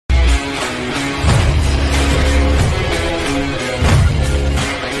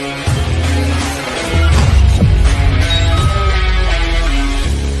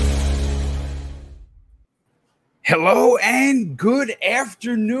Hello and good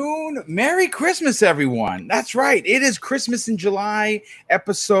afternoon. Merry Christmas, everyone. That's right. It is Christmas in July,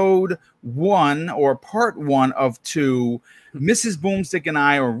 episode 1 or part 1 of 2. Mrs. Boomstick and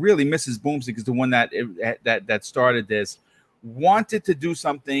I, or really Mrs. Boomstick is the one that started this, wanted to do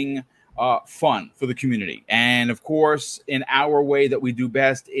something fun for the community. And of course, in our way that we do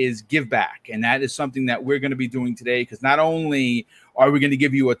best is give back. And that is something that we're going to be doing today, because not only are we going to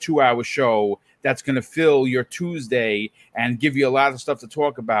give you a 2-hour show that's going to fill your Tuesday and give you a lot of stuff to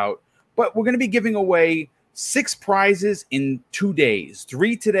talk about, but we're going to be giving away 6 prizes in 2 days,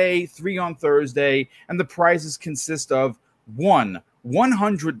 3 today, 3 on Thursday. And the prizes consist of one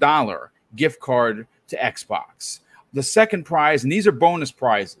 $100 gift card to Xbox. The second prize, and these are bonus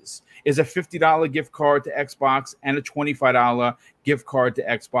prizes, is a $50 gift card to Xbox and a $25 gift card to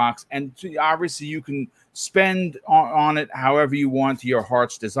Xbox. And obviously you can spend on it however you want, to your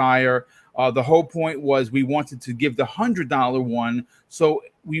heart's desire. The whole point was we wanted to give the $100 one. So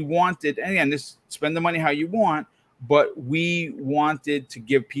we wanted, and again, this spend the money how you want, but we wanted to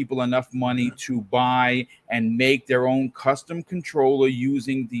give people enough money to buy and make their own custom controller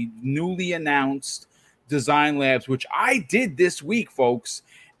using the newly announced Design Labs, which I did this week, folks.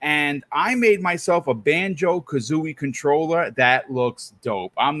 And I made myself a Banjo-Kazooie controller that looks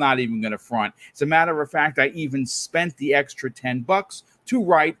dope. I'm not even going to front. As a matter of fact, I even spent the extra $10 to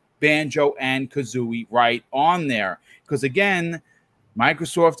write Banjo and Kazooie right on there. Because again,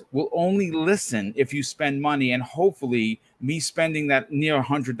 Microsoft will only listen if you spend money, and hopefully me spending that near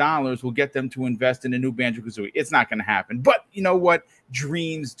 $100 will get them to invest in a new Banjo-Kazooie. It's not going to happen. But you know what?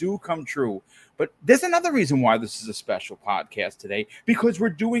 Dreams do come true. But there's another reason why this is a special podcast today, because we're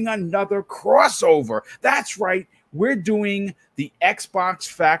doing another crossover. That's right. We're doing the Xbox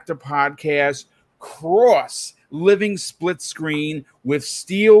Factor podcast cross living split screen with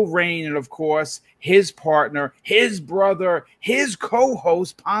Steel Rain and, of course, his partner, his brother, his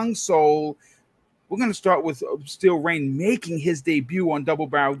co-host, Pong Soul. We're going to start with Steel Rain making his debut on Double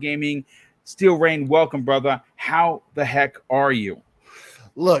Barrel Gaming. Steel Rain, welcome, brother. How the heck are you?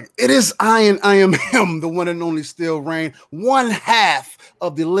 Look, it is I am him, the one and only Steel Rain, one half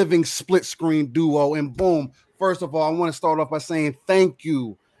of the living split screen duo. And boom, first of all, I want to start off by saying thank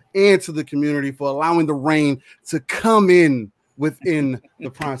you and to the community for allowing the rain to come in within the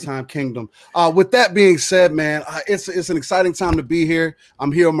Primetime Kingdom. With that being said, man, it's an exciting time to be here.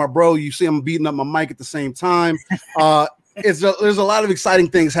 I'm here with my bro. You see I'm beating up my mic at the same time. There's a lot of exciting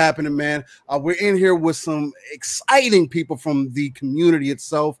things happening, man. We're in here with some exciting people from the community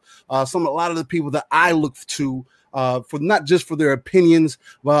itself. A lot of the people that I look to for not just for their opinions,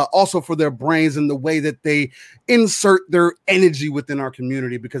 but also for their brains and the way that they insert their energy within our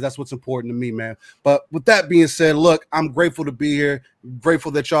community, because that's what's important to me, man. But with that being said, look, I'm grateful to be here.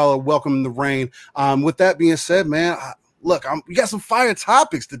 Grateful that y'all are welcoming the rain. With that being said, man, look, we got some fire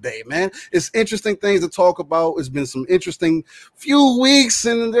topics today, man. It's interesting things to talk about. It's been some interesting few weeks,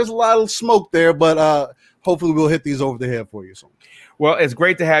 and there's a lot of smoke there, but hopefully we'll hit these over the head for you. So. Well, it's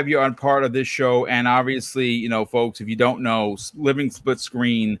great to have you on part of this show. And obviously, you know, folks, if you don't know, Living Split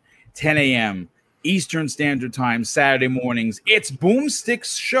Screen, 10 a.m. Eastern Standard Time, Saturday mornings. It's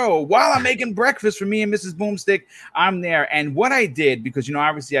Boomstick's show. While I'm making breakfast for me and Mrs. Boomstick, I'm there. And what I did, because, you know,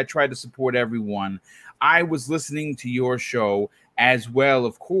 obviously I try to support everyone, I was listening to your show as well,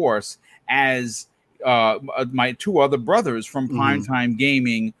 of course, as my 2 other brothers from Primetime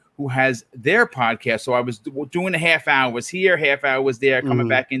Gaming, who has their podcast. So I was doing a half hours here, half hours there, coming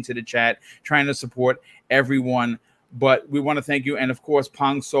back into the chat, trying to support everyone. But we want to thank you. And of course,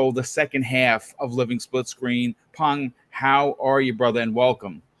 Pong Soul, the second half of Living Split Screen. Pong, how are you, brother? And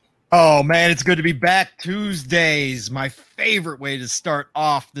welcome. Oh, man, it's good to be back. Tuesdays, my favorite way to start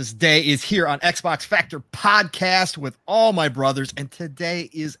off this day is here on Xbox Factor Podcast with all my brothers. And today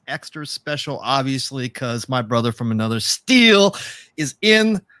is extra special, obviously, because my brother from another Steel is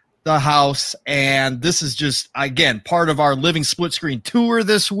in the house, and this is just, again, part of our Living Split Screen tour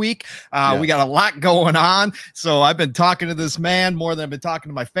this week. We got a lot going on, so I've been talking to this man more than I've been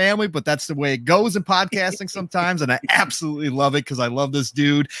talking to my family, but that's the way it goes in podcasting sometimes, and I absolutely love it because I love this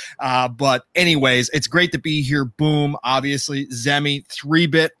dude. But anyways, it's great to be here. Boom, obviously, Zemi,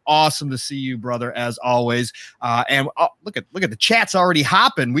 3-bit, awesome to see you, brother, as always. And look at the chat's already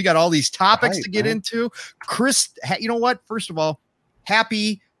hopping. We got all these topics to get into. Chris, you know what? First of all,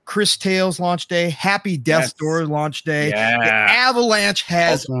 happy Chris Tales launch day. Happy Death's Door launch day. Yeah. The avalanche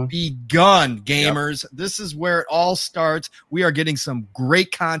has begun, gamers. Yep. This is where it all starts. We are getting some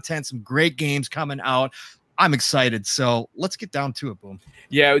great content, some great games coming out. I'm excited. So let's get down to it, Boom.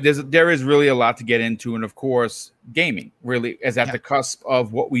 Yeah, there is really a lot to get into, and of course, gaming really is at the cusp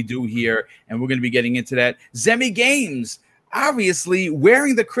of what we do here, and we're going to be getting into that. Zemi Games, obviously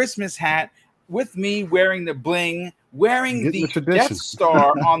wearing the Christmas hat, with me wearing the bling, wearing the Death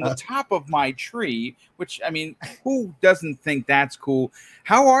Star on the top of my tree, which, I mean, who doesn't think that's cool?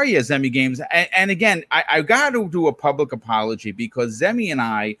 How are you, Zemi Games? And again, I got to do a public apology because Zemi and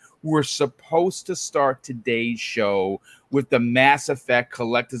I were supposed to start today's show with the Mass Effect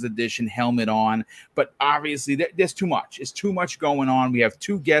Collector's Edition helmet on, but obviously there's too much. It's too much going on. We have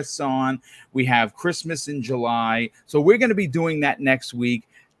 2 guests on. We have Christmas in July. So we're going to be doing that next week.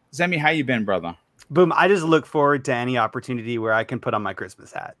 Zemi, how you been, brother? Boom. I just look forward to any opportunity where I can put on my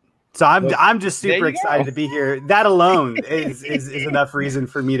Christmas hat. So I'm just super excited to be here. That alone is enough reason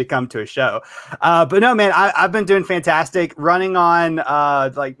for me to come to a show. But no, man, I've been doing fantastic. Running on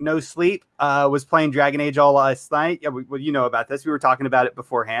like no sleep. Was playing Dragon Age all last night. Yeah, well, you know about this. We were talking about it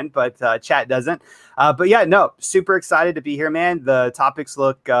beforehand, but chat doesn't. But yeah, no, super excited to be here, man. The topics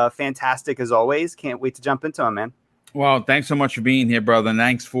look fantastic as always. Can't wait to jump into them, man. Well, thanks so much for being here, brother. And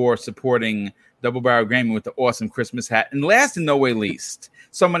thanks for supporting Double Barrel Gaming with the awesome Christmas hat. And last and no way least,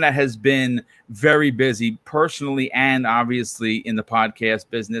 someone that has been very busy personally and obviously in the podcast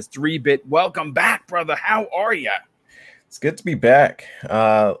business, 3-Bit. Welcome back, brother. How are you? It's good to be back.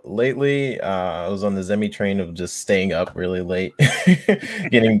 Lately, I was on the Zemi train of just staying up really late,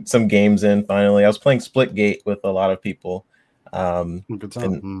 getting some games in finally. I was playing Splitgate with a lot of people. Good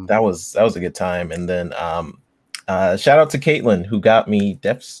time. And that was a good time. And then shout out to Caitlin who got me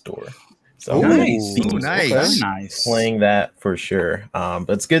Death's Store. So nice. Playing that for sure.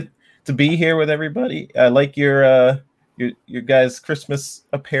 But it's good to be here with everybody. I like your guys' Christmas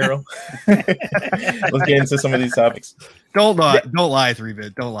apparel. Let's get into some of these topics. Don't lie,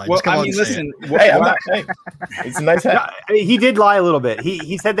 3-Bit. Don't lie. Well, I mean, listen. Hey, it's a nice hat. He did lie a little bit.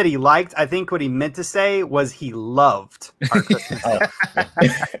 He said that he liked. I think what he meant to say was he loved our Christmas.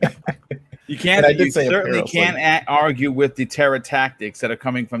 You certainly can't argue with the terror tactics that are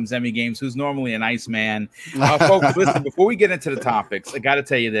coming from Zemi Games, who's normally a nice man. Folks, listen, before we get into the topics, I got to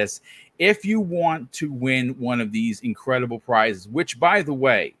tell you this. If you want to win one of these incredible prizes, which, by the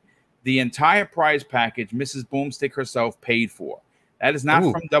way, the entire prize package, Mrs. Boomstick herself paid for. That is not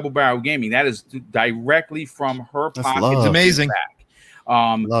from Double Barrel Gaming. That is directly from her pocket. It's amazing.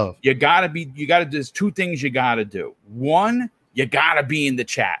 Love. There's 2 things you got to do. One, you got to be in the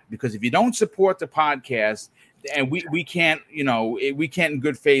chat, because if you don't support the podcast, and we can't, we can't in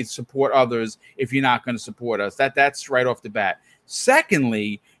good faith support others if you're not going to support us. That's right off the bat.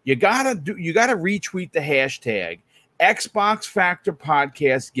 Secondly, you got to retweet the hashtag Xbox Factor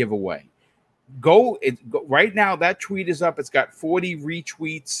Podcast giveaway. Go right now. That tweet is up. It's got 40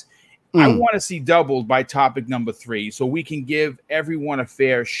 retweets. I want to see doubled by topic number 3, so we can give everyone a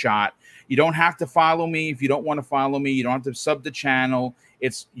fair shot. You don't have to follow me if you don't want to follow me. You don't have to sub the channel.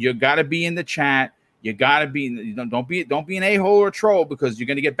 You got to be in the chat. You got to be. Don't be an a-hole or a troll, because you're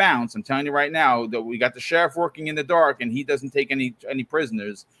going to get bounced. I'm telling you right now that we got the sheriff working in the dark, and he doesn't take any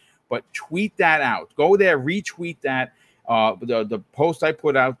prisoners. But tweet that out. Go there, retweet that. The post I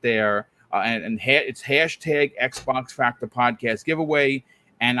put out there, it's hashtag Xbox Factor Podcast giveaway.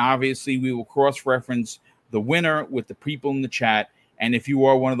 And obviously, we will cross-reference the winner with the people in the chat. And if you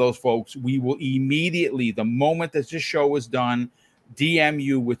are one of those folks, we will immediately, the moment that this show is done, DM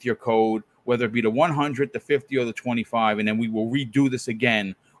you with your code, whether it be the 100, the 50, or the 25. And then we will redo this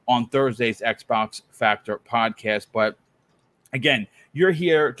again on Thursday's Xbox Factor podcast. But again, you're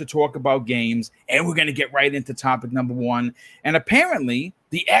here to talk about games, and we're going to get right into topic number 1. And apparently,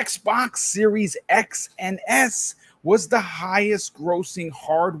 the Xbox Series X and S was the highest grossing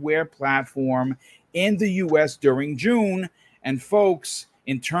hardware platform in the US during June. And folks,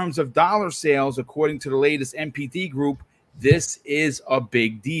 in terms of dollar sales, according to the latest NPD group, this is a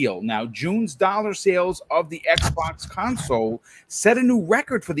big deal. Now, June's dollar sales of the Xbox console set a new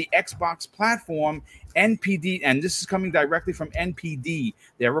record for the Xbox platform. NPD, and this is coming directly from NPD,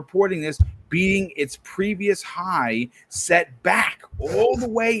 they're reporting this, beating its previous high set back all the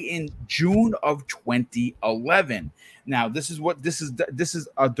way in June of 2011. Now, this is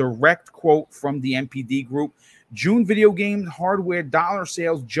a direct quote from the NPD group. June video game hardware dollar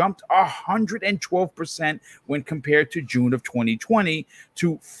sales jumped 112% when compared to June of 2020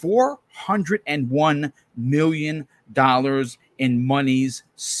 to $401 million in monies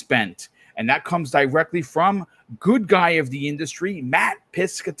spent. And that comes directly from good guy of the industry, Matt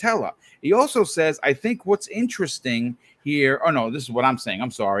Piscatella. He also says, I think what's interesting here, this is what I'm saying.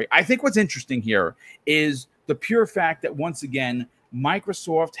 I'm sorry. I think what's interesting here is the pure fact that, once again,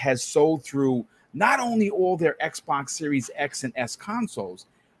 Microsoft has sold through not only all their Xbox Series X and S consoles,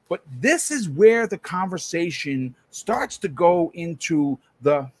 but this is where the conversation starts to go into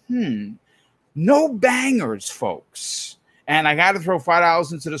the no bangers, folks. And I got to throw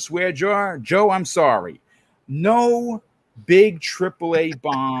 $5 into the swear jar. Joe, I'm sorry. No big AAA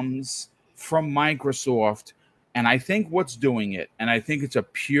bombs from Microsoft. And I think what's doing it, and I think it's a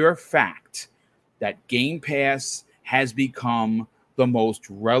pure fact, that Game Pass has become the most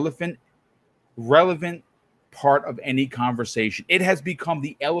relevant part of any conversation. It has become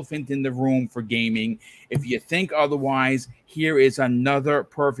the elephant in the room for gaming. If you think otherwise, here is another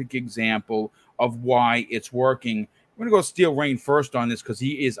perfect example of why it's working. I'm going to go Steel Rain first on this because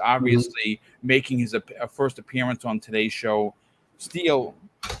he is obviously making his first appearance on today's show. Steel,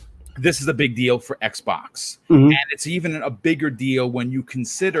 this is a big deal for Xbox. And it's even a bigger deal when you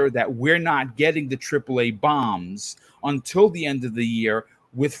consider that we're not getting the AAA bombs until the end of the year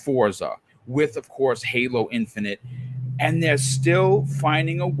with Forza, with, of course, Halo Infinite. And they're still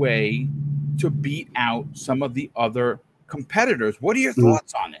finding a way to beat out some of the other competitors. What are your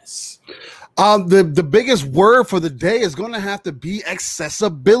thoughts on this? The biggest word for the day is going to have to be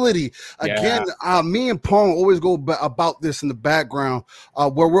accessibility. Again, me and Pong always go about this in the background,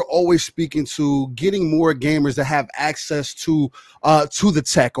 where we're always speaking to getting more gamers that have access to the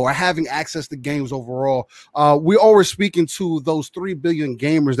tech or having access to games overall. We're always speaking to those 3 billion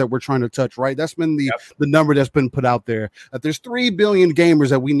gamers that we're trying to touch, right? That's been the number that's been put out there. That there's 3 billion gamers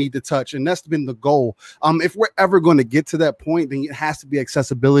that we need to touch, and that's been the goal. If we're ever going to get to that point, then it has to be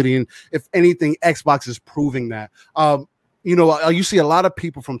accessibility, and if anything, Xbox is proving that. You see a lot of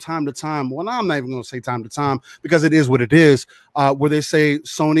people from time to time. Well, I'm not even going to say time to time because it is what it is. Where they say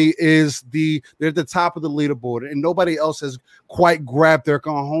Sony they're at the top of the leaderboard, and nobody else has quite grabbed their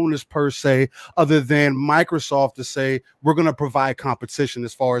cojones per se, other than Microsoft to say we're going to provide competition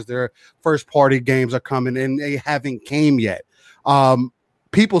as far as their first party games are coming, and they haven't came yet.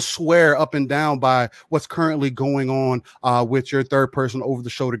 People swear up and down by what's currently going on with your third person over the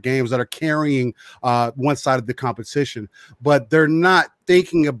shoulder games that are carrying one side of the competition, but they're not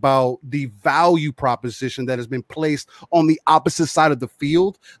thinking about the value proposition that has been placed on the opposite side of the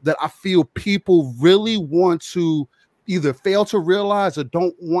field that I feel people really want to either fail to realize or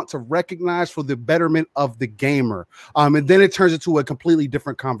don't want to recognize for the betterment of the gamer. And then it turns into a completely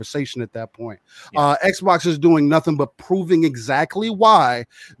different conversation at that point. Xbox is doing nothing but proving exactly why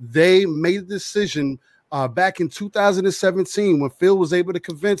they made a decision back in 2017 when Phil was able to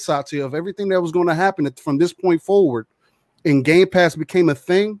convince Satya of everything that was going to happen from this point forward, and Game Pass became a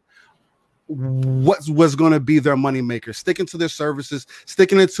thing. What was going to be their moneymaker, sticking to their services,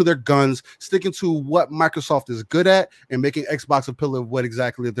 sticking into their guns, sticking to what Microsoft is good at, and making Xbox a pillar of what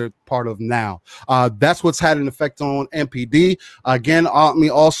exactly they're part of now. That's what's had an effect on MPD. Again,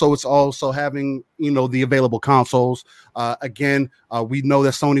 also it's also having the available consoles. We know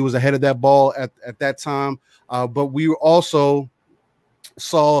that Sony was ahead of that ball at that time, but we also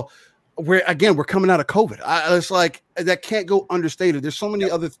saw we're coming out of COVID. It's like that can't go understated. There's so many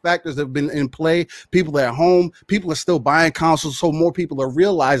other factors that have been in play. People are at home. People are still buying consoles, so more people are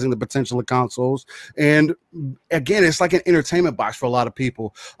realizing the potential of consoles. And again, it's like an entertainment box for a lot of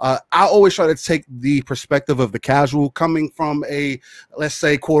people. I always try to take the perspective of the casual, coming from a, let's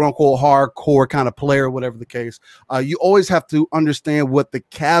say, quote unquote hardcore kind of player, whatever the case. You always have to understand what the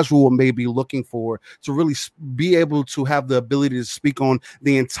casual may be looking for to really be able to have the ability to speak on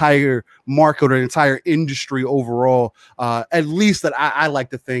the entire market or the entire industry overall. At least that I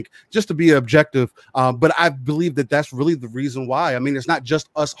like to think, just to be objective. But I believe that that's really the reason why. I mean, it's not just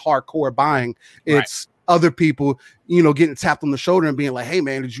us hardcore buying. It's other people, getting tapped on the shoulder and being like, hey,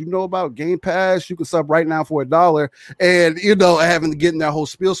 man, did you know about Game Pass? You can sub right now for $1. And, having to get in that whole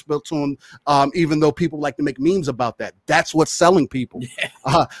spiel to them, even though people like to make memes about that. That's what's selling people.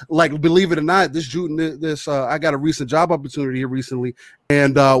 Like, believe it or not, I got a recent job opportunity here recently.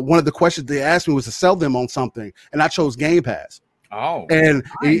 And one of the questions they asked me was to sell them on something. And I chose Game Pass. Oh, and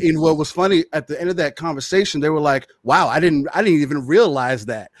nice. What was funny at the end of that conversation, they were like, wow, I didn't even realize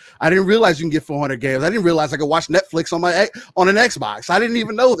that. I didn't realize you can get 400 games. I didn't realize I could watch Netflix on an Xbox. I didn't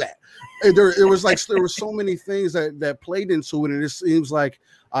even know that. There were so many things that played into it. And it seems like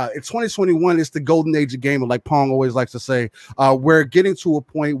in 2021, it's the golden age of gaming, like Pong always likes to say. We're getting to a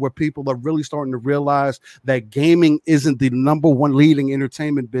point where people are really starting to realize that gaming isn't the number one leading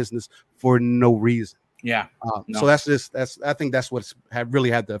entertainment business for no reason. Yeah. So I think that's what's really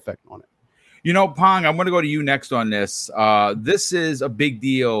had the effect on it. Pong, I'm going to go to you next on this. This is a big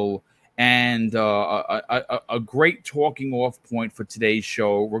deal and a great talking off point for today's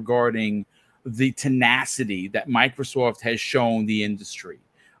show regarding the tenacity that Microsoft has shown the industry.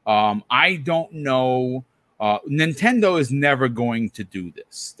 I don't know. Nintendo is never going to do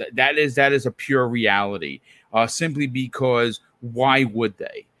this. That is a pure reality. Simply because why would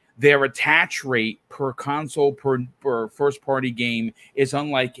they? Their attach rate per console per first party game is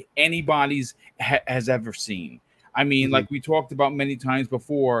unlike anybody's has ever seen. I mean, like we talked about many times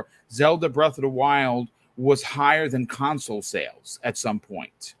before, Zelda Breath of the Wild was higher than console sales at some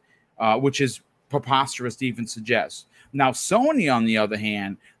point, which is preposterous to even suggest. Now, Sony, on the other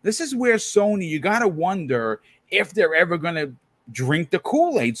hand, this is where Sony, you got to wonder if they're ever going to drink the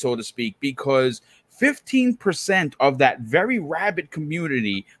Kool-Aid, so to speak, because 15% of that very rabid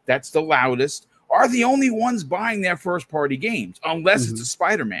community that's the loudest are the only ones buying their first-party games, unless it's a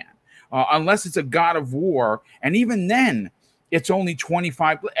Spider-Man, unless it's a God of War, and even then, it's only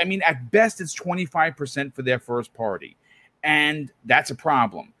 25. I mean, at best, it's 25% for their first party, and that's a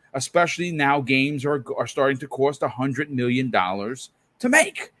problem. Especially now, games are starting to cost $100 million to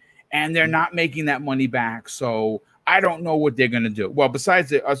make, and they're not making that money back. So I don't know what they're going to do. Well, besides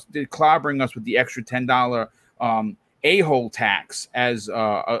they're clobbering us with the extra $10 a-hole tax, as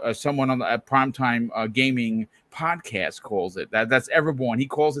someone on the Primetime Gaming podcast calls it. That's Everborn. He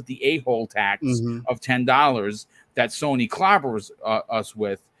calls it the a-hole tax of $10 that Sony clobbers us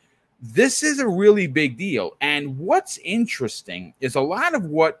with. This is a really big deal. And what's interesting is a lot of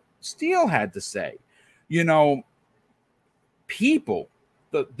what Steele had to say. You know, people,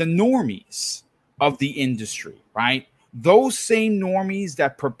 the normies of the industry, right? Those same normies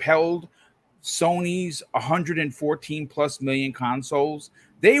that propelled Sony's 114 plus million consoles,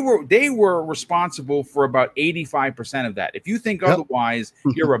 they were responsible for about 85% of that. If you think otherwise,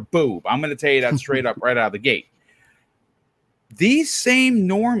 you're a boob. I'm going to tell you that straight up right out of the gate. These same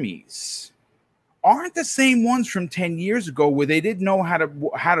normies aren't the same ones from 10 years ago where they didn't know how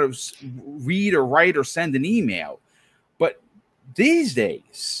to read or write or send an email. But these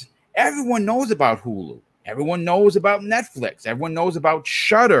days, everyone knows about Hulu. Everyone knows about Netflix. Everyone knows about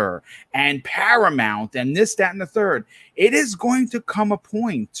Shudder and Paramount and this, that, and the third. It is going to come a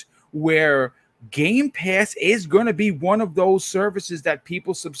point where Game Pass is going to be one of those services that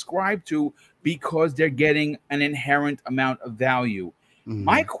people subscribe to because they're getting an inherent amount of value.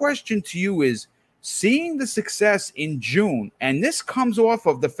 My question to you is, seeing the success in June, and this comes off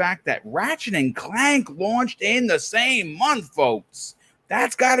of the fact that Ratchet and Clank launched in the same month, folks.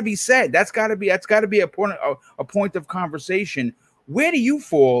 That's got to be said. That's got to be a point of conversation. Where do you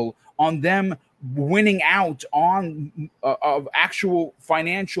fall on them winning out on of actual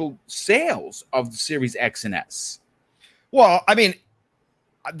financial sales of the Series X and S? Well, I mean,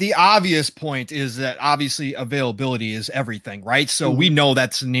 the obvious point is that obviously availability is everything, right? So we know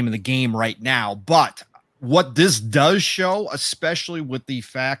that's the name of the game right now. But what this does show, especially with the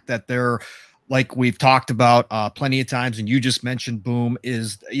fact that they're, like we've talked about plenty of times, and you just mentioned, Boom,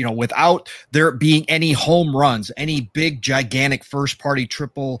 is, you know, without there being any home runs, any big, gigantic first-party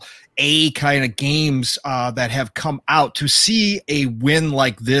AAA kind of games that have come out, to see a win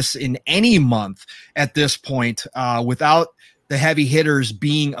like this in any month at this point without the heavy hitters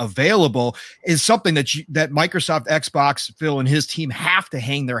being available is something that Microsoft, Xbox, Phil, and his team have to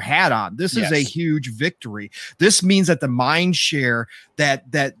hang their hat on. This is a huge victory. This means that the mind share that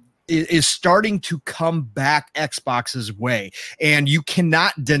is starting to come back Xbox's way. And you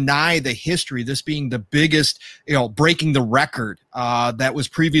cannot deny the history, this being the biggest, you know, breaking the record that was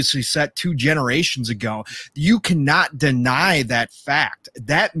previously set 2 generations ago. You cannot deny that fact.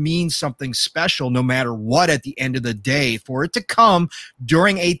 That means something special no matter what at the end of the day, for it to come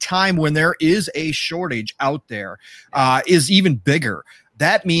during a time when there is a shortage out there is even bigger.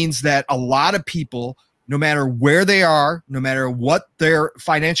 That means that a lot of people, no matter where they are, no matter what their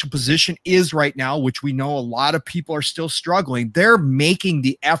financial position is right now, which we know a lot of people are still struggling, they're making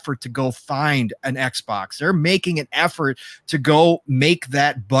the effort to go find an Xbox. They're making an effort to go make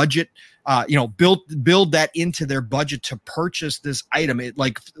that budget, build that into their budget to purchase this item. It,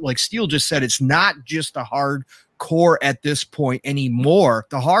 like Steele just said, it's not just a hard core at this point anymore.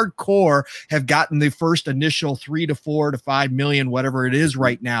 The hardcore have gotten the first initial 3 to 4 to 5 million, whatever it is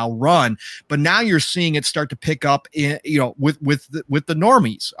right now, run, but now you're seeing it start to pick up in, with the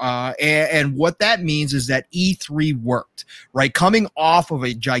normies. And what that means is that E3 worked, right? Coming off of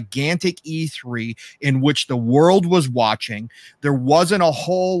a gigantic E3 in which the world was watching, there wasn't a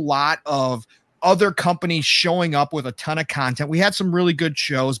whole lot of other companies showing up with a ton of content. We had some really good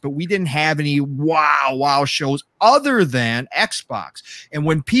shows, but we didn't have any wow shows other than Xbox. And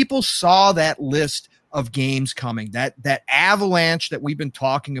when people saw that list of games coming, that avalanche that we've been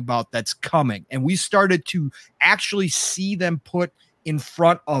talking about that's coming, and we started to actually see them put in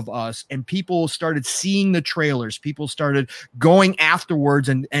front of us, and people started seeing the trailers. People started going afterwards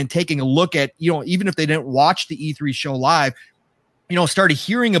and taking a look at, even if they didn't watch the E3 show live, started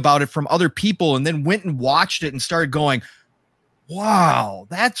hearing about it from other people, and then went and watched it and started going, wow,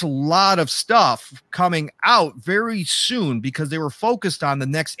 that's a lot of stuff coming out very soon, because they were focused on the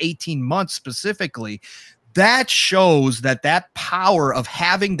next 18 months specifically. That shows that power of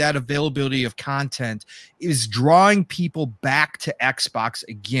having that availability of content is drawing people back to Xbox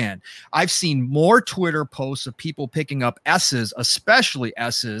again. I've seen more Twitter posts of people picking up S's, especially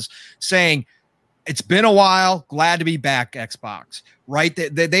S's, saying, it's been a while, glad to be back, Xbox, right?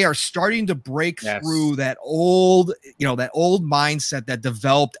 They are starting to break through that old mindset that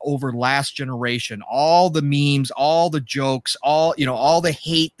developed over last generation. All the memes, all the jokes, all the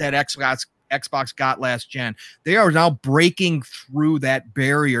hate that Xbox got last gen. They are now breaking through that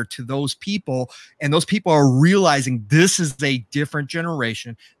barrier to those people, and those people are realizing this is a different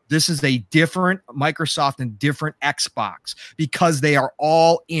generation. This is a different Microsoft and different Xbox, because they are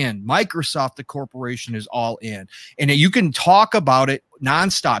all in. Microsoft, the corporation, is all in. And you can talk about it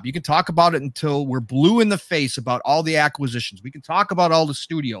nonstop. You can talk about it until we're blue in the face about all the acquisitions. We can talk about all the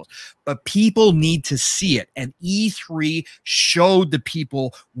studios, but people need to see it. And E3 showed the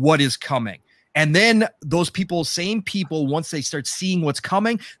people what is coming. And then those people, same people, once they start seeing what's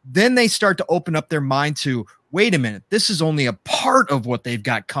coming, then they start to open up their mind to, wait a minute, this is only a part of what they've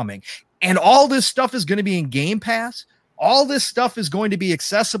got coming. And all this stuff is going to be in Game Pass. All this stuff is going to be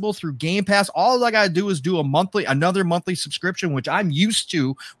accessible through Game Pass. All I got to do is do another monthly subscription, which I'm used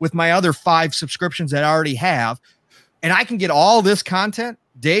to with my other 5 subscriptions that I already have. And I can get all this content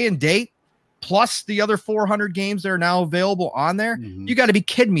day and date, plus the other 400 games that are now available on there. Mm-hmm. You got to be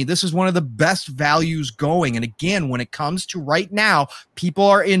kidding me. This is one of the best values going. And again, when it comes to right now, people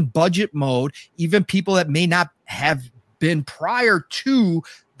are in budget mode. Even people that may not have been prior to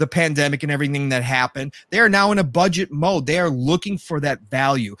the pandemic and everything that happened, they are now in a budget mode. They are looking for that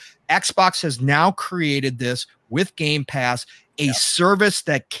value. Xbox has now created this with Game Pass, a service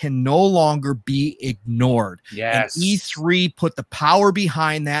that can no longer be ignored. Yes. And E3 put the power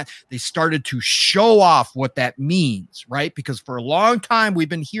behind that. They started to show off what that means, right? Because for a long time, we've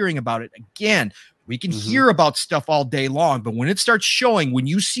been hearing about it. Again, we can hear about stuff all day long, but when it starts showing, when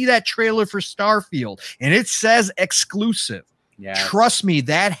you see that trailer for Starfield and it says exclusive, trust me,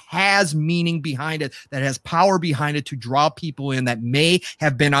 that has meaning behind it, that has power behind it to draw people in that may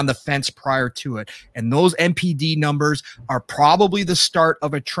have been on the fence prior to it. And those NPD numbers are probably the start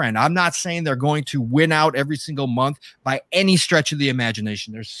of a trend. I'm not saying they're going to win out every single month by any stretch of the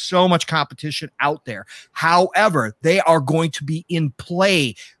imagination. There's so much competition out there. However, they are going to be in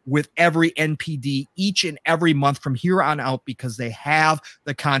play with every NPD each and every month from here on out, because they have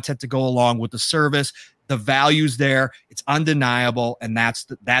the content to go along with the service. The value's there, it's undeniable, and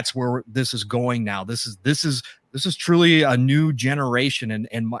that's where this is going now. This is truly a new generation, and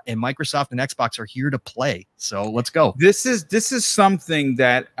Microsoft and Xbox are here to play. So let's go. This is something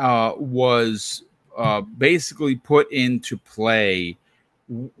that was basically put into play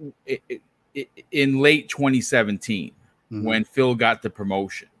in late 2017 when Phil got the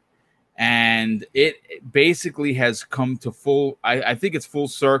promotion. And it basically has come to full, I think it's full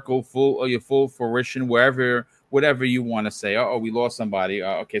circle, full fruition, whatever you want to say. Oh, we lost somebody.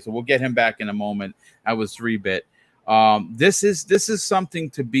 Okay, so we'll get him back in a moment. I was 3-bit. This is something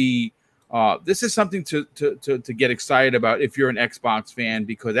to be, this is something to get excited about if you're an Xbox fan,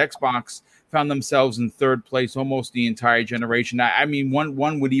 because Xbox found themselves in third place almost the entire generation. I mean,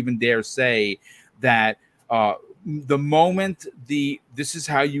 one would even dare say that the moment this is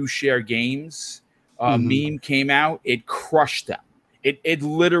how you share games meme came out, it crushed them. It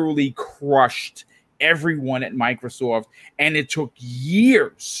literally crushed everyone at Microsoft, and it took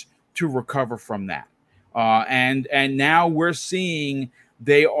years to recover from that. And now we're seeing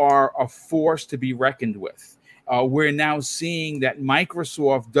they are a force to be reckoned with. We're now seeing that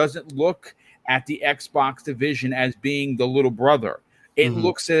Microsoft doesn't look at the Xbox division as being the little brother. It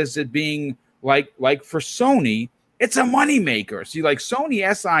looks as it being like for Sony, it's a moneymaker. See, like Sony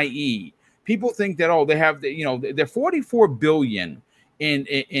SIE, people think that, they have they're 44 billion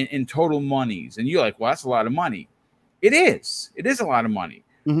in total monies, and you're like, well, that's a lot of money. It is a lot of money,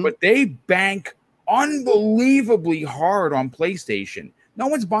 but they bank unbelievably hard on PlayStation. No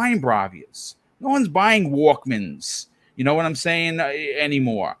one's buying Bravias, no one's buying Walkmans. You know what I'm saying?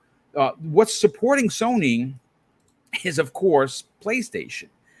 Anymore. What's supporting Sony is, of course, PlayStation.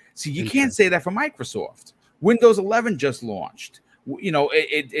 See, you can't say that for Microsoft. Windows 11 just launched.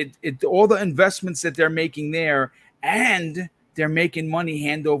 All the investments that they're making there, and they're making money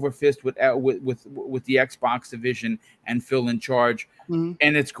hand over fist with the Xbox division and Phil in charge. And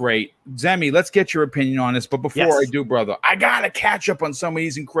it's great. Zemi, let's get your opinion on this. But before I do, brother, I got to catch up on some of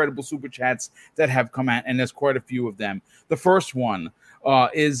these incredible super chats that have come out, and there's quite a few of them. The first one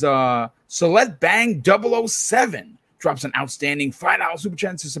is Celette Bang 007 drops an outstanding $5 super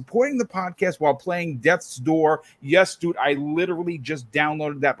chat to supporting the podcast while playing Death's Door. Yes, dude, I literally just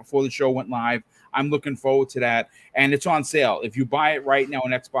downloaded that before the show went live. I'm looking forward to that. And it's on sale. If you buy it right now on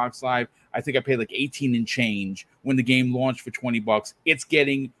Xbox Live, I think I paid like 18 and change when the game launched for $20. It's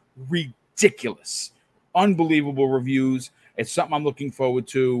getting ridiculous. Unbelievable reviews. It's something I'm looking forward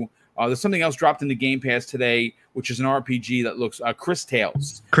to. There's something else dropped in the Game Pass today, which is an RPG that looks Chris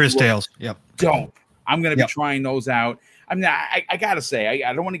Tales. Chris Tales. Yep. Dope. I'm going to be trying those out. I mean, I got to say,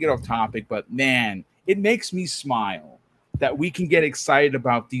 I don't want to get off topic, but man, it makes me smile that we can get excited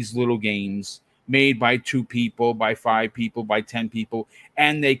about these little games made by 2 people, by 5 people, by 10 people,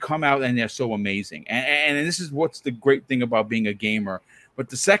 and they come out and they're so amazing. And this is what's the great thing about being a gamer. But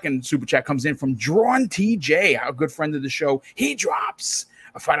the second super chat comes in from Drawn TJ, our good friend of the show. He drops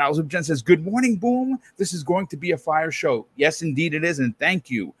a $5 super chat, says, "Good morning, Boom. This is going to be a fire show." Yes, indeed it is, and thank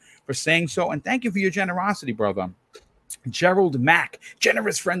you for saying so, and thank you for your generosity, brother. Gerald Mack,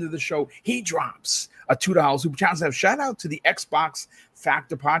 generous friend of the show, he drops a $2 super chat. Shout out to the Xbox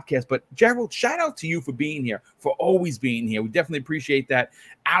Factor podcast. But Gerald, shout out to you for being here, for always being here. We definitely appreciate that.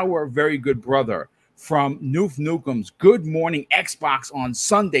 Our very good brother from Noof Nukem's Good Morning Xbox on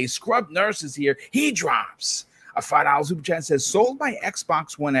Sunday, Scrub Nurse is here. He drops a $5 super chat, says, sold my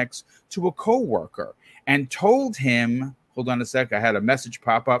Xbox One X to a coworker and told him, hold on a sec, I had a message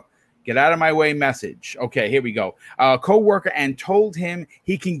pop up. Get out of my way message. Okay, here we go. Coworker and told him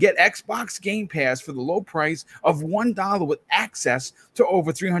he can get Xbox Game Pass for the low price of $1 with access to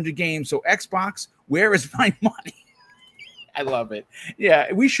over 300 games. So Xbox, where is my money? I love it.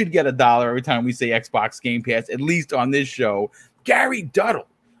 Yeah, we should get $1 every time we say Xbox Game Pass, at least on this show. Gary Duddle,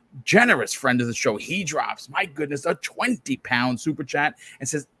 generous friend of the show, he drops, my goodness, a 20-pound super chat and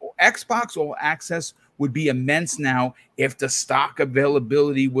says, Xbox All Access would be immense now if the stock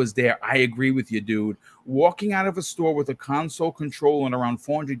availability was there. I agree with you, dude. Walking out of a store with a console controller and around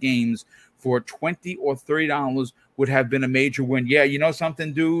 400 games for $20 or $30 would have been a major win. Yeah, you know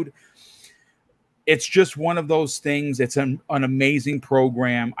something, dude? It's just one of those things. It's an amazing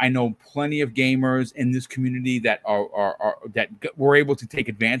program. I know plenty of gamers in this community that are that were able to take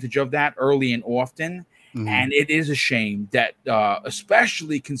advantage of that early and often. Mm-hmm. And it is a shame that,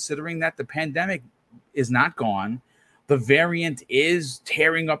 especially considering that the pandemic is not gone, the variant is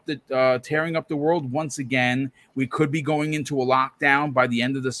tearing up the world once again. We could be going into a lockdown by the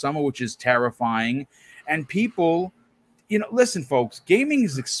end of the summer, which is terrifying. And people, listen, folks, gaming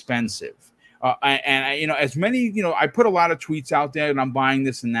is expensive. As many, I put a lot of tweets out there and I'm buying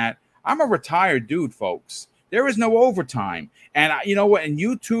this and that. I'm a retired dude, folks. There is no overtime. And you know what? In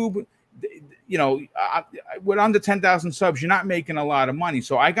YouTube, with under 10,000 subs, you're not making a lot of money.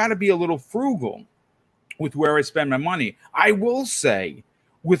 So I got to be a little frugal with where I spend my money. I will say,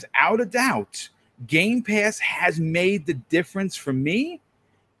 without a doubt, Game Pass has made the difference for me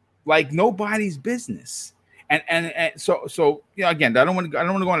like nobody's business. And so again, I don't want to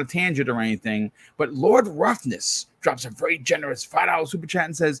go on a tangent or anything, but Lord Roughness drops a very generous $5 super chat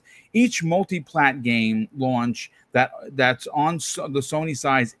and says each multi-plat game launch that's on the Sony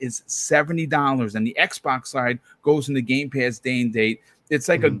side is $70, and the Xbox side goes in the Game Pass day and date. It's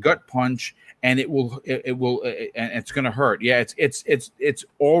like a gut punch, and it will and it's going to hurt. Yeah, it's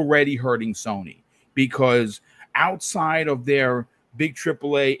already hurting Sony because outside of their big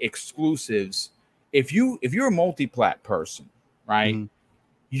AAA exclusives, if you're a multi-plat person, right,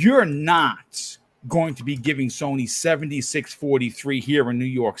 you're not going to be giving Sony $76.43 here in New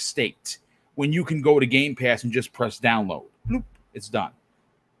York State when you can go to Game Pass and just press download. Bloop, it's done.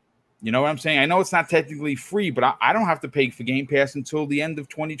 You know what I'm saying? I know it's not technically free, but I don't have to pay for Game Pass until the end of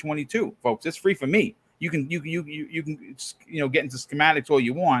 2022, folks. It's free for me. You can get into schematics all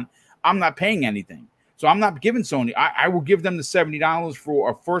you want. I'm not paying anything. So I'm not giving Sony. I will give them the $70 for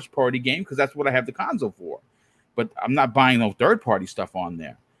a first-party game because that's what I have the console for. But I'm not buying no third-party stuff on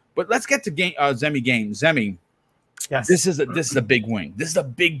there. But let's get to Zemi Games. Zemi, yes. This is a big win. This is a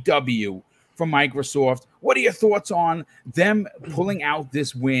big W for Microsoft. What are your thoughts on them pulling out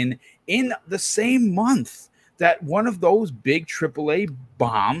this win in the same month that one of those big AAA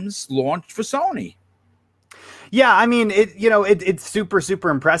bombs launched for Sony? Yeah, I mean, it's super, super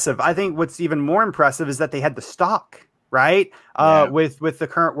impressive. I think what's even more impressive is that they had the stock right? With the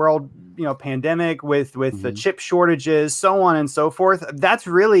current world, pandemic, with the chip shortages, so on and so forth. That's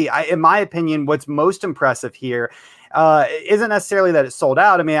really, in my opinion, what's most impressive here. Isn't necessarily that it sold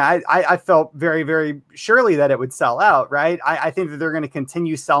out. I mean, I felt very, very surely that it would sell out, right? I think that they're going to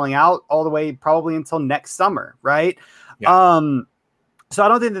continue selling out all the way probably until next summer, right? Yeah. So I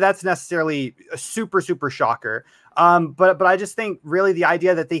don't think that that's necessarily a super, super shocker. But I just think really the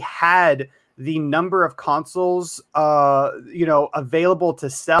idea that they had the number of consoles, available to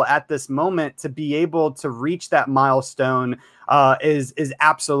sell at this moment to be able to reach that milestone is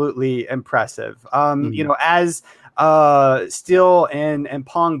absolutely impressive. As Steel and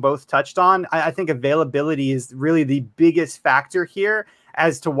Pong both touched on, I think availability is really the biggest factor here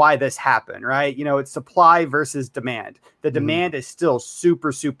as to why this happened, right? It's supply versus demand. The demand is still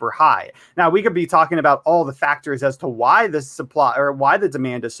super, super high. Now, we could be talking about all the factors as to why the supply or why the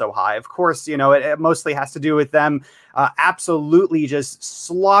demand is so high. Of course, it mostly has to do with them absolutely just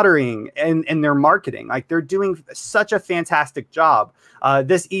slaughtering in their marketing. Like, they're doing such a fantastic job.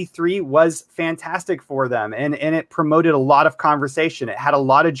 This E3 was fantastic for them, and it promoted a lot of conversation. It had a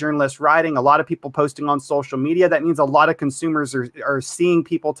lot of journalists writing, a lot of people posting on social media. That means a lot of consumers are seeing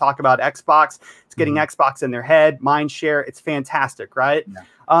people talk about Xbox. It's getting Xbox in their head, mind share. It's fantastic, right?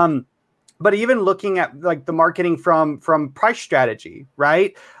 Yeah. But even looking at like the marketing from price strategy,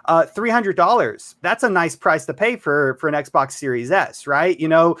 right? $300. That's a nice price to pay for an Xbox Series S, right?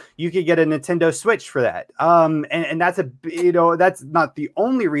 You could get a Nintendo Switch for that. And that's that's not the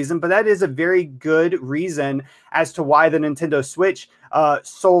only reason, but that is a very good reason as to why the Nintendo Switch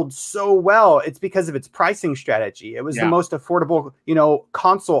sold so well. It's because of its pricing strategy. It was the most affordable,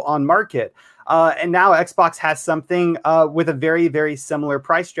 console on market. And now Xbox has something with a very, very similar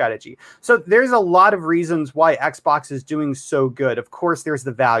price strategy. So there's a lot of reasons why Xbox is doing so good. Of course, there's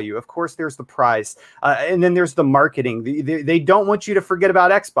the value. Of course, there's the price. And then there's the marketing. They don't want you to forget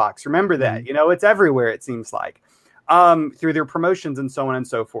about Xbox. Remember that. It's everywhere, it seems like, through their promotions and so on and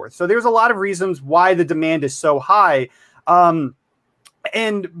so forth. So there's a lot of reasons why the demand is so high. But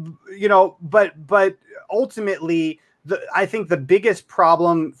ultimately, I think the biggest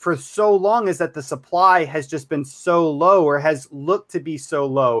problem for so long is that the supply has just been so low, or has looked to be so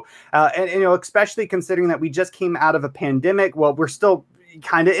low. And especially considering that we just came out of a pandemic. Well, we're still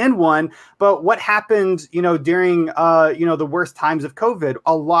kind of in one, but what happened, during, the worst times of COVID,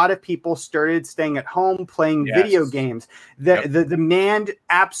 a lot of people started staying at home, playing video games. The demand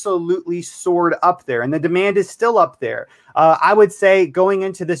absolutely soared up there, and the demand is still up there. I would say going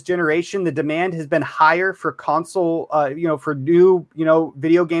into this generation, the demand has been higher for console, for new,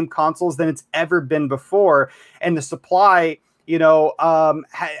 video game consoles than it's ever been before. And the supply,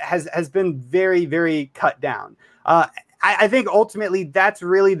 has been very, very cut down. I think ultimately that's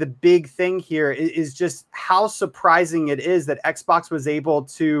really the big thing here is just how surprising it is that Xbox was able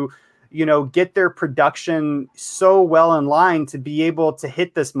to, get their production so well in line to be able to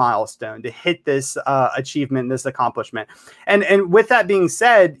hit this milestone, to hit this achievement, this accomplishment. And with that being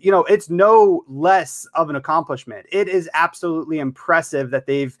said, it's no less of an accomplishment. It is absolutely impressive that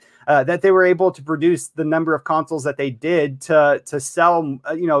they were able to produce the number of consoles that they did to sell,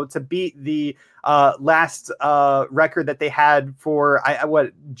 to beat the last record that they had for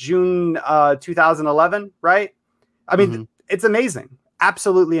June 2011, right? I mean, it's amazing.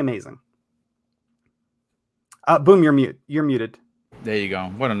 Absolutely amazing. Boom, you're muted. There you go.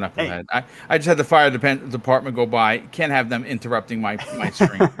 What a knucklehead. Hey. I just had the fire department go by. Can't have them interrupting my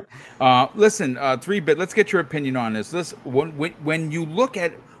screen. Listen, 3-Bit, let's get your opinion on this. When you look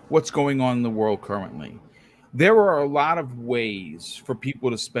at what's going on in the world currently, there are a lot of ways for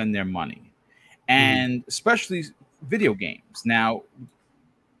people to spend their money, and especially video games. Now,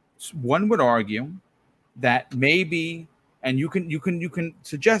 one would argue that maybe, and you can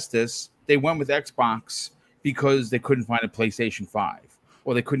suggest this, they went with Xbox because they couldn't find a PlayStation 5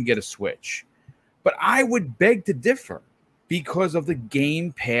 or they couldn't get a Switch. But I would beg to differ because of the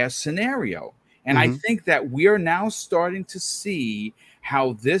Game Pass scenario. And I think that we are now starting to see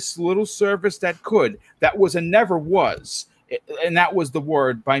how this little service that was and never was, and that was the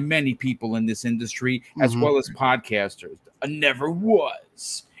word by many people in this industry, as well as podcasters, a never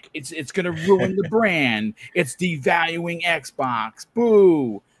was. It's going to ruin the brand. It's devaluing Xbox.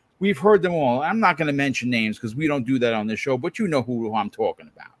 Boo. We've heard them all. I'm not going to mention names because we don't do that on this show, but you know who I'm talking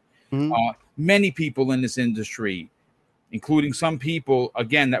about. Many people in this industry, including some people,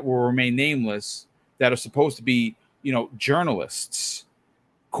 again, that will remain nameless, that are supposed to be, journalists,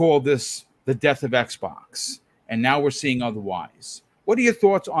 call this the death of Xbox. And now we're seeing otherwise. What are your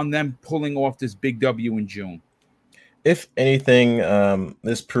thoughts on them pulling off this big W in June? if anything,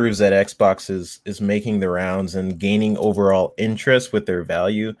 this proves that Xbox is making the rounds and gaining overall interest with their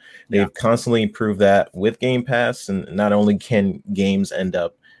value. They've constantly proved that with Game Pass, and not only can games end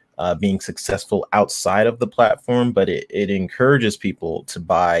up being successful outside of the platform, but it encourages people to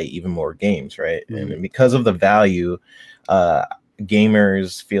buy even more games, right? Mm-hmm. And because of the value,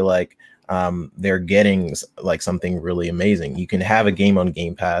 gamers feel like they're getting like something really amazing. You can have a game on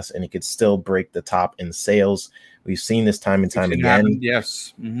Game Pass and it could still break the top in sales. We've seen this time and time again.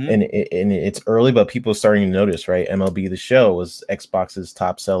 Yes. Mm-hmm. And it's early, but people are starting to notice, right? MLB The Show was Xbox's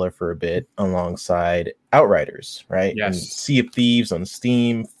top seller for a bit alongside Outriders, right? Yes. And Sea of Thieves on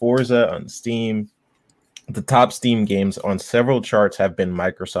Steam, Forza on Steam. The top Steam games on several charts have been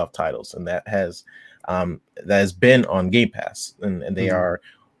Microsoft titles, and that has been on Game Pass. And they are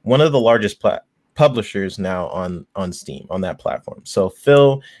one of the largest publishers now on Steam, on that platform. So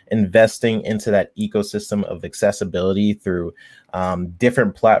Phil investing into that ecosystem of accessibility through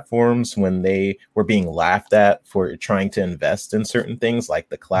different platforms when they were being laughed at for trying to invest in certain things like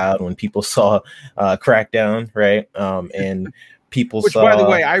the cloud, when people saw Crackdown, right? And people Which, saw, by the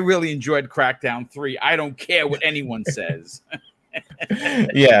way, I really enjoyed Crackdown 3. I don't care what anyone says.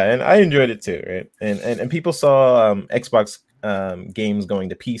 Yeah, and I enjoyed it too, right? And people saw Xbox games going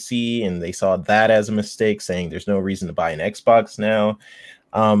to PC, and they saw that as a mistake, saying there's no reason to buy an Xbox now.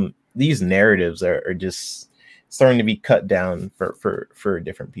 These narratives are just starting to be cut down for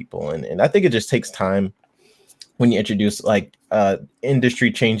different people, and I think it just takes time when you introduce like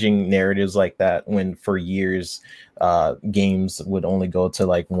industry changing narratives like that, when for years games would only go to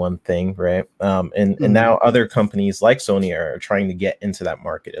like one thing, right? And now other companies like Sony are trying to get into that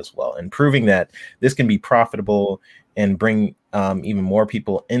market as well, and proving that this can be profitable and bring even more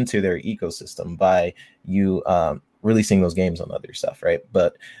people into their ecosystem by you releasing those games on other stuff, right?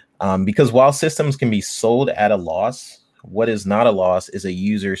 But because while systems can be sold at a loss, what is not a loss is a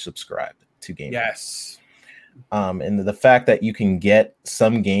user subscribed to Game Pass. And the fact that you can get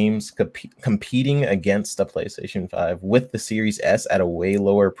some games competing against the PlayStation 5 with the Series S at a way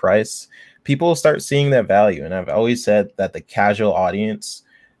lower price, people will start seeing that value. And I've always said that the casual audience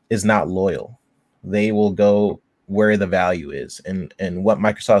is not loyal. They will go where the value is. And what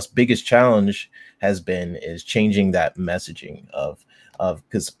Microsoft's biggest challenge has been is changing that messaging of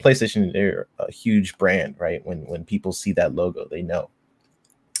because PlayStation, they're a huge brand, right? When people see that logo, they know.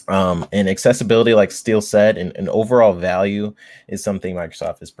 And accessibility, like Steele said, and overall value is something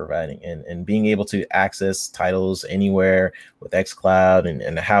Microsoft is providing, and being able to access titles anywhere with xCloud,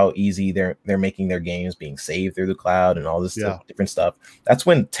 and how easy they're making their games being saved through the cloud and all this different stuff. That's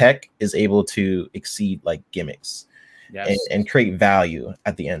when tech is able to exceed like gimmicks and create value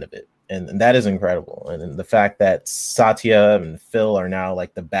at the end of it. And that is incredible. And the fact that Satya and Phil are now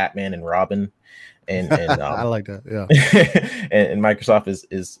like the Batman and Robin. And I like that, yeah. and Microsoft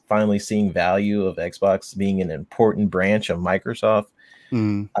is finally seeing value of Xbox being an important branch of Microsoft.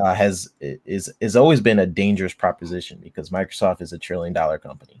 Has always been a dangerous proposition, because Microsoft is $1 trillion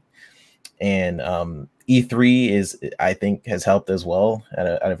company, and E3 is, I think, has helped as well out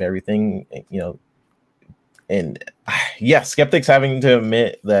of everything, you know. And yeah, skeptics having to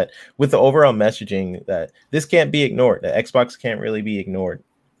admit that with the overall messaging that this can't be ignored, that Xbox can't really be ignored.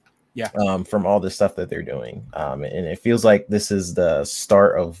 From all the stuff that they're doing. And it feels like this is the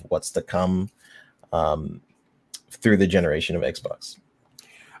start of what's to come through the generation of Xbox.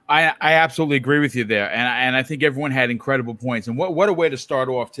 I absolutely agree with you there. And I think everyone had incredible points. And what a way to start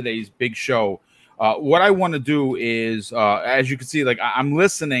off today's big show. What I want to do is, as you can see, like I'm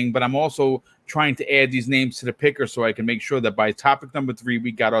listening, but I'm also trying to add these names to the picker so I can make sure that by topic number 3,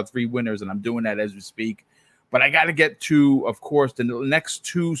 we got our 3 winners, and I'm doing that as we speak. But I got to get to, of course, the next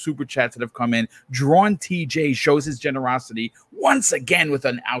 2 super chats that have come in. Drawn TJ shows his generosity once again with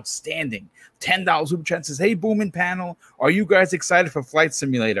an outstanding $10 super chat. Says, "Hey, Boom and panel, are you guys excited for Flight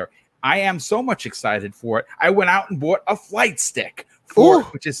Simulator? I am so much excited for it. I went out and bought a flight stick for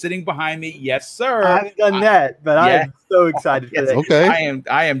it, which is sitting behind me. Yes, sir. I haven't done that, but I am so excited for that. Okay.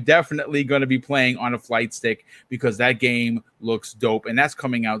 I am definitely going to be playing on a flight stick, because that game looks dope, and that's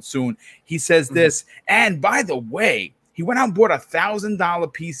coming out soon." He says this, and by the way, he went out and bought a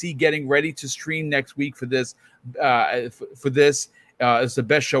 $1,000 PC, getting ready to stream next week for this. It's the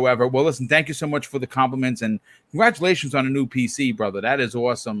best show ever. Well, listen, thank you so much for the compliments, and congratulations on a new PC, brother. That is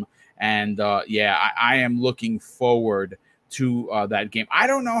awesome. And I am looking forward to that game. I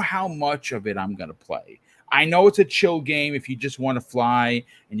don't know how much of it I'm going to play. I know it's a chill game if you just want to fly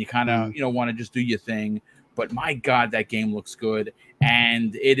and you kind of want to just do your thing. But my God, that game looks good,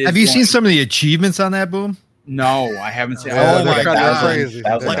 and it is. Have you seen some of the achievements on that, Boom? No, I haven't seen. Oh my God, God. crazy.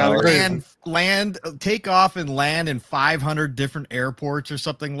 That's Like kinda crazy. take off and land in 500 different airports or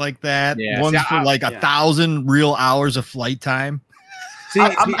something like that. Yeah, Ones see, for like 1,000 real hours of flight time.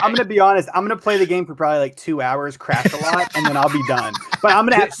 I'm going to be honest. I'm going to play the game for probably like 2 hours, crash a lot, and then I'll be done. But I'm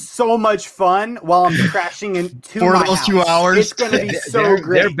going to have so much fun while I'm crashing into for my those house. 2 hours. It's going to be so there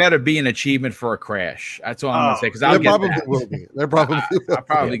great. better be an achievement for a crash. That's all I'm gonna say, because I'll There get probably that. will be. There probably I'll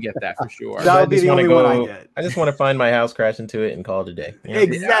probably get that for sure. That'll be the only one I get. I just want to find my house, crash into it, and call it a day. You know?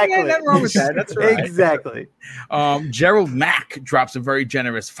 Exactly. Yeah, nothing wrong with that. That's right. Exactly. Gerald Mack drops a very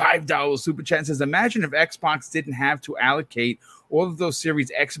generous $5 super chat and says, imagine if Xbox didn't have to allocate all of those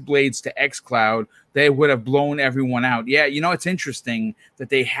Series X blades to xCloud, they would have blown everyone out. Yeah, it's interesting that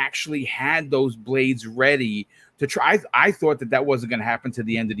they actually had those blades ready to try. I thought that wasn't going to happen to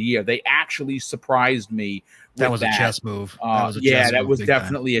the end of the year. They actually surprised me. That was a chess move. That was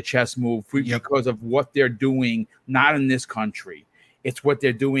definitely a chess move because of what they're doing, not in this country. It's what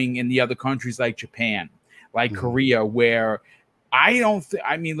they're doing in the other countries like Japan, like Korea, where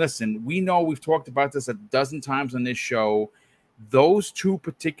listen, we know we've talked about this a dozen times on this show. Those two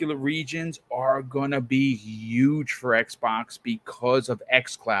particular regions are going to be huge for Xbox because of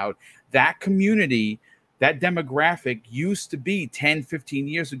xCloud. That community, that demographic used to be 10, 15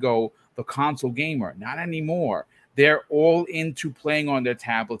 years ago, the console gamer. Not anymore. They're all into playing on their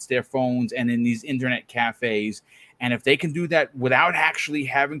tablets, their phones, and in these internet cafes. And if they can do that without actually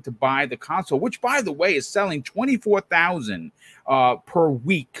having to buy the console, which, by the way, is selling $24,000 per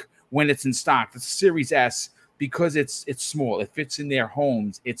week when it's in stock, the Series S, because it's small, it fits in their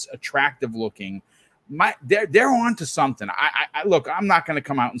homes, it's attractive looking. They're on to something. I look, I'm not going to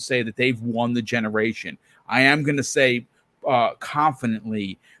come out and say that they've won the generation. I am going to say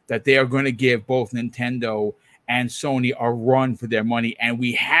confidently that they are going to give both Nintendo and Sony a run for their money, and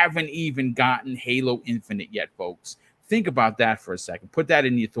we haven't even gotten Halo Infinite yet, folks. Think about that for a second. Put that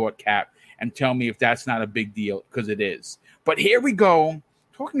in your thought cap and tell me if that's not a big deal, because it is. But here we go,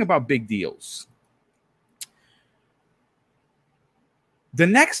 talking about big deals. The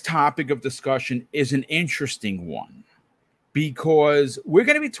next topic of discussion is an interesting one because we're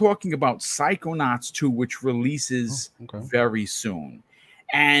going to be talking about Psychonauts 2, which releases very soon.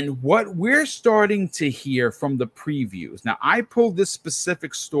 And what we're starting to hear from the previews. Now, I pulled this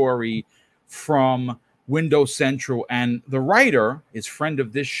specific story from Windows Central, and the writer is friend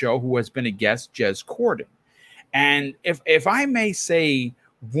of this show who has been a guest, Jez Corden. And if I may say,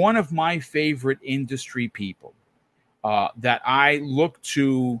 one of my favorite industry people, that I look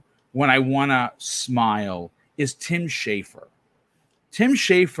to when I want to smile is Tim Schafer. Tim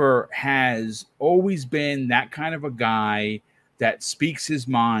Schafer has always been that kind of a guy that speaks his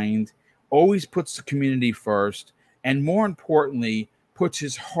mind, always puts the community first, and more importantly, puts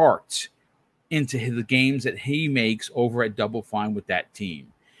his heart into the games that he makes over at Double Fine with that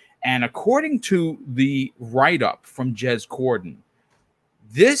team. And according to the write-up from Jez Corden,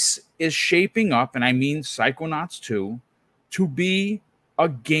 this is shaping up, and I mean Psychonauts 2, to be a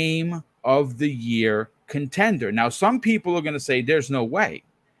Game of the Year contender. Now, some people are going to say there's no way.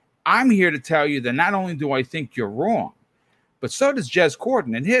 I'm here to tell you that not only do I think you're wrong, but so does Jez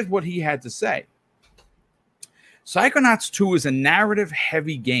Corden. And here's what he had to say. Psychonauts 2 is a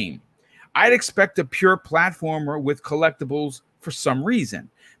narrative-heavy game. I'd expect a pure platformer with collectibles for some reason.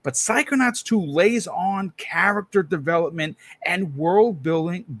 But Psychonauts 2 lays on character development and world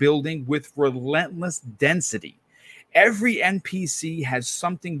building with relentless density. Every NPC has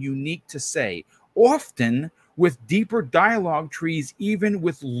something unique to say, often with deeper dialogue trees, even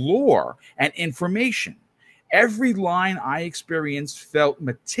with lore and information. Every line I experienced felt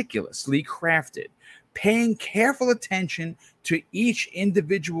meticulously crafted, paying careful attention to each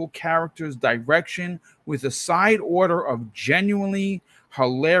individual character's direction with a side order of genuinely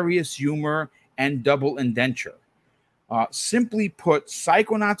hilarious humor and double indenture. Simply put,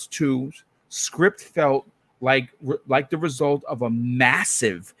 Psychonauts 2's script felt like the result of a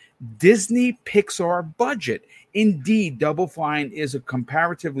massive Disney Pixar budget. Indeed, Double Fine is a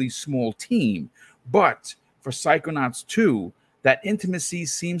comparatively small team, but for Psychonauts 2, that intimacy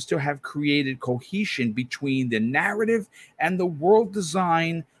seems to have created cohesion between the narrative and the world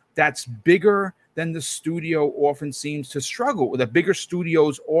design that's bigger than the studio often seems to struggle with. The bigger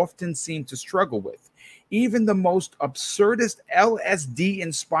studios often seem to struggle with. Even the most absurdist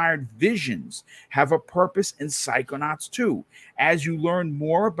LSD-inspired visions have a purpose in Psychonauts 2. As you learn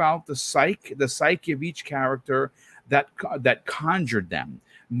more about the psyche of each character that conjured them,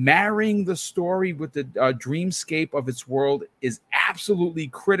 marrying the story with the dreamscape of its world is absolutely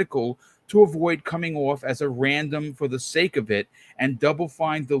critical to avoid coming off as a random for the sake of it, and Double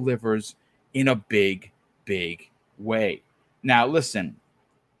Fine delivers in a big big way. Now, listen,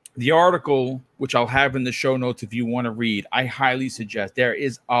 the article, which I'll have in the show notes if you want to read, I highly suggest. There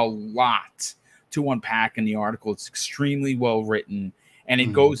is a lot to unpack in the article. It's extremely well written, and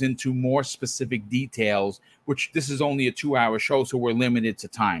it goes into more specific details, which this is only a 2-hour show, so we're limited to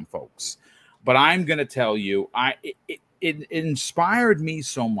time, folks. But I'm going to tell you, it inspired me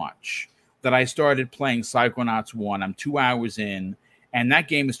so much that I started playing Psychonauts 1. I'm 2 hours in, and that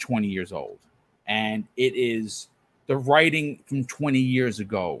game is 20 years old. And it is, the writing from 20 years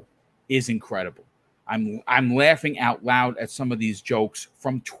ago is incredible. I'm laughing out loud at some of these jokes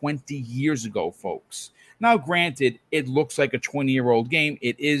from 20 years ago, folks. Now, granted, it looks like a 20-year-old game.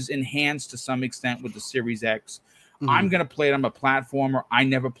 It is enhanced to some extent with the Series X. I'm going to play it on a platformer. I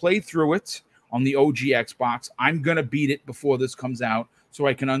never played through it on the OG Xbox. I'm going to beat it before this comes out so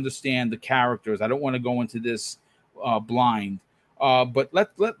I can understand the characters. I don't want to go into this blind. But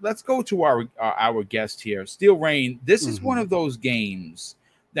let's go to our guest here. Steel Rain, this is one of those games.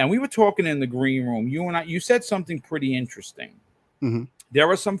 Now, we were talking in the green room. You and I, you said something pretty interesting. There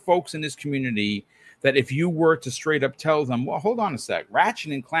are some folks in this community that if you were to straight up tell them, well, hold on a sec,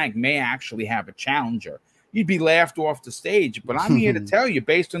 Ratchet and Clank may actually have a challenger, you'd be laughed off the stage. But I'm here to tell you,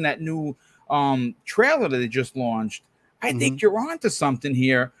 based on that new trailer that they just launched, I think you're onto something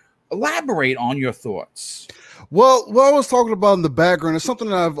here. Elaborate on your thoughts. Well, what I was talking about in the background is something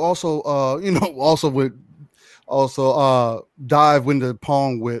that I've also, dive into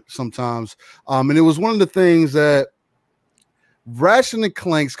Pong with sometimes. And it was one of the things that Ratchet and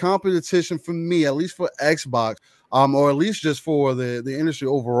Clank's competition for me, at least for Xbox, or at least just for the industry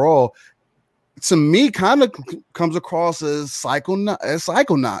overall, to me kind of comes across as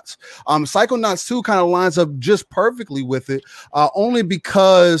Psychonauts. Psychonauts 2 kind of lines up just perfectly with it, only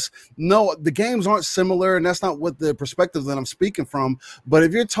because the games aren't similar, and that's not what the perspective that I'm speaking from. But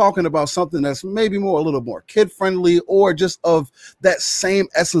if you're talking about something that's maybe a little more kid friendly, or just of that same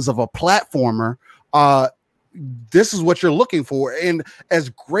essence of a platformer, this is what you're looking for. And as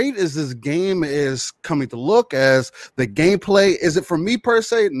great as this game is coming to look, as the gameplay, is it for me per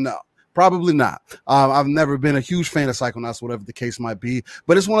se? No. Probably not. I've never been a huge fan of Psychonauts, whatever the case might be.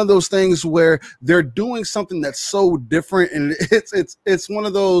 But it's one of those things where they're doing something that's so different, and it's one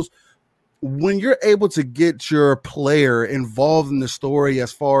of those, when you're able to get your player involved in the story,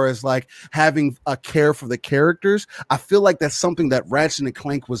 as far as like having a care for the characters, I feel like that's something that Ratchet and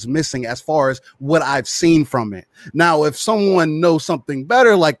Clank was missing as far as what I've seen from it. Now, if someone knows something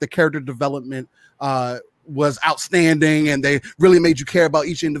better, like the character development was outstanding, and they really made you care about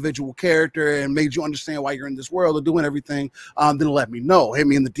each individual character and made you understand why you're in this world or doing everything, then let me know. Hit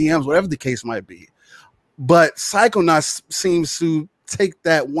me in the DMs, whatever the case might be. But Psychonauts seems to take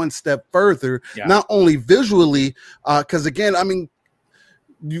that one step further, not only visually, because again, I mean,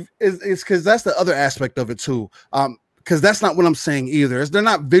 it's because that's the other aspect of it too. Because that's not what I'm saying either. They're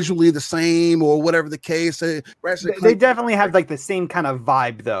not visually the same or whatever the case. They definitely have like the same kind of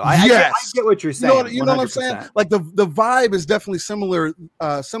vibe, though. I get what you're saying. You know what I'm saying? Like the vibe is definitely similar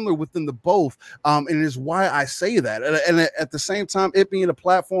within the both, and it is why I say that. And at the same time, it being a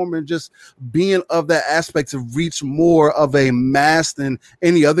platform and just being of that aspect to reach more of a mass than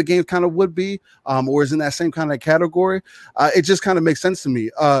any other game kind of would be, or is in that same kind of category. It just kind of makes sense to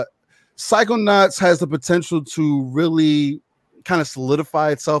me. Psychonauts has the potential to really kind of solidify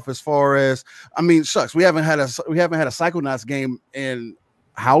itself as far as, I mean, shucks, we haven't had a Psychonauts game in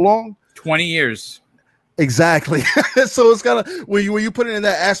how long? 20 years. Exactly. So it's kind of, when you put it in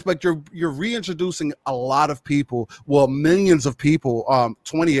that aspect, you're reintroducing a lot of people, well, millions of people,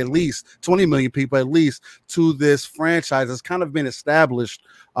 20 million people at least, to this franchise that's kind of been established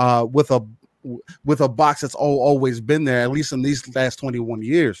with a box that's always been there, at least in these last 21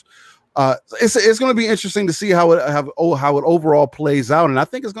 years. It's going to be interesting to see how it overall plays out, and I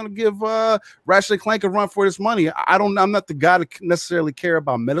think it's going to give Ratchet and Clank a run for its money. I'm not the guy to necessarily care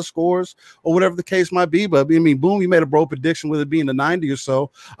about meta scores or whatever the case might be, but I mean, boom, you made a bold prediction with it being the 90 or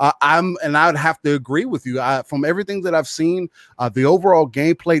so. I would have to agree with you. From everything that I've seen, the overall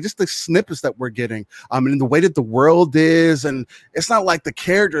gameplay, just the snippets that we're getting, and the way that the world is, and it's not like the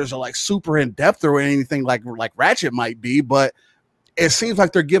characters are like super in depth or anything like Ratchet might be, but it seems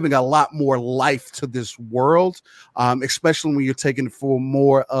like they're giving a lot more life to this world, especially when you're taking it for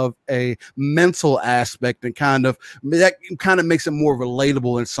more of a mental aspect, and that kind of makes it more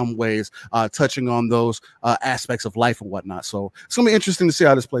relatable in some ways, touching on those aspects of life and whatnot. So it's going to be interesting to see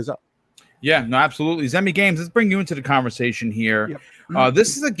how this plays out. Yeah, no, absolutely. Zemi Games, let's bring you into the conversation here. Yep.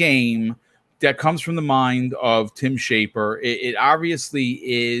 This is a game that comes from the mind of Tim Schafer. It obviously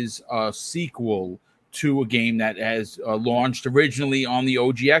is a sequel to a game that has launched originally on the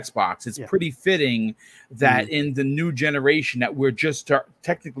OG Xbox. It's pretty fitting that in the new generation that we're just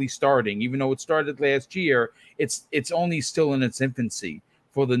technically starting, even though it started last year, it's only still in its infancy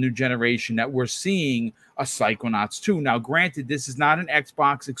for the new generation that we're seeing a Psychonauts 2. Now, granted, this is not an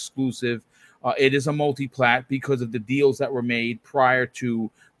Xbox exclusive. It is a multi-plat because of the deals that were made prior to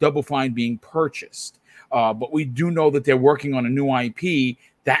Double Fine being purchased. But we do know that they're working on a new IP.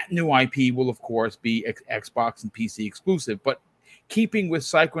 That new IP will, of course, be Xbox and PC exclusive. But keeping with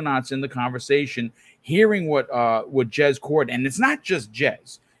Psychonauts in the conversation, hearing what Jez Corden, and it's not just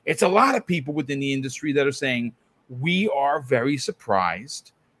Jez, it's a lot of people within the industry that are saying, we are very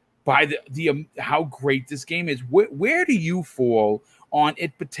surprised by the how great this game is. Where do you fall on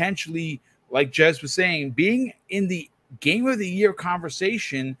it potentially, like Jez was saying, being in the Game of the Year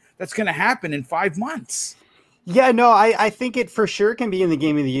conversation that's going to happen in 5 months? Yeah, no, I think it for sure can be in the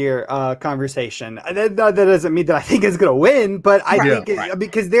Game of the Year conversation. That doesn't mean that I think it's going to win, but I think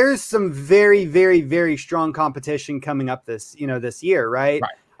because there's some very, very, very strong competition coming up this year, right?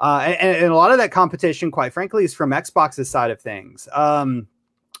 And a lot of that competition, quite frankly, is from Xbox's side of things.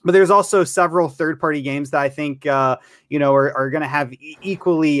 But there's also several third-party games that I think are going to have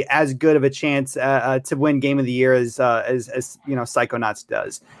equally as good of a chance to win Game of the Year as Psychonauts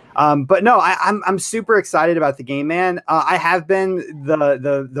does. But no, I'm super excited about the game, man. I have been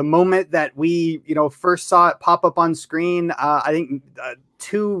the moment that we first saw it pop up on screen. I think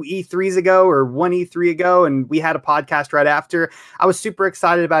 2 E3s ago or 1 E3 ago, and we had a podcast right after. I was super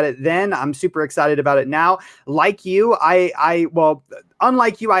excited about it then. I'm super excited about it now. Like you,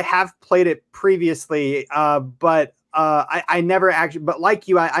 unlike you, I have played it previously, but I never actually. But like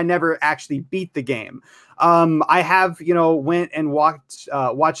you, I never actually beat the game. I have, went and watched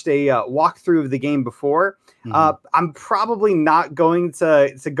a walkthrough of the game before. I'm probably not going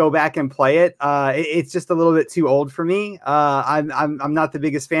to go back and play it. It's just a little bit too old for me. I'm not the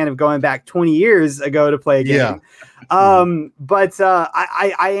biggest fan of going back 20 years ago to play a game. But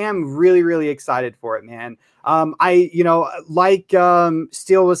I am really, really excited for it, man. Like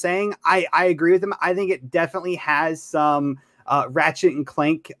Steele was saying, I agree with him. I think it definitely has some Ratchet and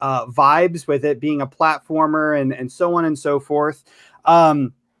Clank vibes with it being a platformer and so on and so forth.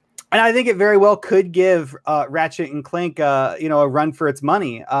 And I think it very well could give Ratchet and Clank a run for its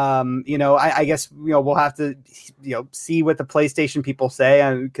money. I guess we'll have to see what the PlayStation people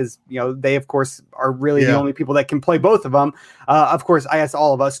say, because they of course are really the only people that can play both of them. Of course, I guess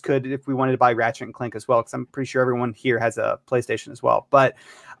all of us could if we wanted to buy Ratchet and Clank as well, because I'm pretty sure everyone here has a PlayStation as well. But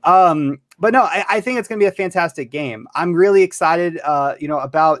no, I think it's going to be a fantastic game. I'm really excited,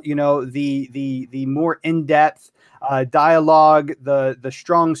 about the more in-depth dialogue, the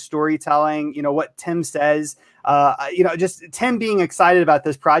strong storytelling. What Tim says. Just Tim being excited about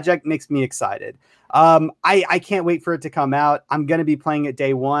this project makes me excited. I can't wait for it to come out. I'm going to be playing it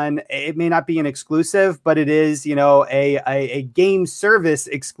day one. It may not be an exclusive, but it is, a game service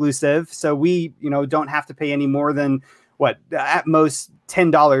exclusive. So we, don't have to pay any more than at most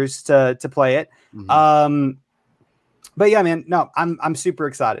 $10 to play it. But yeah, man, no, I'm super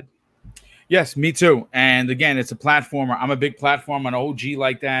excited. Yes, me too. And again, it's a platformer. I'm a big platformer, an OG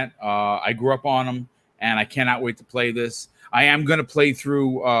like that. I grew up on them, and I cannot wait to play this. I am going to play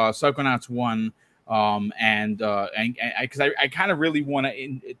through Psychonauts 1, and because I kind of really want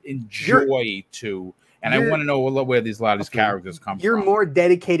to enjoy 2. And I want to know where a lot of these characters come from. You're more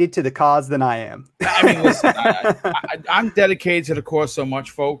dedicated to the cause than I am. I mean, listen, I'm dedicated to the cause so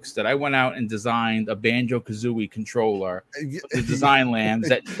much, folks, that I went out and designed a Banjo-Kazooie controller for the design lands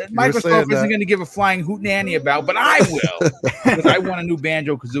that Microsoft isn't going to give a flying hootenanny about, but I will, because I want a new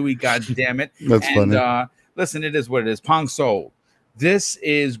Banjo-Kazooie, God damn it. That's funny. Listen, it is what it is. Pong Soul, this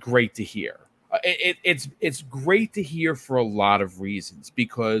is great to hear. It's great to hear for a lot of reasons,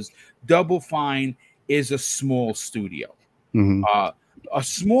 because Double Fine is a small studio, a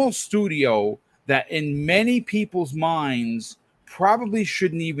small studio that in many people's minds probably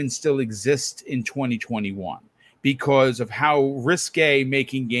shouldn't even still exist in 2021 because of how risque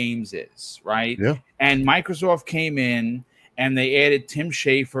making games is, right? Yeah. And Microsoft came in and they added Tim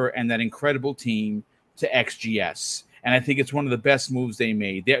Schafer and that incredible team to XGS. And I think it's one of the best moves they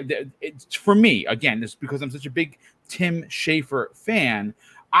made. It's, for me, again, it's because I'm such a big Tim Schafer fan.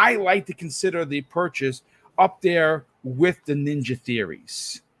 I like to consider the purchase up there with the Ninja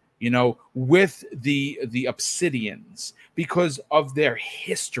Theories, with the Obsidians, because of their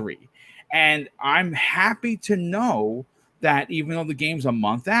history. And I'm happy to know that even though the game's a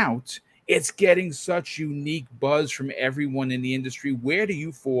month out, it's getting such unique buzz from everyone in the industry. Where do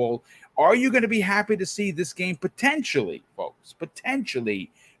you fall? Are you going to be happy to see this game potentially, folks,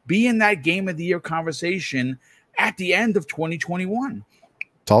 be in that Game of the Year conversation at the end of 2021.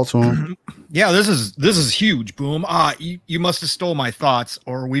 Talk to him. Yeah, this is huge, Boom. You must have stole my thoughts,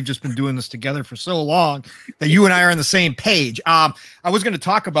 or we've just been doing this together for so long that you and I are on the same page. I was going to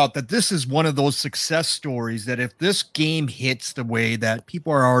talk about that. This is one of those success stories that if this game hits the way that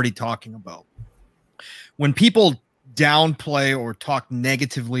people are already talking about, when people downplay or talk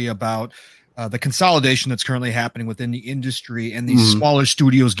negatively about the consolidation that's currently happening within the industry and these smaller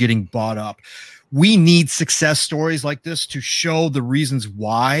studios getting bought up, we need success stories like this to show the reasons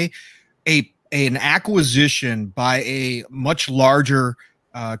why an acquisition by a much larger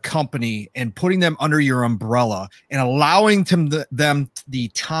company and putting them under your umbrella and allowing them the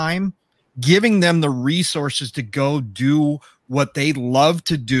time, giving them the resources to go do what they love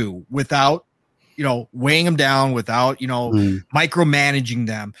to do without, weighing them down, without, micromanaging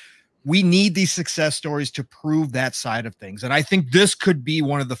them. We need these success stories to prove that side of things. And I think this could be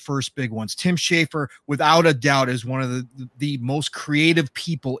one of the first big ones. Tim Schafer, without a doubt, is one of the most creative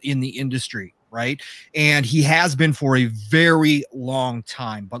people in the industry, right? And he has been for a very long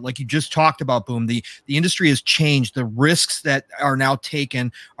time. But like you just talked about, Boom, the industry has changed. The risks that are now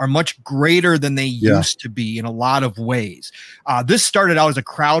taken are much greater than they used to be in a lot of ways. This started out as a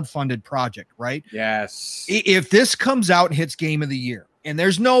crowdfunded project, right? Yes. If this comes out and hits Game of the Year, and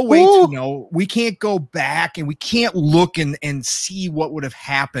there's no way to know, we can't go back and we can't look and see what would have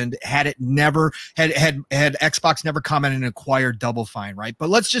happened had it never had Xbox never come in and acquired Double Fine, right? But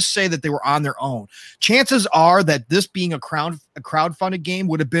let's just say that they were on their own. Chances are that this being a crowdfunded game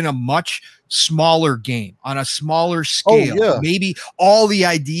would have been a much smaller game on a smaller scale. Maybe all the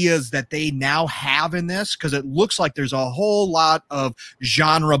ideas that they now have in this, because it looks like there's a whole lot of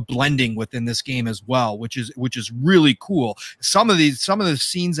genre blending within this game as well, which is really cool. Some of the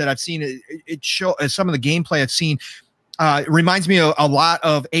scenes that I've seen, it show some of the gameplay I've seen. It reminds me a lot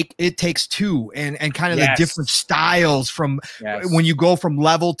of It Takes Two and kind of the different styles from when you go from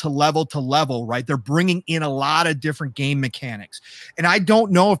level to level to level, right? They're bringing in a lot of different game mechanics. And I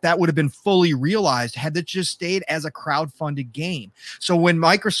don't know if that would have been fully realized had it just stayed as a crowdfunded game. So when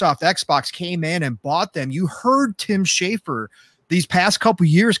Microsoft Xbox came in and bought them, you heard Tim Schafer these past couple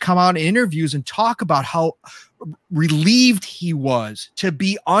years come out in interviews and talk about how relieved he was to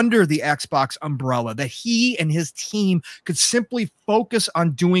be under the Xbox umbrella, that he and his team could simply focus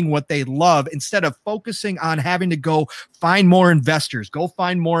on doing what they love instead of focusing on having to go find more investors, go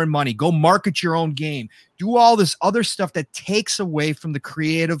find more money, go market your own game, do all this other stuff that takes away from the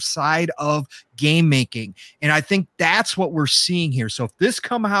creative side of game making. And I think that's what we're seeing here. So if this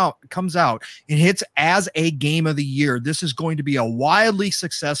comes out and hits as a Game of the Year, this is going to be a wildly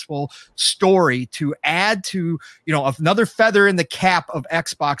successful story to add to, another feather in the cap of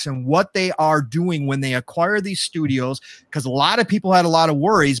Xbox and what they are doing when they acquire these studios, because a lot of people had a lot of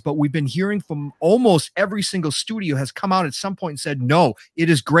worries, but we've been hearing from almost every single studio has come out at some point and said, no, it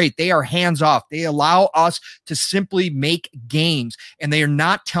is great. They are hands off. They allow us to simply make games, and they are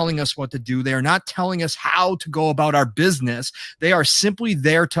not telling us what to do. They are not telling us how to go about our business. They are simply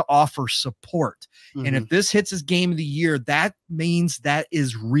there to offer support. And if this hits as Game of the Year, that means that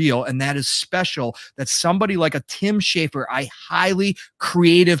is real and that is special, that somebody like a Tim Schafer, a highly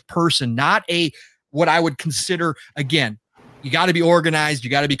creative person, not what I would consider, again, you got to be organized, you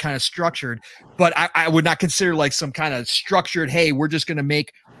got to be kind of structured, but I would not consider like some kind of structured, hey, we're just going to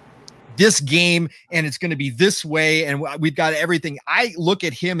make this game and it's going to be this way and we've got everything. I look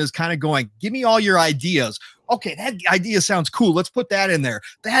at him as kind of going, give me all your ideas. Okay, that idea sounds cool. Let's put that in there.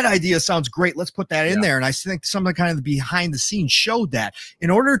 That idea sounds great. Let's put that in there. And I think some of the kind of the behind the scenes showed that in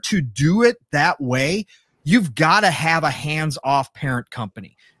order to do it that way, you've got to have a hands-off parent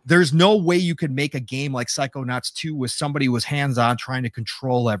company. There's no way you could make a game like Psychonauts 2 with somebody who was hands-on trying to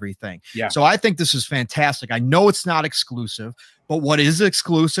control everything. Yeah. So I think this is fantastic. I know it's not exclusive, but what is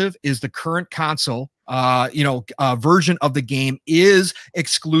exclusive is the current console version of the game is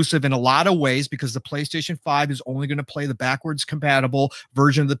exclusive in a lot of ways because the PlayStation 5 is only going to play the backwards compatible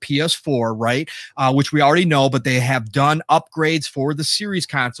version of the PS4, right? Which we already know, but they have done upgrades for the series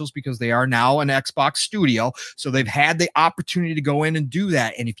consoles because they are now an Xbox studio. So they've had the opportunity to go in and do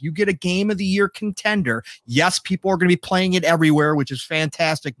that. And if you get a Game of the Year contender, yes, people are going to be playing it everywhere, which is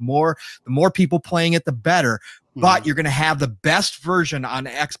fantastic. The more people playing it, the better. But you're going to have the best version on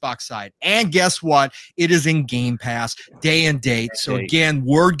the Xbox side. And guess what? It is in Game Pass day and date. So again,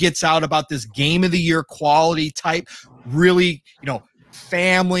 word gets out about this Game of the Year quality type, really,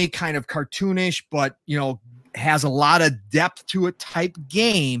 family kind of cartoonish, but, has a lot of depth to it type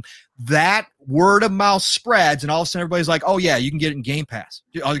game. That word of mouth spreads and all of a sudden everybody's like, oh yeah, you can get it in Game Pass.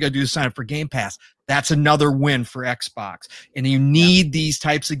 All you got to do is sign up for Game Pass. That's another win for Xbox. And you need these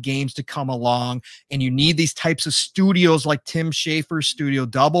types of games to come along, and you need these types of studios like Tim Schafer's studio,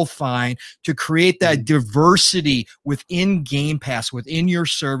 Double Fine, to create that diversity within Game Pass, within your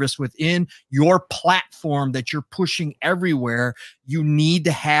service, within your platform that you're pushing everywhere. You need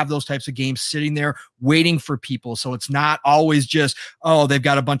to have those types of games sitting there waiting for people. So it's not always just, oh, they've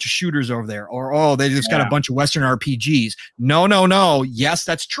got a bunch of shooters over there, or, oh, they just got a bunch of Western RPGs. No. Yes,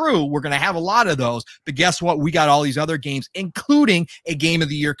 that's true. We're going to have a lot of those. But guess what? We got all these other games, including a Game of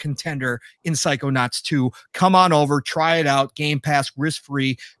the Year contender in Psychonauts 2. Come on over, try it out. Game Pass,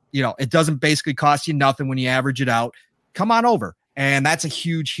 risk-free. You know, it doesn't basically cost you nothing when you average it out. Come on over. And that's a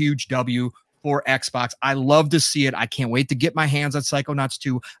huge, huge W for Xbox. I love to see it. I can't wait to get my hands on Psychonauts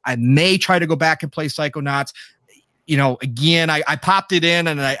 2. I may try to go back and play Psychonauts. You know, again, I popped it in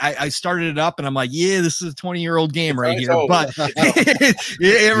and I started it up and I'm like, yeah, this is a 20-year-old game right here. But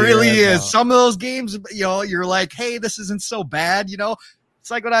it really is. Some of those games, you know, you're like, hey, this isn't so bad, you know.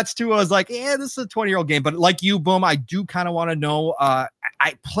 Psychonauts 2, I was like, yeah, this is a 20-year-old game. But like you, Boom, I do kind of want to know. I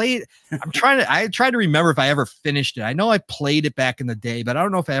tried to remember if I ever finished it. I know I played it back in the day, but I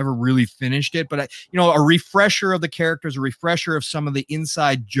don't know if I ever really finished it. But a refresher of the characters, a refresher of some of the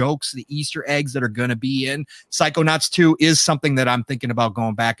inside jokes, the Easter eggs that are going to be in Psychonauts 2 is something that I'm thinking about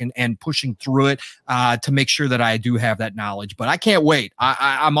going back and pushing through it to make sure that I do have that knowledge. But I can't wait.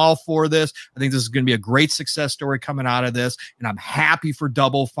 I'm all for this. I think this is going to be a great success story coming out of this, and I'm happy for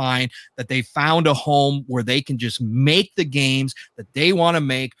Double Fine that they found a home where they can just make the games that they want to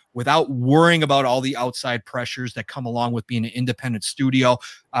make without worrying about all the outside pressures that come along with being an independent studio.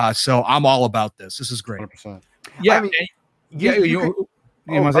 So I'm all about this. This is great. 100%. Yeah. I mean, you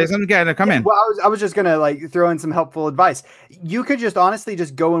want to say something? Yeah, come in. Well, I was just gonna throw in some helpful advice. You could just honestly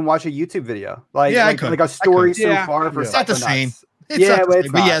just go and watch a YouTube video, like a story so far for it's not the same.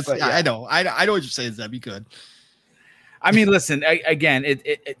 I know what you're saying, Zeb. You could. I mean, listen, again,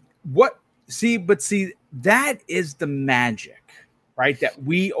 that is the magic, right? That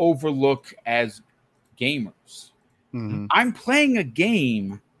we overlook as gamers. Mm-hmm. I'm playing a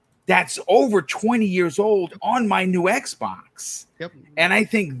game that's over 20 years old on my new Xbox. Yep. And I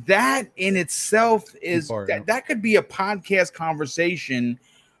think that in itself is that could be a podcast conversation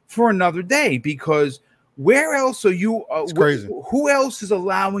for another day, because where else are you? Crazy. Who else is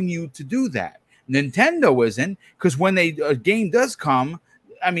allowing you to do that? Nintendo isn't, because when a game does come,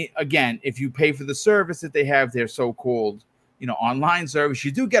 I mean, again, if you pay for the service that they have, their so-called, online service,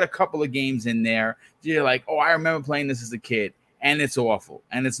 you do get a couple of games in there. You're like, oh, I remember playing this as a kid, and it's awful,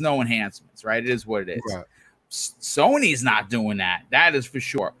 and it's no enhancements, right? It is what it is. Right. Sony's not doing that. That is for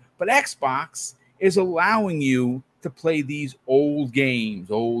sure. But Xbox is allowing you to play these old games.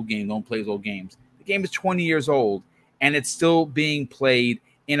 Don't play those old games. The game is 20 years old, and it's still being played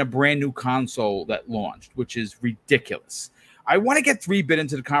in a brand new console that launched, which is ridiculous. I want to get 3-Bit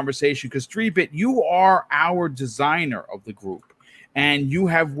into the conversation because 3-Bit, you are our designer of the group, and you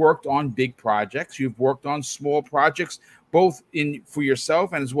have worked on big projects. You've worked on small projects, both for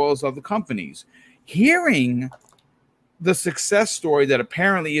yourself and as well as other companies. Hearing the success story that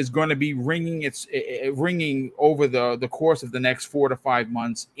apparently is going to be ringing over the course of the next 4 to 5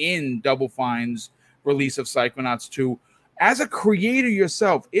 months in Double Fine's release of Psychonauts 2, as a creator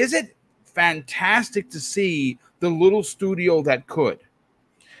yourself, is it fantastic to see the little studio that could?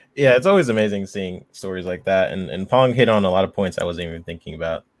 Yeah, it's always amazing seeing stories like that. And Pong hit on a lot of points I wasn't even thinking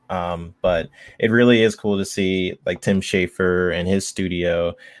about. But it really is cool to see like Tim Schafer and his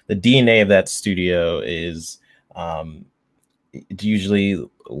studio. The DNA of that studio is usually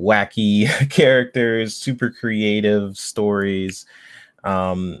wacky characters, super creative stories.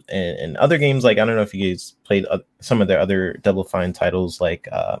 And other games, like, I don't know if you guys played some of their other Double Fine titles, like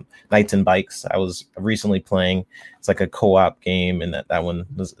Knights and Bikes. I was recently playing. It's like a co-op game, and that one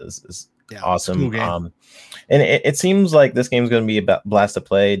is awesome. Cool, and it seems like this game's going to be a blast to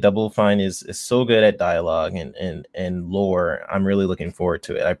play. Double Fine is so good at dialogue and lore. I'm really looking forward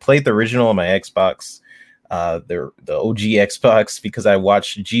to it. I played the original on my Xbox, the OG Xbox, because I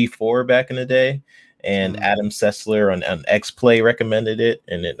watched G4 back in the day. And Adam Sessler on X-Play recommended it,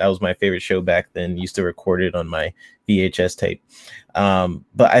 and that was my favorite show back then. Used to record it on my VHS tape.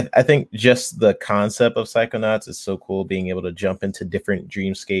 But I think just the concept of Psychonauts is so cool, being able to jump into different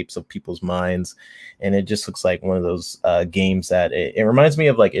dreamscapes of people's minds, and it just looks like one of those games that it reminds me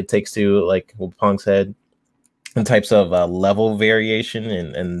of, like It Takes Two, like what Pong said, and types of level variation,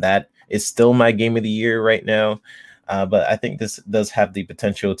 and that is still my game of the year right now. But I think this does have the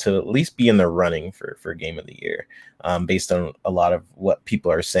potential to at least be in the running for Game of the Year, based on a lot of what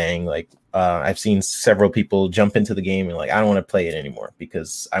people are saying. Like I've seen several people jump into the game and like, I don't want to play it anymore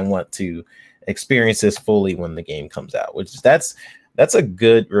because I want to experience this fully when the game comes out. Which that's a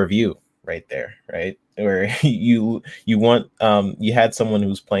good review right there, right? Where you want you had someone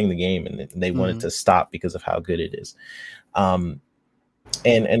who's playing the game and they wanted to stop because of how good it is.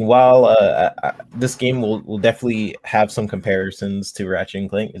 And while this game will definitely have some comparisons to Ratchet and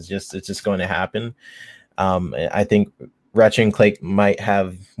Clank, it's just going to happen. I think Ratchet and Clank might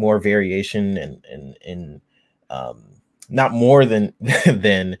have more variation and not more than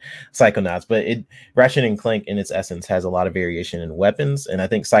than Psychonauts, but Ratchet and Clank in its essence has a lot of variation in weapons, and I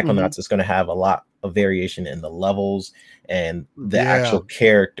think Psychonauts is going to have a lot of variation in the levels and the actual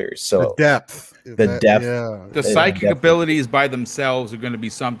characters. So the depth, the psychic abilities by themselves are going to be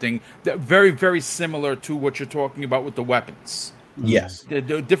something that very, very similar to what you're talking about with the weapons. Yes,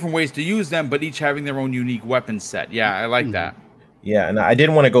 there are different ways to use them, but each having their own unique weapon set. Yeah, I like that. Yeah, and I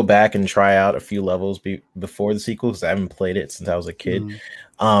did want to go back and try out a few levels before the sequel because I haven't played it since I was a kid.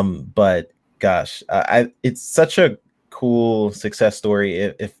 But gosh, it's such a cool success story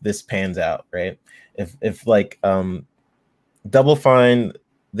if this pans out, right? If like Double Fine,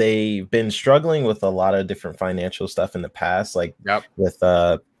 they've been struggling with a lot of different financial stuff in the past, like with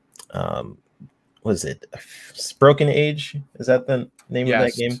was it Broken Age? Is that the name of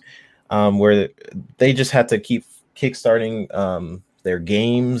that game? Where they just had to keep kickstarting their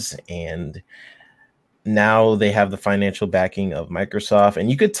games, and now they have the financial backing of Microsoft. And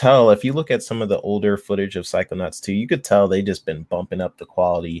you could tell if you look at some of the older footage of Psychonauts 2, you could tell they just been bumping up the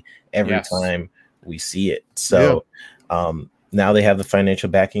quality every time we see it. So now they have the financial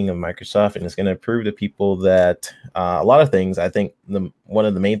backing of Microsoft, and it's going to prove to people that a lot of things. I think one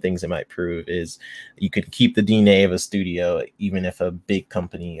of the main things it might prove is you could keep the DNA of a studio even if a big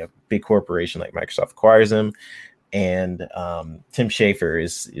company, a big corporation like Microsoft acquires them. And Tim Schafer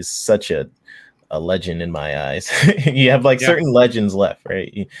is such a legend in my eyes. You have like certain legends left,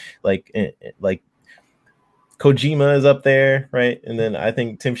 right? Like Kojima is up there, right? And then I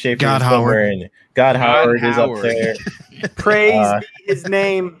think Tim Schafer is somewhere, and God Howard is up there. Praise his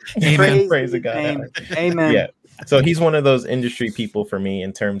name. Praise the God. Amen. Yeah. So he's one of those industry people for me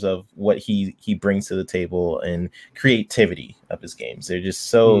in terms of what he brings to the table and creativity of his games. They're just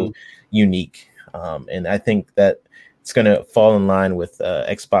so unique. And I think that it's going to fall in line with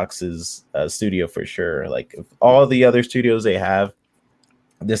Xbox's studio for sure. Like all the other studios they have,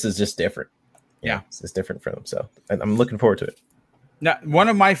 this is just different. It's different for them. So I'm looking forward to it. Now, one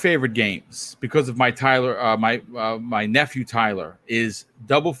of my favorite games, because of my my nephew Tyler, is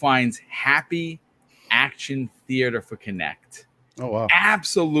Double Fine's Happy Action Theater for Kinect. Oh wow!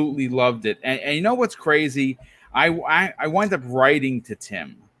 Absolutely loved it. And you know what's crazy? I wound up writing to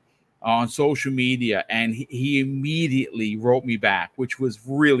Tim on social media, and he immediately wrote me back, which was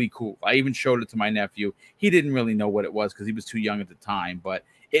really cool. I even showed it to my nephew. He didn't really know what it was because he was too young at the time, but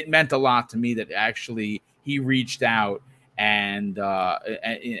it meant a lot to me that actually he reached out and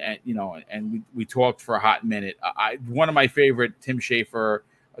you know, and we talked for a hot minute. One of my favorite Tim Schafer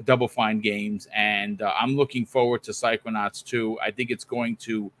Double Fine games, and I'm looking forward to Psychonauts 2. I think it's going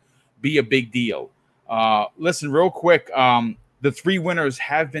to be a big deal. Listen, real quick, the 3 winners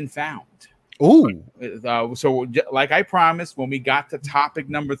have been found. Ooh. So like I promised, when we got to topic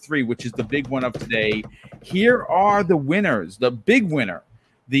number 3, which is the big one of today, here are the winners. The big winner,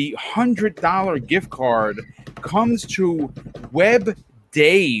 the $100 gift card, comes to Web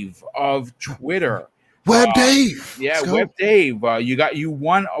Dave of Twitter. Web Dave. Yeah, Web Dave. You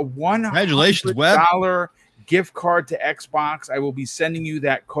won a Congratulations, Web. $100 gift card to Xbox. I will be sending you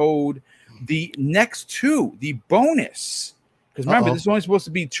that code. The next 2, the bonus, because remember, this is only supposed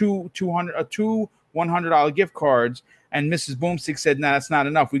to be two $100 gift cards, and Mrs. Boomstick said, "No, that's not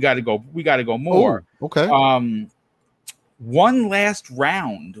enough. We got to go more." Oh, okay. One last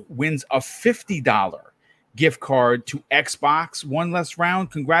round wins a $50 gift card to Xbox. One last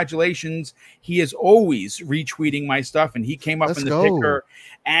round. Congratulations. He is always retweeting my stuff, and he came up in the picker.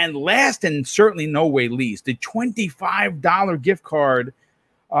 And last and certainly no way least, the $25 gift card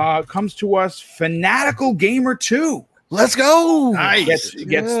comes to us, Fanatical Gamer 2. Let's go. Nice.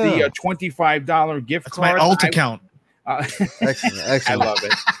 Gets the $25 gift That's card. My alt account. Excellent.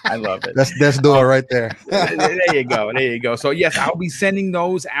 I love it. That's door right there. There you go. So yes, I'll be sending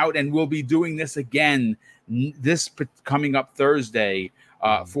those out, and we'll be doing this again this coming up Thursday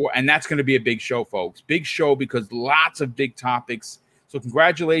and that's going to be a big show, folks. Big show because lots of big topics. So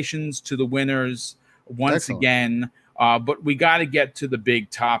congratulations to the winners once again. But we got to get to the big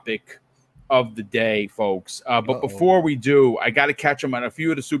topic of the day, folks. But before we do, I got to catch them on a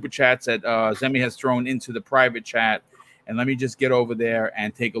few of the super chats that Zemi has thrown into the private chat. And let me just get over there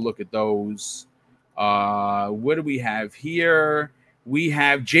and take a look at those. What do we have here? We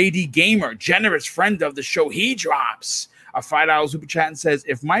have JD Gamer, generous friend of the show. He drops a $5 super chat and says,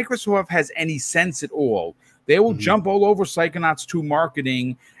 if Microsoft has any sense at all, they will jump all over Psychonauts 2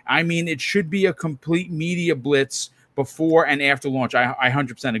 marketing. I mean, it should be a complete media blitz before and after launch. I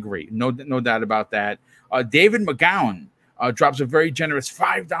 100% agree. No doubt about that. David McGowan drops a very generous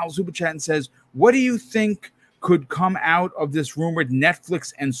 $5 super chat and says, what do you think could come out of this rumored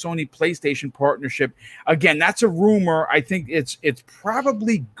Netflix and Sony PlayStation partnership? Again, that's a rumor. I think it's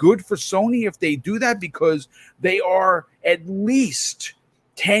probably good for Sony if they do that, because they are at least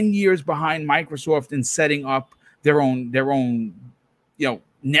 10 years behind Microsoft in setting up their own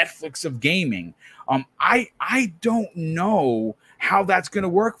Netflix of gaming. I don't know how that's going to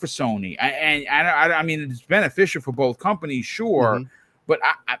work for Sony. I mean, it's beneficial for both companies, sure, but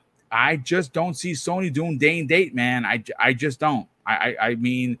I just don't see Sony doing day and date, man. I just don't. I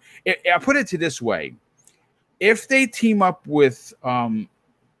mean, I put it to this way: if they team up with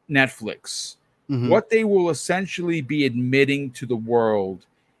Netflix, what they will essentially be admitting to the world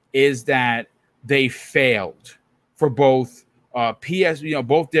is that they failed for both both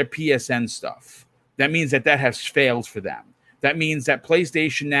their PSN stuff. That means that has failed for them. That means that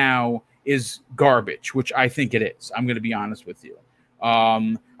PlayStation Now is garbage, which I think it is. I'm going to be honest with you.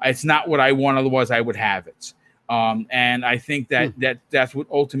 It's not what I want. Otherwise, I would have it. And I think that's what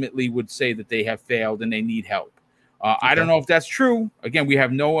ultimately would say that they have failed and they need help. I don't know if that's true. Again, we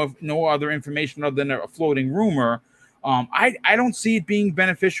have no other information other than a floating rumor. I don't see it being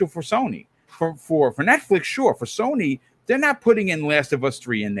beneficial for Sony. For Netflix, sure. For Sony, they're not putting in Last of Us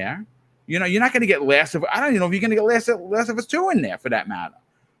 3 in there. You're not going to get I don't even know if you're going to get Last of Us 2 in there, for that matter.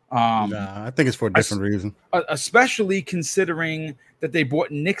 I think it's for a different reason. Especially considering that they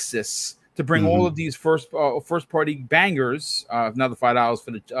bought Nixxes to bring all of these first party bangers, another $5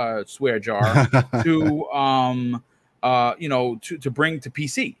 for the swear jar, to bring to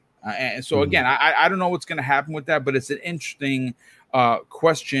PC. And so again, I don't know what's going to happen with that, but it's an interesting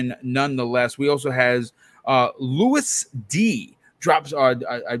question nonetheless. We also has Louis D. drops a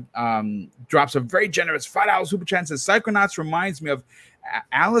very generous $5 super chat and says, Psychonauts reminds me of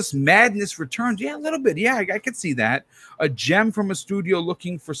Alice Madness Returns. Yeah, a little bit. Yeah, I could see that. A gem from a studio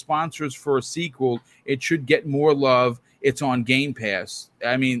looking for sponsors for a sequel. It should get more love. It's on Game Pass.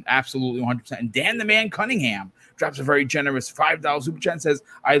 I mean, absolutely 100%. And Dan the Man Cunningham drops a very generous $5 super chat and says,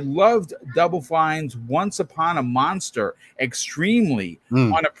 I loved Double Fine's Once Upon a Monster. Extremely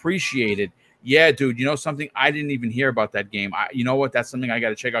unappreciated. Yeah, dude, you know something? I didn't even hear about that game. You know what? That's something I got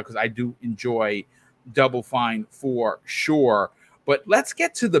to check out because I do enjoy Double Fine for sure. But let's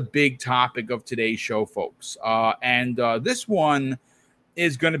get to the big topic of today's show, folks. And this one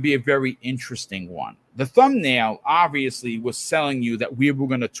is going to be a very interesting one. The thumbnail obviously was selling you that we were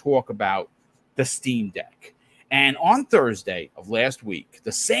going to talk about the Steam Deck. And on Thursday of last week,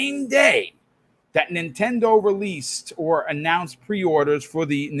 the same day that Nintendo released or announced pre-orders for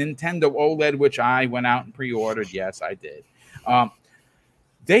the Nintendo OLED, which I went out and pre-ordered. Yes, I did.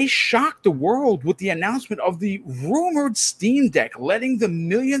 They shocked the world with the announcement of the rumored Steam Deck, letting the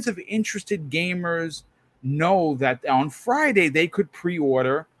millions of interested gamers know that on Friday they could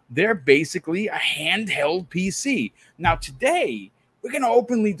pre-order their basically a handheld PC. Now, today, we're going to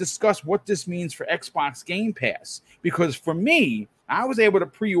openly discuss what this means for Xbox Game Pass, because for me, I was able to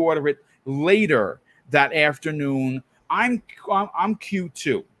pre-order it later that afternoon. I'm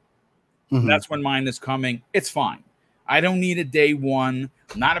Q2. That's when mine is coming. It's fine. I don't need a day one.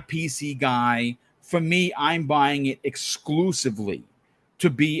 I'm not a PC guy. For me, I'm buying it exclusively to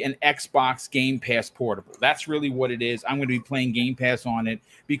be an Xbox Game Pass portable. That's really what it is. I'm going to be playing Game Pass on it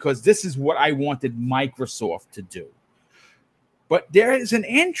because this is what I wanted Microsoft to do. But there is an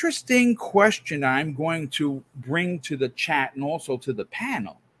interesting question I'm going to bring to the chat and also to the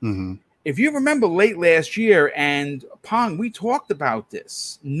panel. If you remember late last year, and Pong, we talked about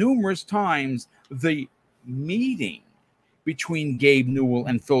this numerous times, the meeting between Gabe Newell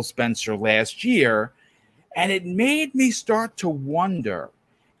and Phil Spencer last year, and it made me start to wonder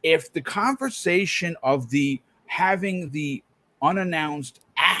if the conversation of having the unannounced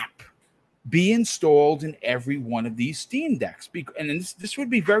app be installed in every one of these Steam Decks. And this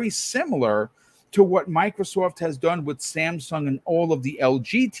would be very similar to what Microsoft has done with Samsung and all of the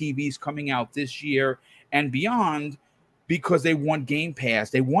LG TVs coming out this year and beyond, because they want Game Pass.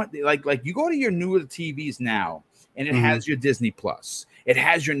 They want, like you go to your newer TVs now, and it has your Disney Plus, it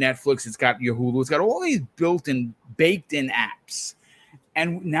has your Netflix, it's got your Hulu, it's got all these built-in, baked-in apps.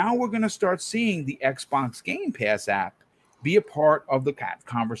 And now we're going to start seeing the Xbox Game Pass app be a part of the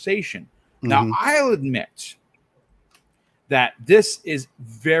conversation. Now, I'll admit that this is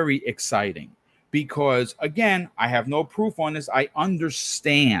very exciting because, again, I have no proof on this. I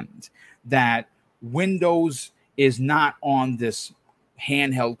understand that Windows is not on this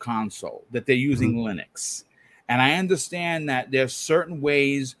handheld console, that they're using Linux. And I understand that there's certain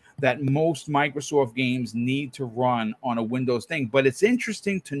ways that most Microsoft games need to run on a Windows thing. But it's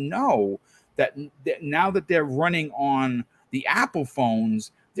interesting to know that now that they're running on the Apple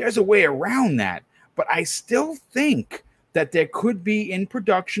phones, there's a way around that. But I still think that there could be in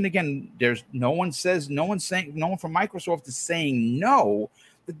production. Again, there's no one from Microsoft is saying no,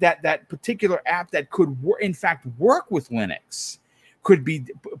 that particular app that could in fact work with Linux could be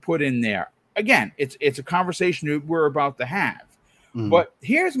put in there. Again, it's a conversation we're about to have. But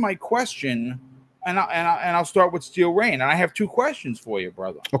here's my question, and I'll start with Steel Rain. And I have two questions for you,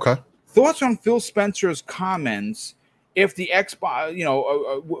 brother. Okay. Thoughts on Phil Spencer's comments? If the Xbox,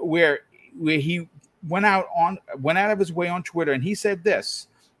 where he went out of his way on Twitter, and he said this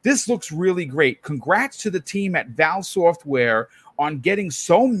looks really great. Congrats to the team at Valve Software on getting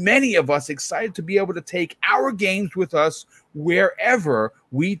so many of us excited to be able to take our games with us wherever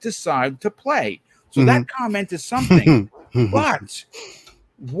we decide to play. So that comment is something. But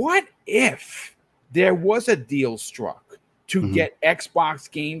what if there was a deal struck to get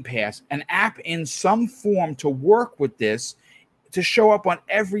Xbox Game Pass, an app in some form to work with this, to show up on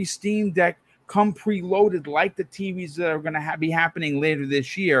every Steam Deck, come preloaded like the TVs that are going to be happening later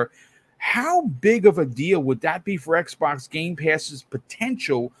this year? How big of a deal would that be for Xbox Game Pass's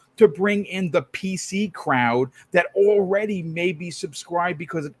potential to bring in the PC crowd that already may be subscribed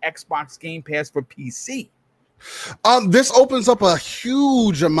because of Xbox Game Pass for PC? This opens up a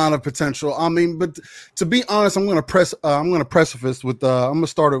huge amount of potential. I mean, but to be honest, I'm going to preface with I'm going to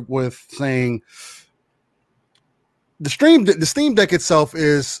start it with saying the Steam Deck itself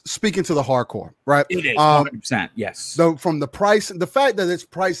is speaking to the hardcore, right? It is 100%, yes. So from the price, the fact that it's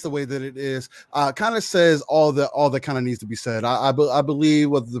priced the way that it is, kind of says all that kind of needs to be said. I believe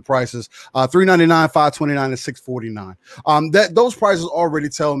what the price is, $399, $529, and $649. That those prices already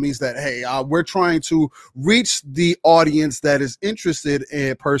tell me that hey, we're trying to reach the audience that is interested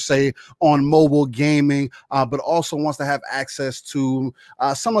in per se on mobile gaming, but also wants to have access to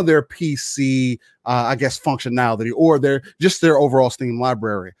some of their PC. I guess functionality or their overall Steam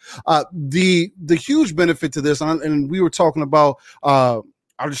library. The huge benefit to this, and we were talking about.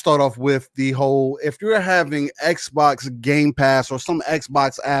 I'll just start off with the whole, if you're having Xbox Game Pass or some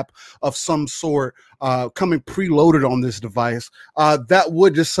Xbox app of some sort coming preloaded on this device, that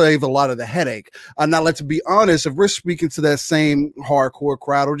would just save a lot of the headache. Now, let's be honest, if we're speaking to that same hardcore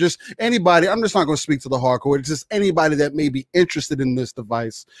crowd or just anybody, I'm just not going to speak to the hardcore, it's just anybody that may be interested in this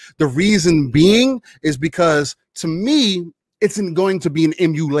device. The reason being is because, to me, it's going to be an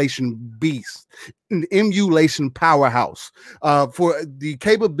emulation beast, an emulation powerhouse for the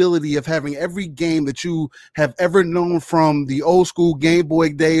capability of having every game that you have ever known from the old school Game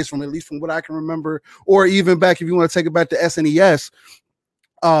Boy days, from at least from what I can remember, or even back if you want to take it back to SNES,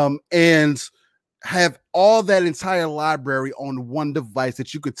 and have all that entire library on one device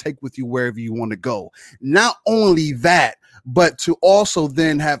that you could take with you wherever you want to go. Not only that, but to also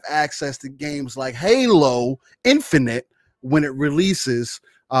then have access to games like Halo Infinite when it releases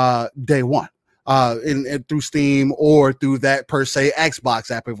day one, through Steam or through that per se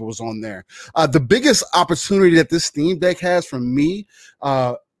Xbox app if it was on there. The biggest opportunity that this Steam Deck has for me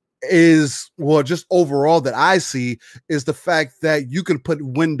is, well, just overall that I see, is the fact that you can put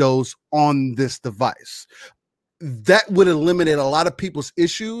Windows on this device. That would eliminate a lot of people's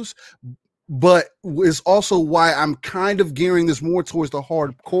issues, but is also why I'm kind of gearing this more towards the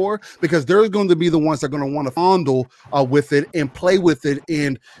hardcore, because there's going to be the ones that are going to want to fondle with it and play with it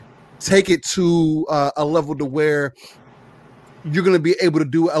and take it to a level to where you're going to be able to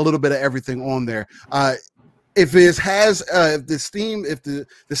do a little bit of everything on there. If it has if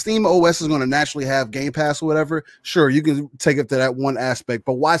the Steam OS is going to naturally have Game Pass or whatever, sure, you can take it to that one aspect,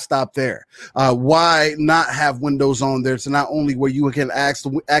 but why stop there? Why not have Windows on there? So not only where you can access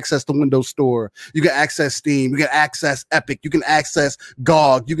the Windows Store, you can access Steam, you can access Epic, you can access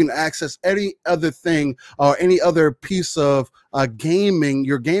GOG, you can access any other thing or any other piece of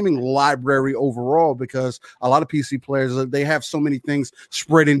your gaming library overall, because a lot of PC players, they have so many things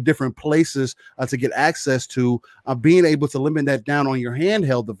spread in different places to get access to. Being able to limit that down on your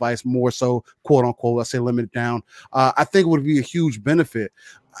handheld device, more so, quote unquote, I say limit it down, I think would be a huge benefit.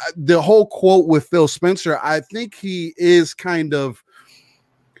 The whole quote with Phil Spencer, I think he is kind of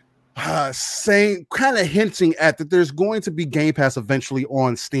hinting at that there's going to be Game Pass eventually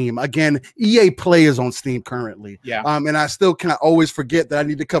on Steam. Again, EA Play is on Steam currently. Yeah. And I still kind of always forget that I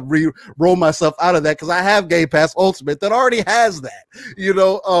need to come roll myself out of that, because I have Game Pass Ultimate that already has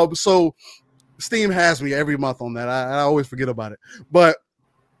that, so Steam has me every month on that. I always forget about it. But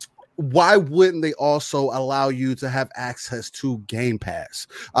why wouldn't they also allow you to have access to Game Pass?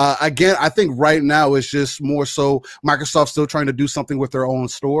 Again, I think right now it's just more so Microsoft still trying to do something with their own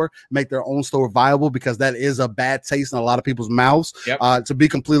store, make their own store viable, because that is a bad taste in a lot of people's mouths. Yep. To be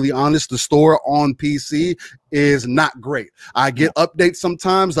completely honest, the store on PC is not great. I get updates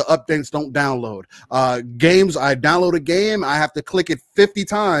sometimes. The updates don't download. Games, I download a game, I have to click it 50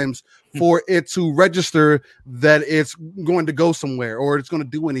 times for it to register that it's going to go somewhere or it's going to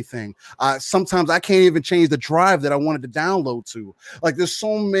do anything. Sometimes I can't even change the drive that I wanted to download to. Like, there's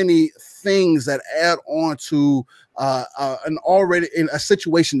so many things that add on to an already in a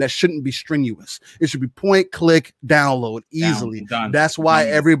situation that shouldn't be strenuous. It should be point, click, download easily. Done. That's why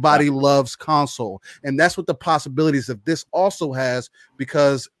everybody loves console. And that's what the possibilities of this also has,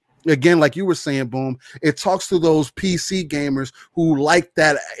 because again, like you were saying, Boom, it talks to those PC gamers who like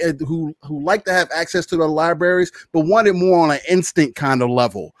that, who like to have access to the libraries, but want it more on an instant kind of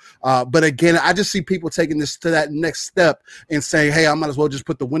level. But again, I just see people taking this to that next step and saying, hey, I might as well just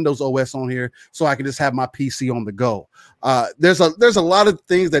put the Windows OS on here so I can just have my PC on the go. There's a lot of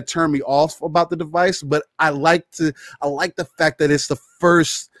things that turn me off about the device, but I like the fact that it's the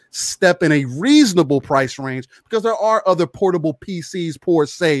first step in a reasonable price range, because there are other portable PCs per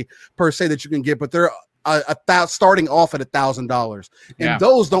se that you can get, but they're starting off at $1,000, and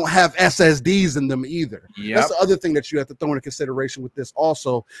those don't have SSDs in them either. That's the other thing that you have to throw into consideration with this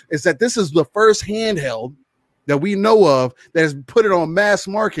also, is that this is the first handheld that we know of that has put it on mass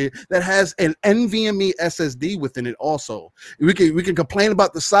market that has an NVMe SSD within it also. We can complain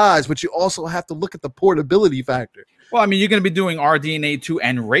about the size, but you also have to look at the portability factor. Well, I mean, you're going to be doing RDNA 2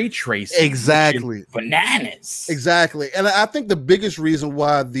 and ray tracing. Exactly. Bananas. Exactly. And I think the biggest reason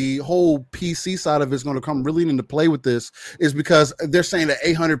why the whole PC side of it is going to come really into play with this is because they're saying that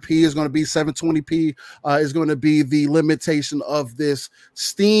 800p is going to be 720p is going to be the limitation of this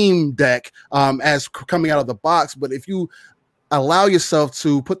Steam Deck as coming out of the box. But if you allow yourself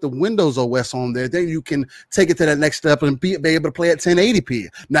to put the Windows OS on there, then you can take it to that next step and be able to play at 1080p.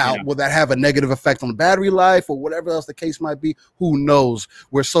 Now, will that have a negative effect on battery life or whatever else the case might be? Who knows?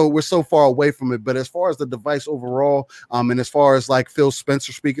 We're so far away from it. But as far as the device overall, and as far as like Phil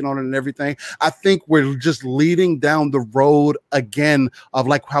Spencer speaking on it and everything, I think we're just leading down the road again of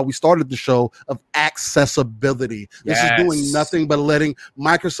like how we started the show, of accessibility. This is doing nothing but letting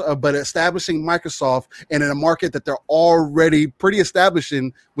establishing Microsoft in a market that they're already pretty established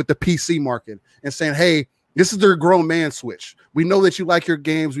in with the PC market, and saying, hey, this is their grown man switch. We know that you like your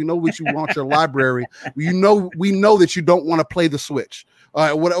games. We know what you want your library. We know that you don't want to play the Switch,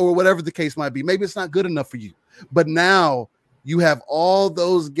 or whatever the case might be. Maybe it's not good enough for you, but now you have all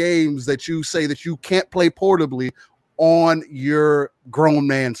those games that you say that you can't play portably on your grown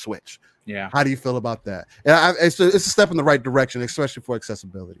man Switch. Yeah. How do you feel about that? And it's a step in the right direction, especially for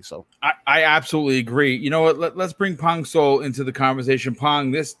accessibility. So I absolutely agree. You know what? Let's bring Pong Soul into the conversation.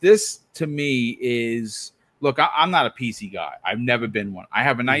 Pong, this to me is, look, I'm not a PC guy. I've never been one. I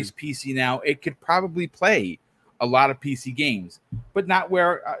have a nice PC now. It could probably play a lot of PC games, but not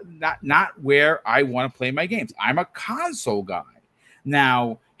where I want to play my games. I'm a console guy.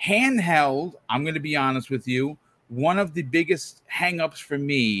 Now, handheld, I'm going to be honest with you, one of the biggest hangups for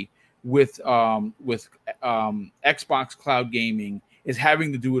me with Xbox Cloud Gaming is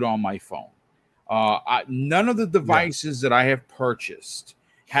having to do it on my phone. None of the devices that I have purchased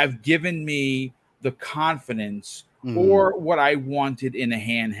have given me the confidence or what I wanted in a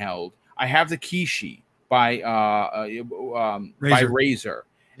handheld. I have the Kishi by Razer,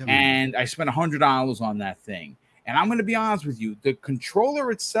 and I spent $100 on that thing. And I'm going to be honest with you, the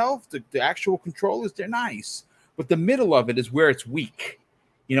controller itself, the actual controllers, they're nice, but the middle of it is where it's weak.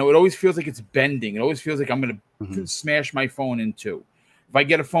 You know, it always feels like it's bending. It always feels like I'm going to smash my phone in two. If I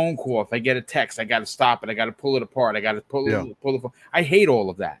get a phone call, if I get a text, I got to stop it. I got to pull it apart. I got to pull the phone. I hate all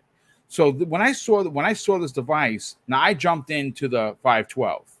of that. So when I saw this device, now I jumped into the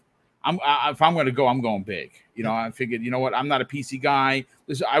 512. If I'm going to go, I'm going big. You know, I figured, you know what? I'm not a PC guy.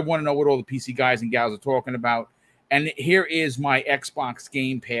 I want to know what all the PC guys and gals are talking about. And here is my Xbox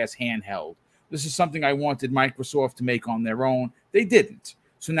Game Pass handheld. This is something I wanted Microsoft to make on their own. They didn't.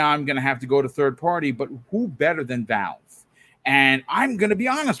 So now I'm going to have to go to third party, but who better than Valve? And I'm going to be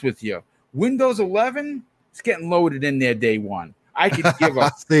honest with you. Windows 11 is getting loaded in there day one. I could give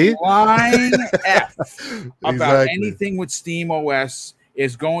a flying F about anything with Steam OS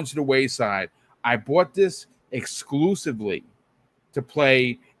is going to the wayside. I bought this exclusively to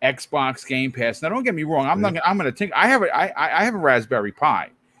play Xbox Game Pass. Now, don't get me wrong. I'm going to think I have a Raspberry Pi.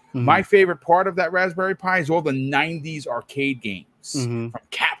 My favorite part of that Raspberry Pi is all the 90s arcade games from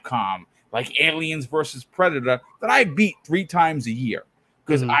Capcom like Aliens versus Predator, that I beat 3 times a year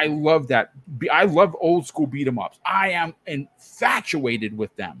because I love that. I love old school beat 'em ups. I am infatuated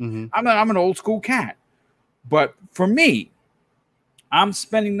with them. I'm an old school cat. But for me, I'm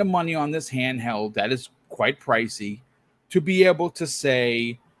spending the money on this handheld that is quite pricey to be able to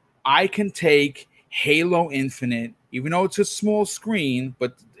say I can take Halo Infinite, even though it's a small screen,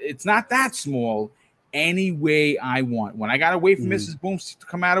 but it's not that small, any way I want. When I got to wait for Mrs. Booms to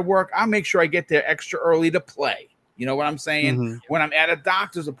come out of work, I'll make sure I get there extra early to play. You know what I'm saying? When I'm at a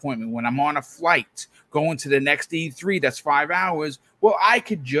doctor's appointment, when I'm on a flight going to the next E3, that's 5 hours, well, I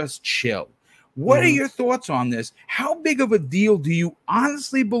could just chill. What are your thoughts on this? How big of a deal do you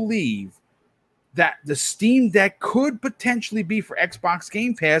honestly believe that the Steam Deck could potentially be for Xbox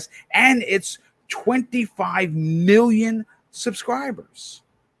Game Pass and its 25 million subscribers?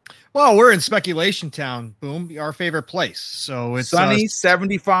 Well, we're in speculation town, Boom, our favorite place. So it's sunny,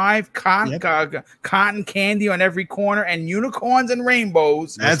 75, cotton candy on every corner, and unicorns and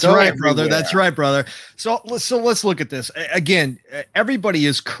rainbows. That's right, brother. That's right, brother. So let's look at this. Again, everybody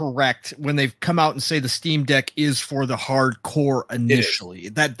is correct when they've come out and say the Steam Deck is for the hardcore initially.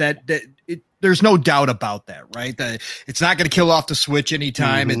 There's no doubt about that, right? That it's not going to kill off the Switch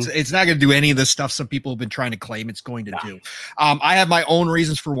anytime. It's not going to do any of the stuff some people have been trying to claim it's going to do. I have my own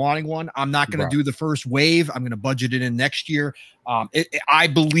reasons for wanting one. I'm not going to do the first wave. I'm going to budget it in next year. I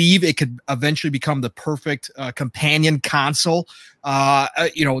believe it could eventually become the perfect companion console.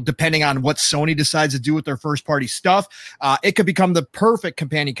 Depending on what Sony decides to do with their first party stuff, it could become the perfect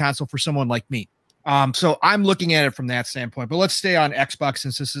companion console for someone like me. So I'm looking at it from that standpoint, but let's stay on Xbox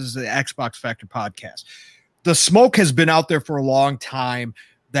since this is the Xbox Factor podcast. The smoke has been out there for a long time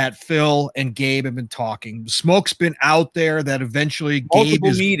that Phil and Gabe have been talking. The smoke's been out there that eventually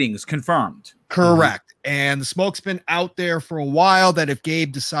multiple meetings confirmed. Correct. And the smoke's been out there for a while that if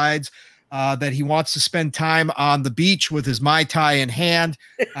Gabe decides that he wants to spend time on the beach with his Mai Tai in hand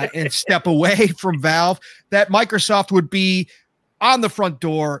and step away from Valve, that Microsoft would be on the front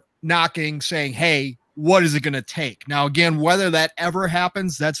door knocking, saying, hey, what is it going to take? Now, again, whether that ever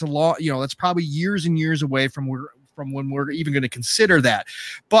happens, that's that's probably years and years away from when we're even going to consider that.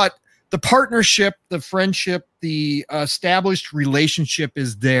 But the partnership, the friendship, the established relationship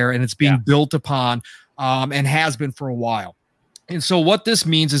is there, and it's being built upon and has been for a while. And so what this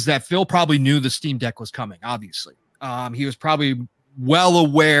means is that Phil probably knew the Steam Deck was coming, obviously. He was probably well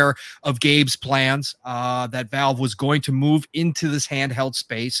aware of Gabe's plans, that Valve was going to move into this handheld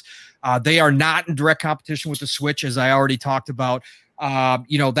space. They are not in direct competition with the Switch, as I already talked about.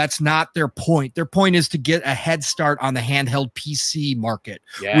 That's not their point. Their point is to get a head start on the handheld PC market,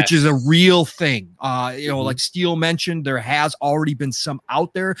 which is a real thing. Like Steele mentioned, there has already been some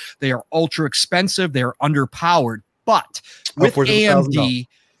out there. They are ultra expensive. They're underpowered, but with AMD,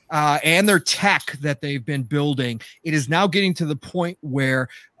 and their tech that they've been building, it is now getting to the point where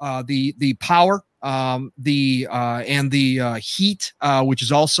the power, and the heat, which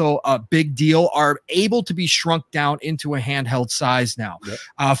is also a big deal, are able to be shrunk down into a handheld size now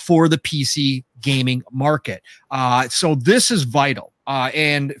for the PC gaming market. So this is vital.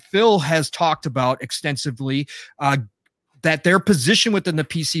 And Phil has talked about extensively that their position within the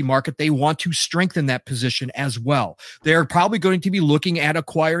PC market, they want to strengthen that position as well. They're probably going to be looking at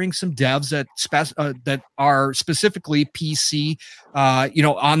acquiring some devs that are specifically PC,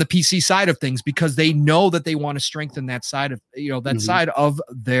 on the PC side of things, because they know that they want to strengthen that side of, side of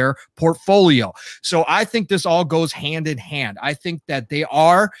their portfolio. So I think this all goes hand in hand. I think that they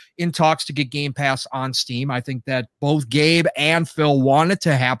are in talks to get Game Pass on Steam. I think that both Gabe and Phil want it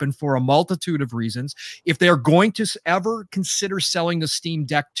to happen for a multitude of reasons. If they're going to ever consider selling the Steam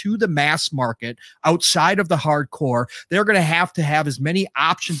Deck to the mass market outside of the hardcore, they're going to have as many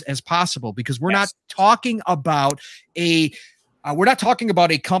options as possible, because we're not talking about a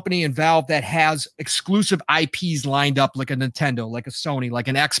company in Valve that has exclusive IPs lined up like a Nintendo, like a Sony, like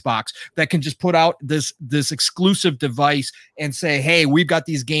an Xbox, that can just put out this exclusive device and say, hey, we've got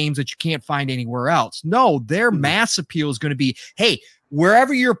these games that you can't find anywhere else. No, their mass appeal is going to be, hey,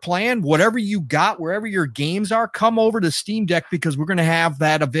 wherever you're playing, whatever you got, wherever your games are, come over to Steam Deck, because we're going to have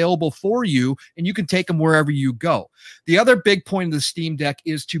that available for you and you can take them wherever you go. The other big point of the Steam Deck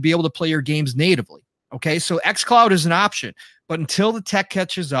is to be able to play your games natively. Okay, so xCloud is an option, but until the tech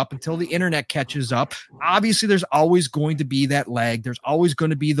catches up, until the internet catches up, obviously there's always going to be that lag. There's always going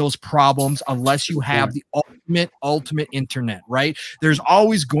to be those problems unless you have the ultimate internet, right? There's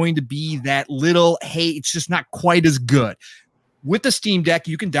always going to be that little, hey, it's just not quite as good. with the Steam Deck,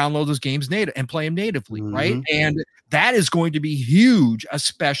 you can download those games native and play them natively, right? And that is going to be huge,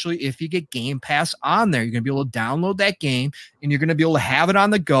 especially if you get Game Pass on there. You're going to be able to download that game, and you're going to be able to have it on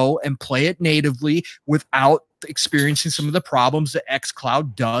the go and play it natively without experiencing some of the problems that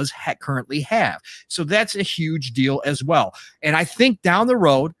xCloud does currently have. So that's a huge deal as well. And I think down the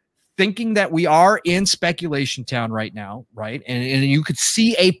road, thinking that we are in speculation town right now, right? And you could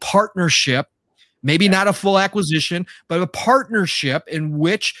see a partnership, maybe not a full acquisition, but a partnership in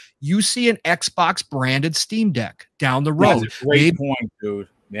which you see an Xbox branded Steam Deck down the road. That's a great point, dude.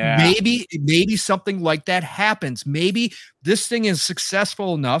 Yeah. Maybe something like that happens. Maybe this thing is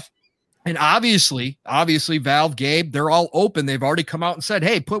successful enough. And obviously, Valve, Gabe, they're all open. They've already come out and said,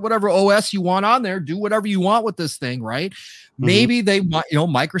 hey, put whatever OS you want on there. Do whatever you want with this thing, right? Maybe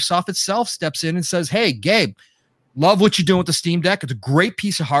Microsoft itself steps in and says, hey, Gabe, love what you're doing with the Steam Deck. It's a great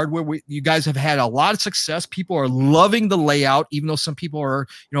piece of hardware. You guys have had a lot of success. People are loving the layout, even though some people are,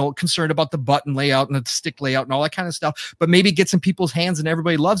 concerned about the button layout and the stick layout and all that kind of stuff. But maybe it gets in people's hands and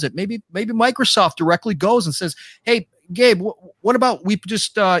everybody loves it. Maybe Microsoft directly goes and says, hey, Gabe, what about we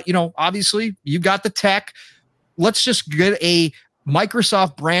just, obviously you've got the tech. Let's just get a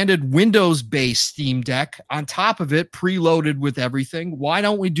Microsoft branded Windows based Steam Deck on top of it, preloaded with everything. Why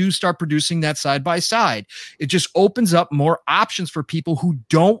don't we start producing that side by side? It just opens up more options for people who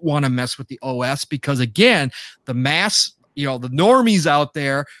don't want to mess with the OS, because again, the mass, the normies out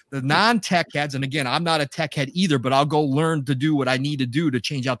there, the non-tech heads, and again, I'm not a tech head either, but I'll go learn to do what I need to do to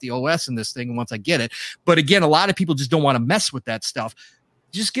change out the OS in this thing once I get it. But again, a lot of people just don't want to mess with that stuff.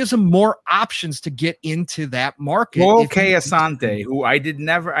 Just gives them more options to get into that market. Joel Asante, who I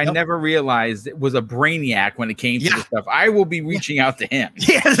never realized it was a brainiac when it came to this stuff. I will be reaching out to him.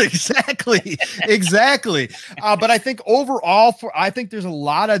 Yes, exactly. But I think overall, I think there's a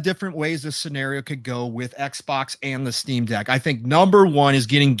lot of different ways this scenario could go with Xbox and the Steam Deck. I think number one is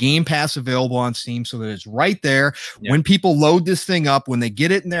getting Game Pass available on Steam so that it's right there. When people load this thing up, when they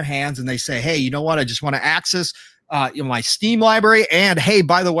get it in their hands and they say, hey, you know what? I just want to access my Steam library, and hey,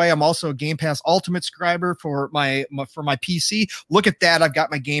 by the way, I'm also a Game Pass Ultimate subscriber for my PC. Look at that, I've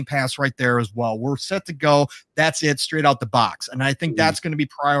got my Game Pass right there as well. We're set to go. That's it, straight out the box. And I think that's going to be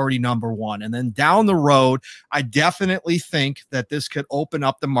priority number one. And then down the road, I definitely think that this could open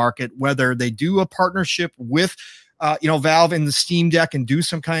up the market, whether they do a partnership with Valve and the Steam Deck and do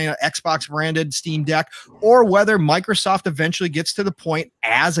some kind of Xbox branded Steam Deck, or whether Microsoft eventually gets to the point,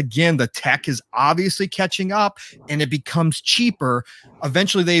 as again, the tech is obviously catching up and it becomes cheaper.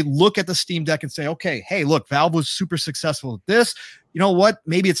 Eventually they look at the Steam Deck and say, okay, hey, look, Valve was super successful with this. You know what?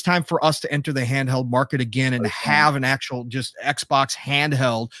 Maybe it's time for us to enter the handheld market again and have an actual just Xbox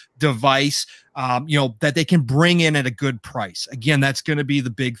handheld device, that they can bring in at a good price. Again, that's going to be the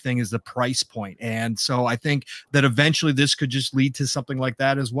big thing, is the price point. And so I think that eventually this could just lead to something like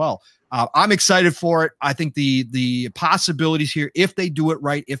that as well. I'm excited for it. I think the possibilities here, if they do it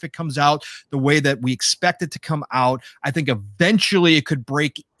right, if it comes out the way that we expect it to come out, I think eventually it could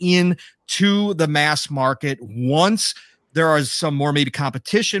break into the mass market once there is some more maybe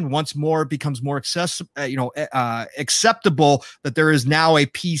competition, once more it becomes more acceptable that there is now a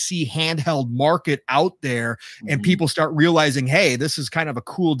PC handheld market out there, and people start realizing, hey, this is kind of a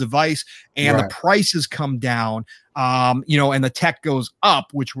cool device, and the prices come down, and the tech goes up,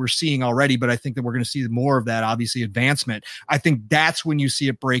 which we're seeing already, but I think that we're going to see more of that, obviously, advancement. I think that's when you see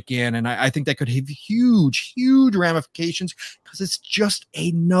it break in, and I think that could have huge ramifications, because it's just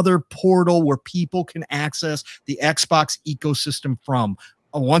another portal where people can access the Xbox ecosystem from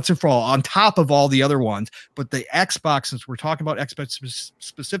once and for all, on top of all the other ones. But the Xbox, since we're talking about Xbox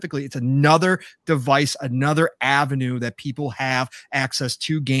specifically, it's another device, another avenue that people have access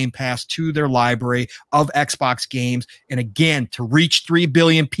to Game Pass, to their library of Xbox games. And again, to reach 3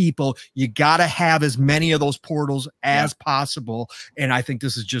 billion people, you got to have as many of those portals as possible. And I think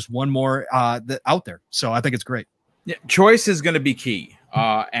this is just one more out there. So I think it's great. Yeah, choice is going to be key.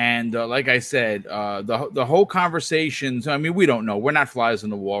 And like I said, the whole conversation, so, I mean, we don't know. We're not flies on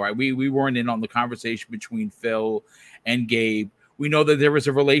the wall, right? We weren't in on the conversation between Phil and Gabe. We know that there is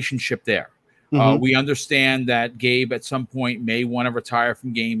a relationship there. We understand that Gabe at some point may want to retire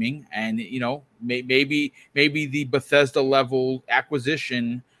from gaming, and maybe the Bethesda level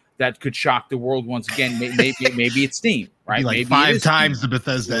acquisition that could shock the world once again. Maybe it's Steam, right? Like maybe 5 times the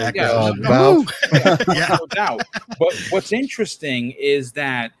Bethesda acquisition. No doubt. But what's interesting is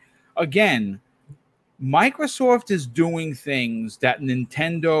that, again, Microsoft is doing things that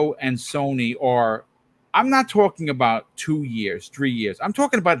Nintendo and Sony are. I'm not talking about 2 years, 3 years. I'm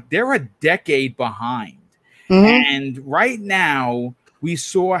talking about they're a decade behind. And right now, we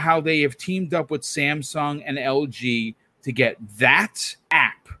saw how they have teamed up with Samsung and LG to get that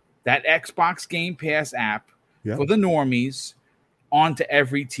app, that Xbox Game Pass app for the normies onto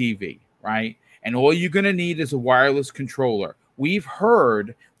every TV, right? And all you're going to need is a wireless controller. We've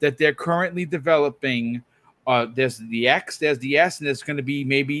heard that they're currently developing there's the X, there's the S, and there's going to be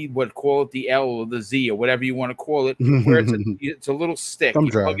maybe call it the L or the Z or whatever you want to call it, where it's a little stick. You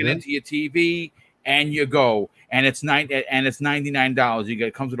plug it into your TV and you go, and it's $99.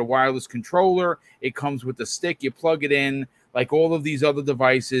 It comes with a wireless controller. It comes with the stick. You plug it in like all of these other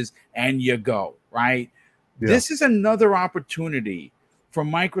devices, and you go, right? Yeah. This is another opportunity for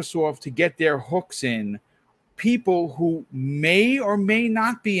Microsoft to get their hooks in people who may or may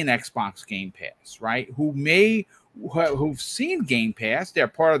not be in Xbox Game Pass, right? Who've seen Game Pass, they're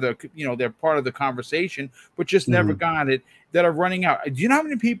part of the conversation, but just never got it, that are running out. Do you know how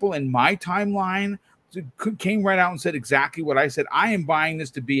many people in my timeline came right out and said exactly what I said? I am buying this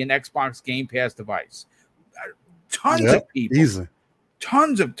to be an Xbox Game Pass device. Tons of people. Easily.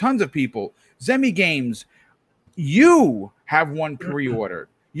 Tons of people. Zemi Games, you have one pre-ordered.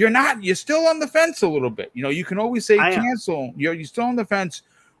 You're still on the fence a little bit. You can always say cancel. You're still on the fence.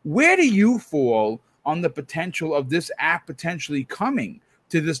 Where do you fall on the potential of this app potentially coming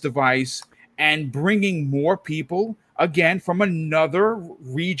to this device and bringing more people, again, from another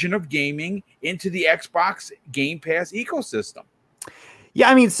region of gaming into the Xbox Game Pass ecosystem?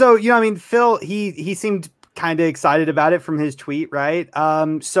 Yeah, Phil, he seemed kind of excited about it from his tweet, right? I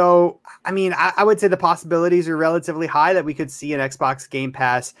would say the possibilities are relatively high that we could see an Xbox Game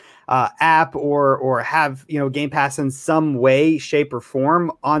Pass app or have, Game Pass in some way, shape, or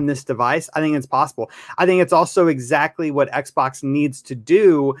form on this device. I think it's possible. I think it's also exactly what Xbox needs to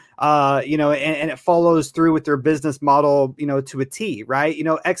do, and it follows through with their business model, to a T, right?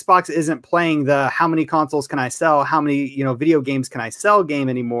 Xbox isn't playing the how many consoles can I sell, how many, video games can I sell game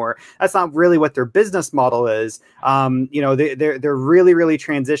anymore. That's not really what their business model is. They're really, really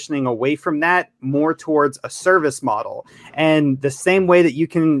transitioning away from that more towards a service model. And the same way that you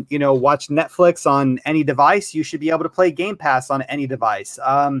can, watch Netflix on any device, you should be able to play Game Pass on any device.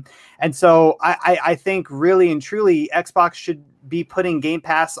 And so I think really and truly Xbox should be putting Game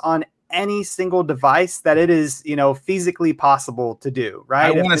Pass on any single device that it is, feasibly possible to do, right?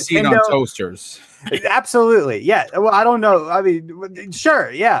 I want to see it on toasters. Absolutely. Yeah. Well, I don't know. I mean,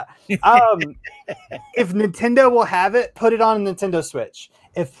 sure. Yeah. If Nintendo will have it, put it on a Nintendo Switch.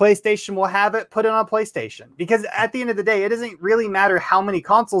 If PlayStation will have it, put it on a PlayStation. Because at the end of the day, it doesn't really matter how many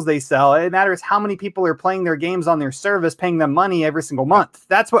consoles they sell. It matters how many people are playing their games on their service, paying them money every single month.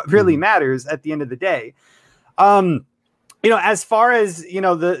 That's what really matters at the end of the day. As far as,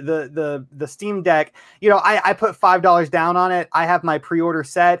 the Steam Deck, I put $5 down on it. I have my pre-order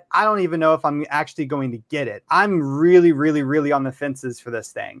set. I don't even know if I'm actually going to get it. I'm really, really, really on the fences for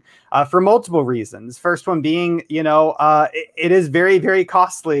this thing for multiple reasons. First one being, it is very, very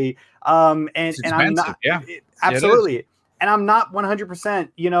costly. And I'm not, absolutely. Yeah, and I'm not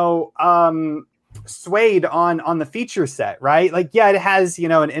 100%, swayed on the feature set, right? Like, yeah, it has,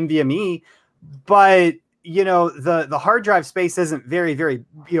 an NVMe, but the hard drive space isn't very, very,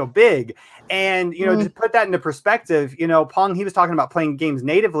 big. And, to put that into perspective, Pong, he was talking about playing games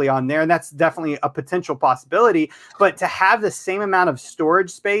natively on there, and that's definitely a potential possibility. But to have the same amount of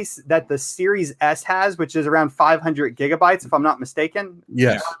storage space that the Series S has, which is around 500 gigabytes, if I'm not mistaken.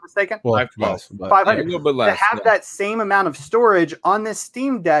 Yes. If I'm not mistaken. Well, 500. A little bit less. To have that same amount of storage on this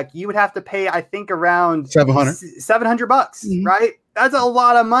Steam Deck, you would have to pay, I think, around $700, right? That's a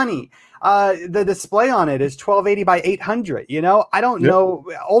lot of money. The display on it is 1280 by 800. I don't know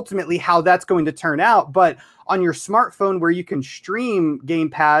ultimately how that's going to turn out, but on your smartphone where you can stream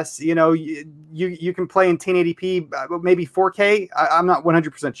Game Pass, you can play in 1080p, maybe 4K. I'm not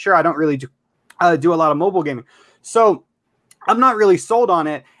 100% sure. I don't really do a lot of mobile gaming, so I'm not really sold on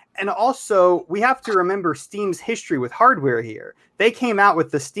it. And also, we have to remember Steam's history with hardware here. They came out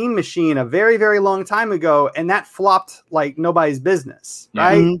with the Steam machine a very, very long time ago, and that flopped like nobody's business,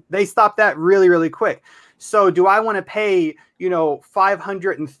 right? Mm-hmm. They stopped that really, really quick. So do I want to pay,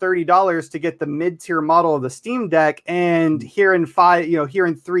 $530 to get the mid-tier model of the Steam Deck, and here in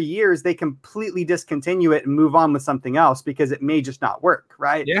 3 years, they completely discontinue it and move on with something else because it may just not work,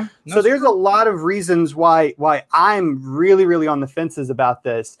 right? Yeah. So there's a lot of reasons why I'm really, really on the fences about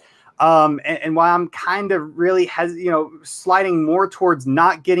this. And why I'm kind of really sliding more towards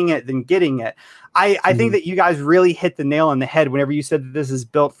not getting it than getting it. I think that you guys really hit the nail on the head whenever you said that this is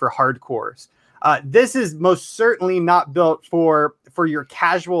built for hardcores. This is most certainly not built for your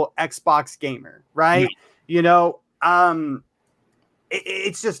casual Xbox gamer, right? No.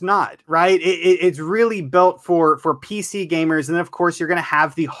 it's just not, right? It's really built for PC gamers. And then, of course, you're going to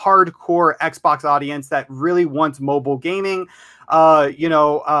have the hardcore Xbox audience that really wants mobile gaming, on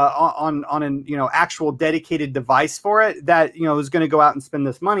an, actual dedicated device for it that, is going to go out and spend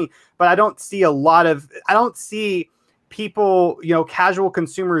this money. But I don't see people, casual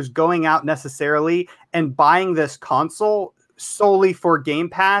consumers going out necessarily and buying this console solely for Game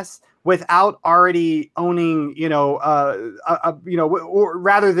Pass without already owning, or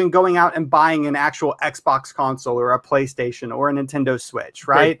rather than going out and buying an actual Xbox console or a PlayStation or a Nintendo Switch,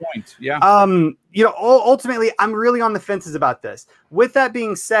 right? Great point. Yeah. Ultimately, I'm really on the fences about this. With that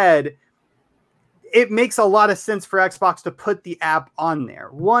being said, it makes a lot of sense for Xbox to put the app on there.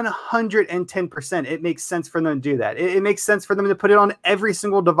 110%. It makes sense for them to do that. It makes sense for them to put it on every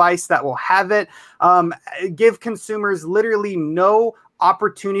single device that will have it. Give consumers literally no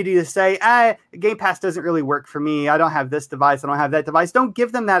opportunity to say, Game Pass doesn't really work for me. I don't have this device. I don't have that device. Don't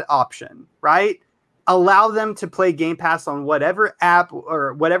give them that option, right? Allow them to play Game Pass on whatever app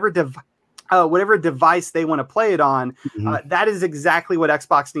or whatever device they want to play it on. That is exactly what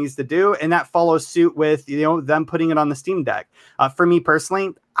Xbox needs to do, and that follows suit with them putting it on the Steam Deck. For me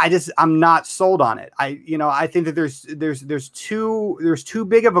personally, I'm not sold on it. I think that there's too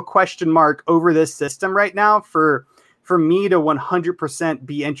big of a question mark over this system right now for me to 100%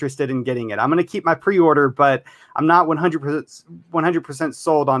 be interested in getting it. I'm going to keep my pre-order, but I'm not 100%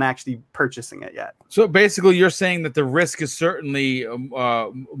 sold on actually purchasing it yet. So basically you're saying that the risk is certainly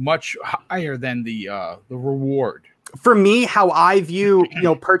much higher than the reward. For me, how I view,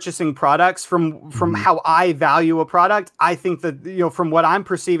 purchasing products from how I value a product, I think that, from what I'm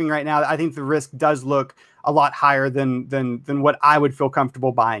perceiving right now, I think the risk does look a lot higher than what I would feel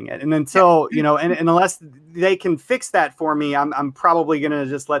comfortable buying it. And until, and unless they can fix that for me, I'm probably going to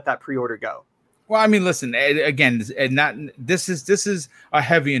just let that pre-order go. Well, I mean, listen, again, this is a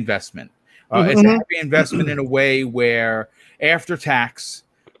heavy investment. It's a heavy investment in a way where after tax,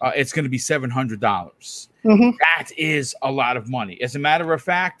 it's going to be $700. That is a lot of money. As a matter of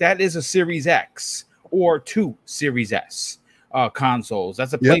fact, that is a Series X or 2 Series S consoles.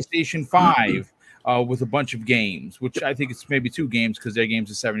 That's a PlayStation 5 with a bunch of games, which I think it's maybe 2 games because their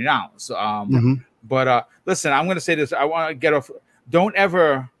games are $70. But listen, I'm going to say this. I want to get off. Don't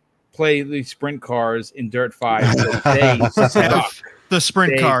ever play the sprint cars in Dirt 5. They suck. The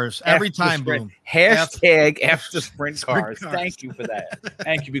sprint cars every time. Boom. Hashtag F the sprint cars. Thank you for that.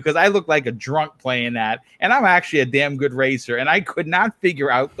 Thank you, because I look like a drunk playing that, and I'm actually a damn good racer, and I could not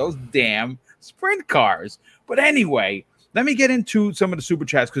figure out those damn sprint cars. But anyway, let me get into some of the super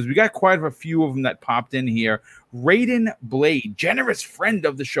chats because we got quite a few of them that popped in here. Raiden Blade, generous friend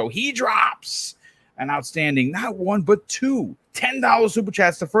of the show, he drops an outstanding, not 1 but 2 $10 super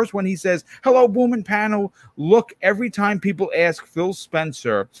chats. The first one, he says, hello, Boom and Panel. Look, every time people ask Phil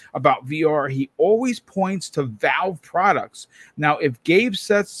Spencer about VR, he always points to Valve products. Now, if Gabe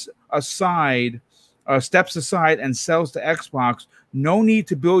steps aside and sells to Xbox, no need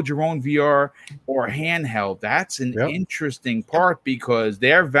to build your own VR or handheld. That's an interesting part because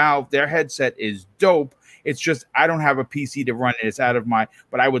their headset is dope. It's just I don't have a PC to run it. It's out of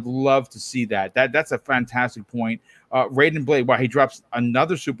but I would love to see that. That's a fantastic point. Raiden Blade, he drops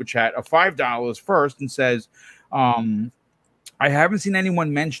another super chat of $5 first and says, I haven't seen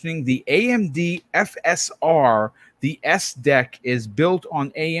anyone mentioning the AMD FSR. The S deck is built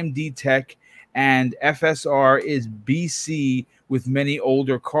on AMD tech, and FSR is BC with many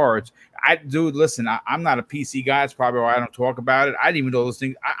older cards. Dude, listen, I'm not a PC guy. It's probably why I don't talk about it. I didn't even know those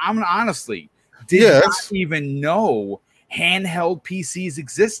things. I'm honestly did not even know handheld PCs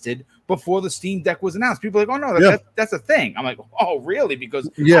existed before the Steam Deck was announced. People are like, oh no, that's a thing. I'm like, oh really? Because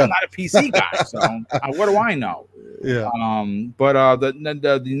I'm not a PC guy, so what do I know? But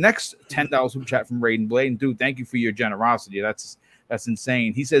the next $10 super chat from Raiden Blade, dude, thank you for your generosity. That's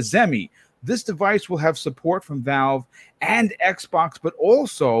insane. He says, Zemi, this device will have support from Valve and Xbox, but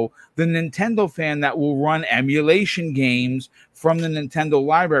also the Nintendo fan that will run emulation games from the Nintendo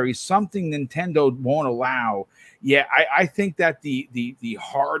library, something Nintendo won't allow. Yeah, I think that the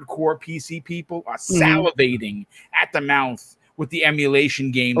hardcore PC people are salivating at the mouth with the emulation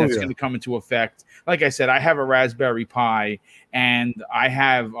game that's going to come into effect. Like I said, I have a Raspberry Pi, and I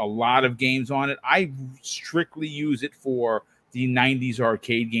have a lot of games on it. I strictly use it for the 90s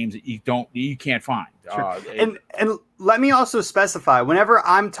arcade games that you can't find. And let me also specify, whenever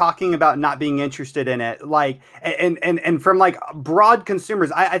I'm talking about not being interested in it, and from broad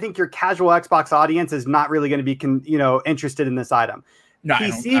consumers, I think your casual Xbox audience is not really going to be interested in this item. No,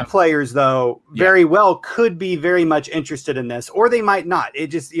 PC players, though, very well could be very much interested in this, or they might not. It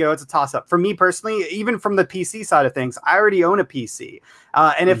just, it's a toss up. For me personally, even from the PC side of things, I already own a PC.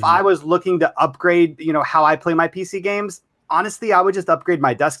 And if I was looking to upgrade, how I play my PC games, honestly, I would just upgrade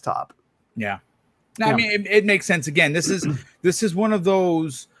my desktop. Yeah. No, I mean, it makes sense. Again, this is one of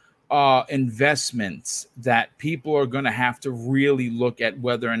those investments that people are going to have to really look at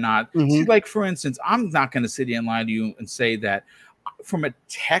whether or not. See, like, for instance, I'm not going to sit here and lie to you and say that from a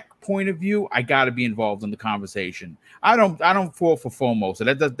tech point of view, I got to be involved in the conversation. I don't fall for FOMO, so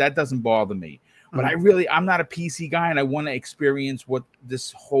that doesn't bother me. But I'm not a PC guy, and I want to experience what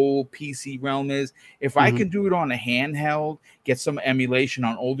this whole PC realm is. If I can do it on a handheld, get some emulation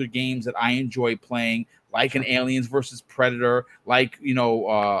on older games that I enjoy playing, like an Aliens versus Predator, like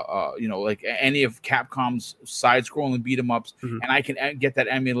like any of Capcom's side-scrolling beat 'em ups, and I can get that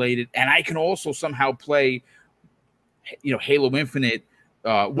emulated, and I can also somehow play, Halo Infinite,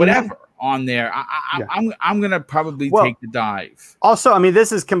 whatever on there. I'm gonna probably take the dive. Also, I mean,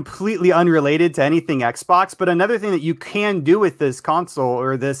 this is completely unrelated to anything Xbox, but another thing that you can do with this console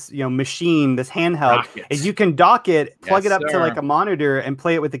or this machine, this handheld, is you can dock it, plug it up to like a monitor, and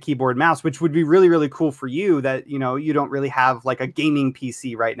play it with the keyboard mouse, which would be really, really cool for you. That you don't really have like a gaming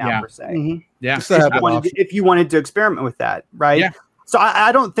PC right now per se. If you wanted to experiment with that, right? Yeah. So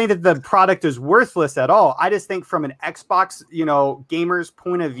I don't think that the product is worthless at all. I just think from an Xbox, gamer's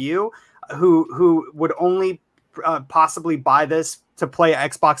point of view, who would only possibly buy this to play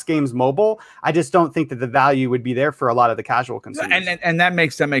Xbox games mobile, I just don't think that the value would be there for a lot of the casual consumers. And that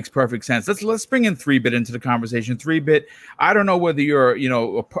makes perfect sense. Let's bring in 3-Bit into the conversation. 3-Bit, I don't know whether you're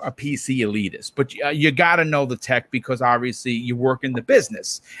a PC elitist, but you got to know the tech because obviously you work in the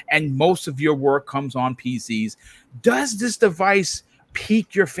business and most of your work comes on PCs. Does this device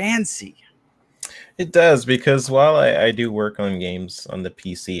pique your fancy? It does, because while I do work on games on the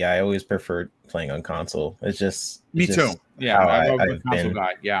PC, I always prefer playing on console. It's just me too. Yeah, I've a console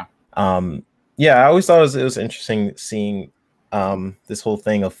guy. Yeah. I always thought it was interesting seeing this whole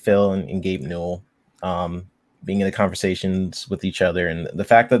thing of Phil and Gabe Newell being in the conversations with each other, and the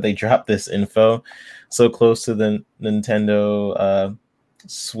fact that they dropped this info so close to the Nintendo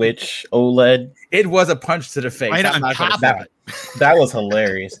Switch OLED. It was a punch to the face. Right on top of it. That was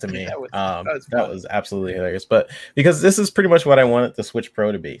hilarious to me. That was absolutely hilarious. But because this is pretty much what I wanted the Switch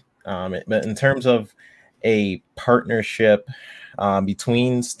Pro to be. But in terms of a partnership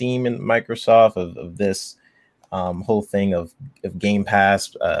between Steam and Microsoft of this whole thing of Game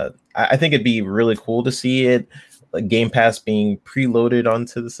Pass, I think it'd be really cool to see it, like Game Pass being preloaded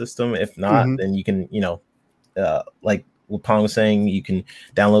onto the system. If not, then you can, like what Pong was saying, you can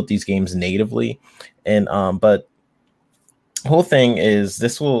download these games natively. And but whole thing is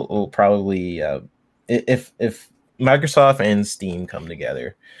this will probably if Microsoft and Steam come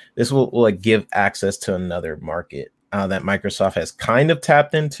together, this will like give access to another market that Microsoft has kind of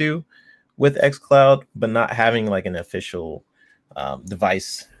tapped into with xCloud, but not having like an official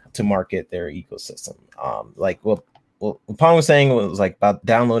device to market their ecosystem. Like what Pong was saying was like about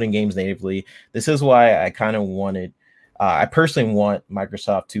downloading games natively. This is why I kind of wanted. I personally want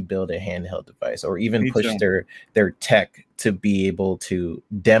Microsoft to build a handheld device or even push their tech to be able to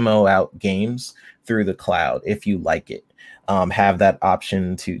demo out games through the cloud if you like it. Have that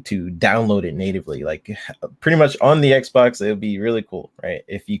option to download it natively, like pretty much on the Xbox. It would be really cool, right?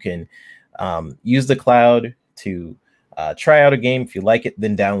 If you can use the cloud to try out a game, if you like it,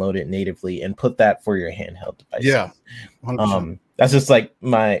 then download it natively and put that for your handheld device. Yeah, 100%. That's just like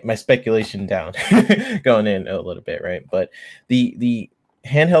my speculation down going in a little bit, right? But the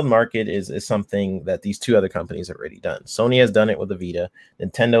handheld market is something that these two other companies have already done. Sony has done it with the Vita.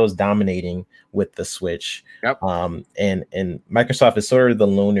 Nintendo is dominating with the Switch. Yep. And Microsoft is sort of the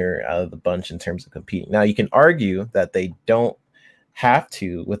loner out of the bunch in terms of competing. Now you can argue that they don't have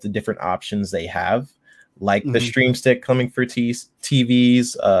to with the different options they have, like the Stream Stick coming for TVs,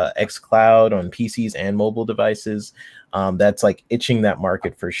 xCloud on PCs and mobile devices. That's like itching that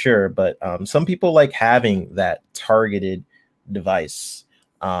market for sure. But some people like having that targeted device.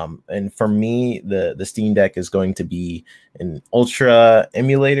 And for me, the Steam Deck is going to be an ultra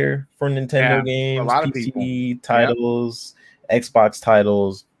emulator for Nintendo games, a lot of PC titles, Xbox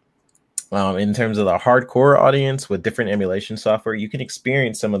titles. In terms of the hardcore audience with different emulation software, you can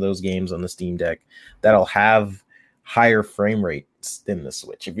experience some of those games on the Steam Deck that'll have higher frame rates than the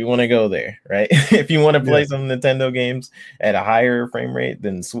Switch. If you want to go there, right? If you want to play some Nintendo games at a higher frame rate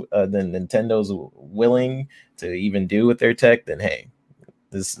than Nintendo's willing to even do with their tech, then hey,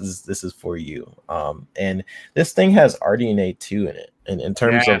 this is for you. And this thing has RDNA 2 in it. And in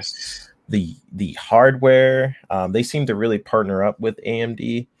terms of the hardware. They seem to really partner up with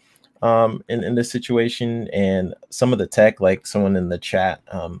AMD in this situation, and some of the tech, like someone in the chat,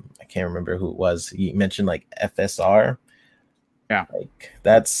 I can't remember who it was, he mentioned like FSR. Yeah, like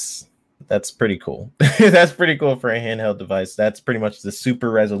that's pretty cool. That's pretty cool for a handheld device. That's pretty much the super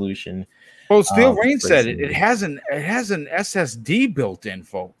resolution. Well, Steel Rain said it has an SSD built in,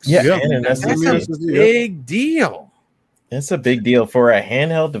 folks. Yeah, and that's a big deal. It's a big deal for a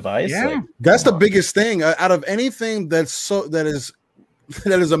handheld device. Yeah, like, that's the biggest thing out of anything that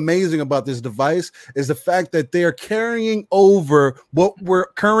is amazing about this device is the fact that they are carrying over what we're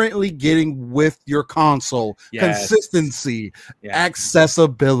currently getting with your console. Consistency,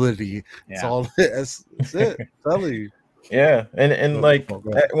 accessibility. Yeah. That's it. Tell you. Yeah, and like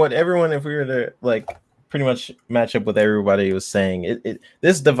what everyone, if we were to like pretty much match up with everybody was saying,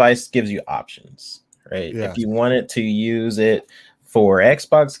 this device gives you options, right? Yeah. If you wanted to use it for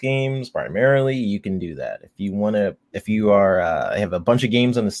Xbox games primarily, you can do that. If you are have a bunch of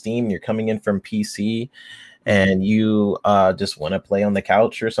games on the Steam, you're coming in from PC, and you just want to play on the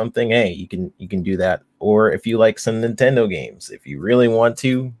couch or something, hey, you can do that. Or if you like some Nintendo games, if you really want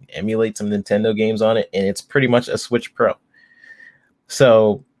to emulate some Nintendo games on it, and it's pretty much a Switch Pro.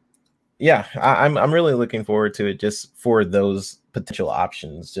 So yeah, I'm really looking forward to it, just for those potential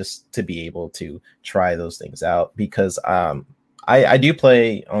options, just to be able to try those things out, because I do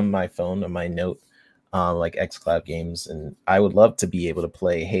play on my phone, on my Note, like xCloud games, and I would love to be able to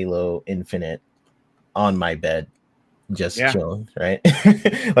play Halo Infinite on my bed, just chilling, right?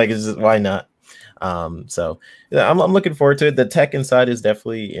 Like, it's just, why not? So yeah, I'm looking forward to it. The tech inside is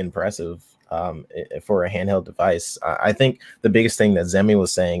definitely impressive for a handheld device. I think the biggest thing that Zemi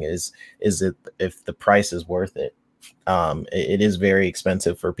was saying is that if the price is worth it. It is very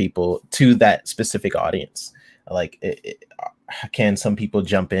expensive for people, to that specific audience. Like, can some people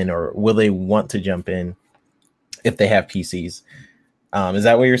jump in, or will they want to jump in if they have PCs? Is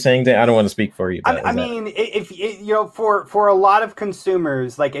that what you're saying, Dan? I don't want to speak for you. But I mean, if you know, for a lot of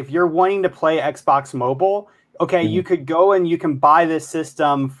consumers, like if you're wanting to play Xbox Mobile, okay, you could go and you can buy this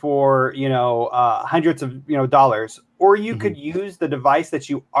system for, you know, hundreds of, you know, dollars, or you could use the device that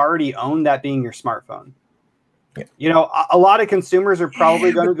you already own, that being your smartphone. Yeah. You know, a lot of consumers are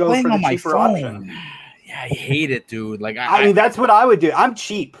probably going to go for the cheaper option. Yeah, I hate it, dude. Like, I mean, that's what I would do. I'm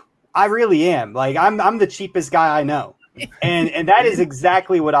cheap. I really am. Like, I'm the cheapest guy I know. And that is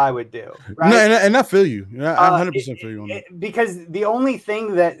exactly what I would do. Right? No, and I feel you. I 100% feel you on that. Because the only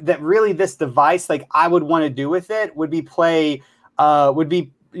thing that really this device, like, I would want to do with it would be play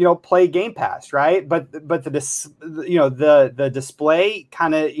Game Pass, right? But the display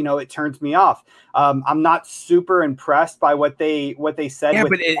kind of, you know, it turns me off. I'm not super impressed by what they said. Yeah,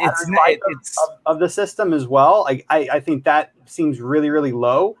 with but it's of the system as well. Like, I think that seems really, really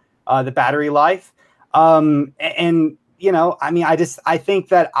low. The battery life, and you know, I mean, I think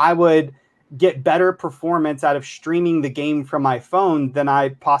that I would get better performance out of streaming the game from my phone than I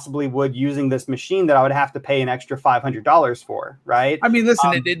possibly would using this machine that I would have to pay an extra $500 for, right? I mean,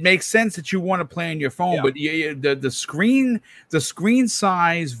 listen, it makes sense that you want to play on your phone, but the screen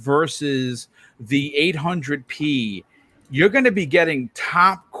size versus the 800p, you're going to be getting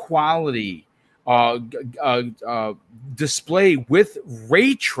top quality display with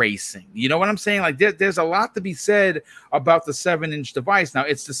ray tracing. You know what I'm saying? Like, there's a lot to be said about the 7-inch device. Now,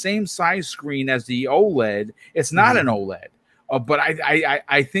 it's the same size screen as the OLED. It's not an OLED, but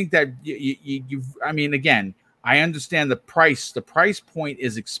I think that I mean, again, I understand the price. The price point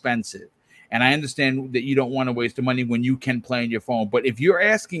is expensive, and I understand that you don't want to waste the money when you can play on your phone. But if you're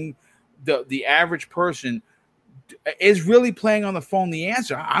asking the average person, is really playing on the phone the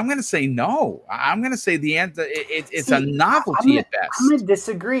answer? I'm going to say no. I'm going to say the answer, it's a novelty at best. I'm going to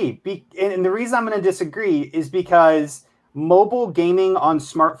disagree. And the reason I'm going to disagree is because mobile gaming on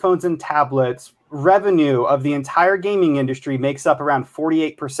smartphones and tablets, revenue of the entire gaming industry makes up around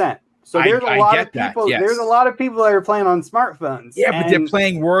 48%. So there's a lot of people. Yes. There's a lot of people that are playing on smartphones. Yeah, but they're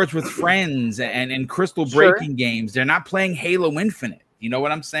playing Words with Friends and crystal breaking games. They're not playing Halo Infinite. You know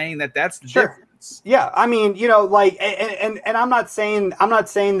what I'm saying? That's the difference. Yeah, I mean, you know, like, and I'm not saying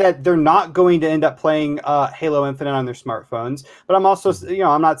that they're not going to end up playing Halo Infinite on their smartphones, but I'm also, you know,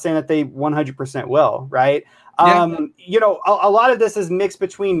 I'm not saying that they 100% will, right? You know, a lot of this is mixed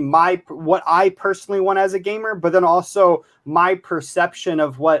between what I personally want as a gamer, but then also my perception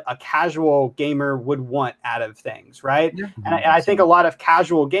of what a casual gamer would want out of things, right? Yeah. And I think a lot of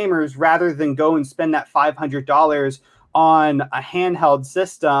casual gamers, rather than go and spend that $500 on a handheld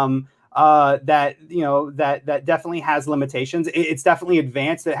system, that that definitely has limitations. It's definitely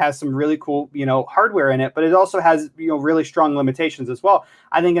advanced. It has some really cool hardware in it, but it also has really strong limitations as well.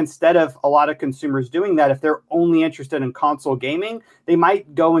 I think instead of a lot of consumers doing that, if they're only interested in console gaming, they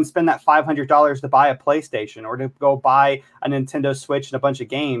might go and spend that $500 to buy a PlayStation or to go buy a Nintendo Switch and a bunch of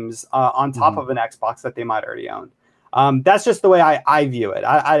games on top of an Xbox that they might already own. That's just the way I view it.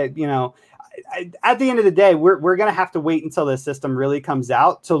 At the end of the day, we're going to have to wait until this system really comes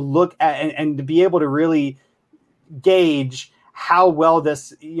out to look at and to be able to really gauge how well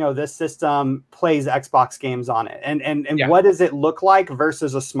this system plays Xbox games on it, and what does it look like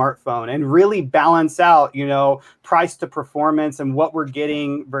versus a smartphone, and really balance out price to performance and what we're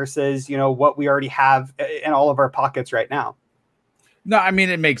getting versus what we already have in all of our pockets right now. No, I mean,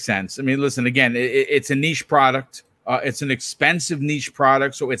 it makes sense. I mean, listen, again, it's a niche product. It's an expensive niche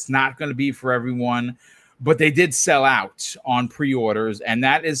product, so it's not going to be for everyone. But they did sell out on pre-orders, and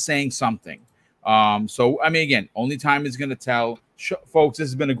that is saying something. So, I mean, again, only time is going to tell. Folks, this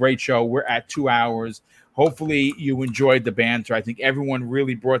has been a great show. We're at 2 hours. Hopefully, you enjoyed the banter. I think everyone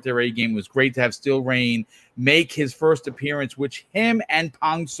really brought their A game. It was great to have Still Rain make his first appearance, which him and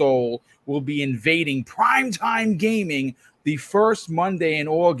Pong Soul will be invading Primetime Gaming the first Monday in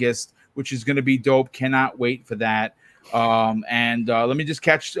August, which is going to be dope. Cannot wait for that. Let me just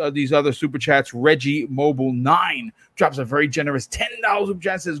catch these other super chats. Reggie Mobile 9 drops a very generous $10 super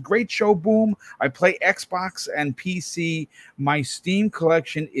chat. Says, great show, Boom. I play Xbox and PC. My Steam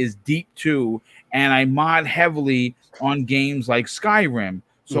collection is deep too, and I mod heavily on games like Skyrim.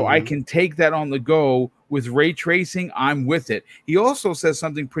 So I can take that on the go with ray tracing. I'm with it. He also says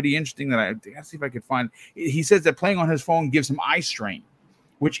something pretty interesting that I'll see if I could find. He says that playing on his phone gives him eye strain,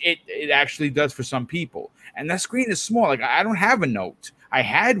 which it actually does for some people. And that screen is small. Like, I don't have a Note. I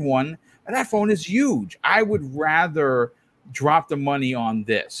had one, and that phone is huge. I would rather drop the money on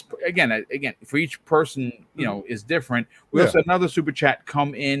this. Again, for each person, is different. We also had another super chat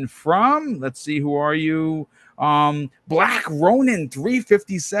come in from, let's see, who are you? Black Ronin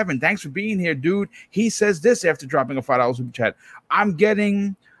 357. Thanks for being here, dude. He says this after dropping a $5 super chat. I'm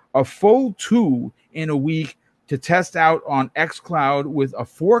getting a full 2 in a week to test out on xCloud with a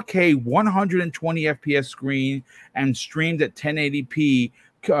 4K 120 FPS screen and streamed at 1080p,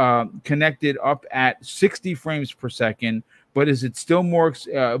 connected up at 60 frames per second. But is it still more?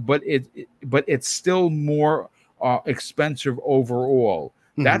 But it's still more expensive overall.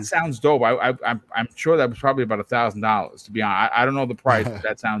 That sounds dope. I'm sure that was probably about $1,000. To be honest, I don't know the price, but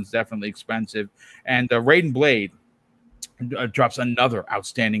that sounds definitely expensive. And Raiden Blade drops another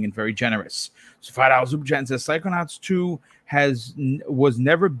outstanding and very generous. So $5 super chat says Psychonauts 2 was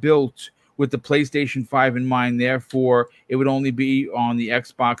never built with the PlayStation 5 in mind. Therefore, it would only be on the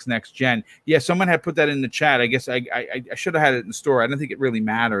Xbox next gen. Yeah, someone had put that in the chat. I guess I should have had it in the store. I don't think it really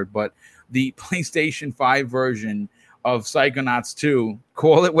mattered, but the PlayStation 5 version of Psychonauts 2,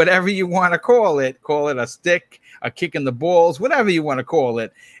 call it whatever you want to call it a stick, a kick in the balls, whatever you want to call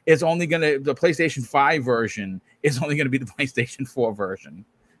it, is only going to, the PlayStation 5 version is only going to be the PlayStation 4 version.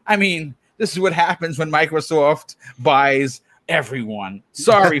 I mean, this is what happens when Microsoft buys everyone.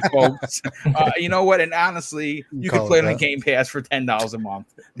 Sorry, folks. You know what? And honestly, you can play on the Game Pass for $10 a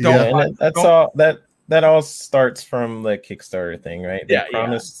month. That all starts from the Kickstarter thing, right? They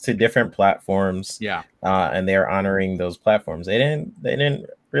promised to different platforms. Yeah. And they're honoring those platforms. They didn't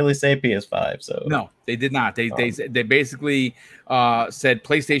really say PS5. So no, they did not. They basically said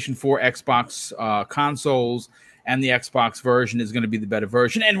PlayStation 4, Xbox consoles, and the Xbox version is going to be the better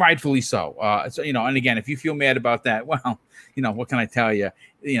version, and rightfully so. So and again, if you feel mad about that, well, what can I tell you?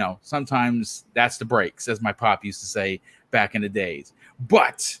 Sometimes that's the breaks, as my pop used to say back in the days.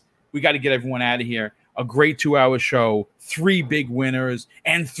 But we got to get everyone out of here. A great 2-hour show, 3 big winners,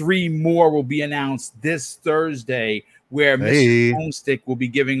 and 3 more will be announced this Thursday, where Mrs. Homestick will be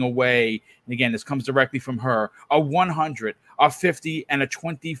giving away, and again, this comes directly from her, a $100, a $50, and a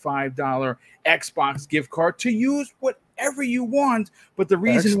 $25 Xbox gift card to use whatever you want. But the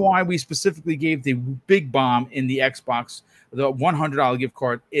reason why we specifically gave the big bomb in the Xbox, the $100 gift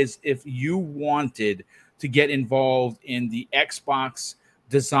card, is if you wanted to get involved in the Xbox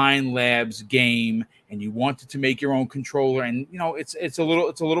Design Labs game and you wanted to make your own controller, and it's a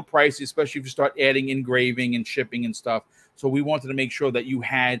little pricey, especially if you start adding engraving and shipping and stuff. So we wanted to make sure that you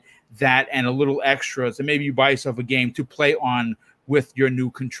had that and a little extra, so maybe you buy yourself a game to play on with your new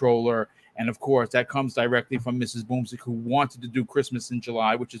controller. And of course, that comes directly from Mrs. Boomstick, who wanted to do Christmas in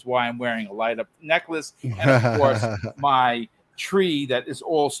July, which is why I'm wearing a light up necklace, and of course my tree that is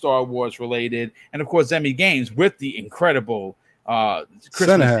all Star Wars related, and of course Zemi Games with the incredible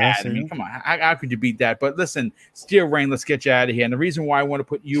Christmas hat. I mean, come on, how could you beat that? But listen, Steel Rain, let's get you out of here. And the reason why I want to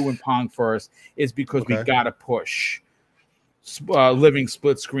put you and Pong first is because we got to push Living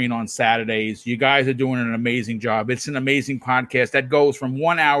Split Screen on Saturdays. You guys are doing an amazing job. It's an amazing podcast that goes from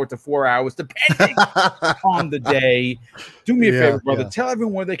 1 hour to 4 hours, depending on the day. Do me a favor, brother. Tell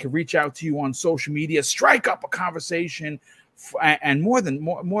everyone they can reach out to you on social media. Strike up a conversation. And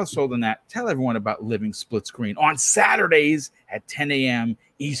more so than that, tell everyone about Living Split Screen on Saturdays at 10 a.m.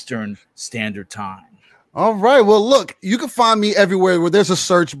 Eastern Standard Time. All right. Well, look, you can find me everywhere where there's a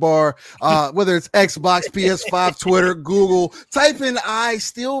search bar, whether it's Xbox, PS5, Twitter, Google. Type in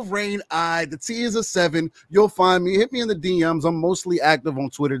Steel Rain I. The T is a 7. You'll find me. Hit me in the DMs. I'm mostly active on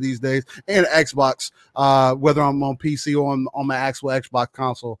Twitter these days and Xbox, whether I'm on PC or on my actual Xbox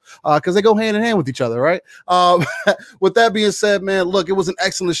console, because they go hand in hand with each other, right? With that being said, man, look, it was an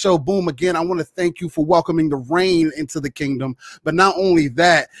excellent show. Boom. Again, I want to thank you for welcoming the rain into the kingdom. But not only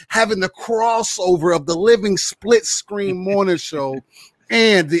that, having the crossover of the Living Split Screen Morning Show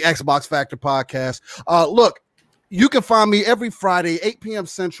and the Xbox Factor podcast. Look, you can find me every Friday, 8 p.m.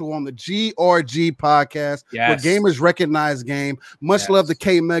 Central on the GRG podcast, where gamers recognize game. Much love to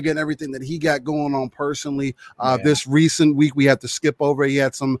K Mega and everything that he got going on personally. This recent week we had to skip over. He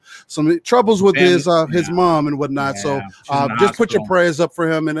had some troubles with his mom and whatnot. So just put your prayers up for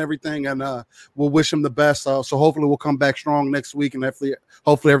him and everything, and we'll wish him the best. So hopefully we'll come back strong next week, and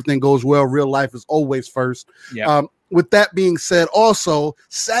hopefully everything goes well. Real life is always first. With that being said, also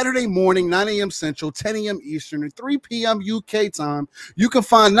Saturday morning, 9 a.m. Central, 10 a.m. Eastern, and 3 p.m. UK time, you can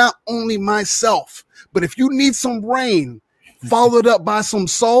find not only myself, but if you need some rain followed up by some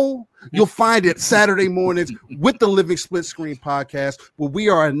soul, you'll find it Saturday mornings with the Living Split Screen podcast, where we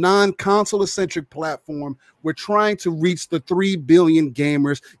are a non-console-centric platform. We're trying to reach the 3 billion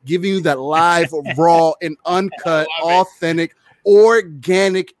gamers, giving you that live, raw, and uncut, authentic,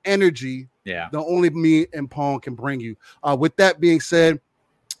 organic energy that only me and Pong can bring you. With that being said,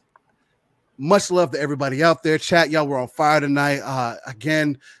 much love to everybody out there. Chat, y'all were on fire tonight.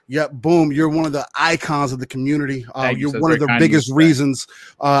 Again, boom, you're one of the icons of the community. You're one of the biggest reasons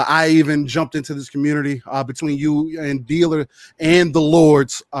I even jumped into this community, between you and Dealer and the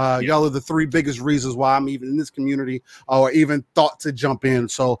Lords. Y'all are the 3 biggest reasons why I'm even in this community or even thought to jump in.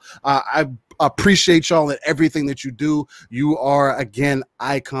 So I appreciate y'all and everything that you do. You are, again,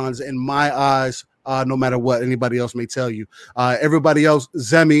 icons in my eyes, no matter what anybody else may tell you. Everybody else,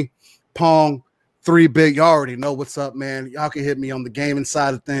 Zemi, Pong, 3-Bit, y'all already know what's up, man. Y'all can hit me on the gaming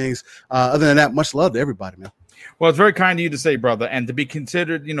side of things. Other than that, much love to everybody, man. Well, it's very kind of you to say, brother, and to be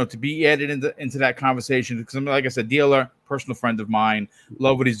considered, to be added into that conversation. Because, like I said, Dealer, personal friend of mine,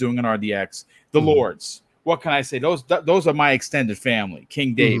 love what he's doing on RDX. The Lords, what can I say? Those are my extended family.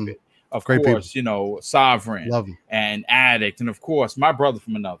 King David, of course, Sovereign, and Addict, and of course, my brother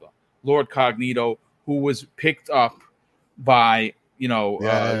from another, Lord Cognito, who was picked up by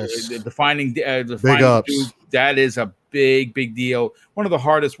defining dude. That is a big deal. One of the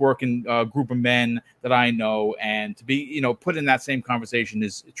hardest working group of men that I know, and to be put in that same conversation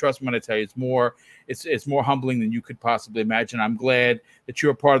is, trust me when I tell you, it's more humbling than you could possibly imagine. I'm glad that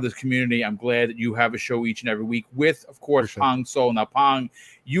you're a part of this community. I'm glad that you have a show each and every week with, of course, Pong Soul. Now, Pong,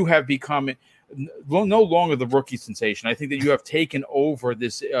 you have become no longer the rookie sensation. I think that you have taken over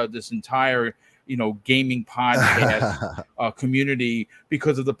this entire gaming podcast community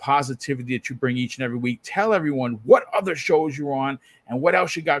because of the positivity that you bring each and every week. Tell everyone what other shows you're on and what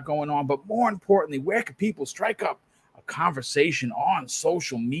else you got going on, but more importantly, where can people strike up a conversation on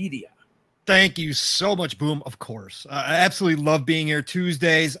social media? Thank you so much, Boom. Of course, I absolutely love being here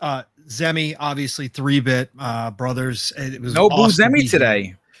Tuesdays. Zemi, obviously 3-Bit brothers. It was no awesome Boo Zemi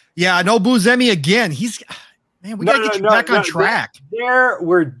today. Yeah, no Boo Zemi again. Man, we gotta get you back on track. There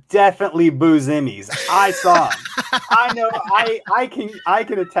were definitely Boo Zimmies. I saw them. I know. I can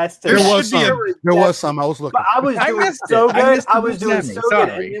attest to there that. There was some. I was looking. But I was doing so good. I was doing so good.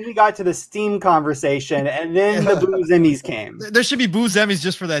 And then we got to the Steam conversation, and then the Boo Zimmies came. There should be Boo Zimmies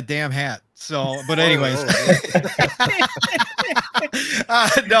just for that damn hat. So, but anyways.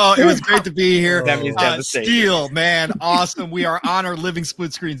 No, it was great to be here. Steel, man, awesome. We are on our Living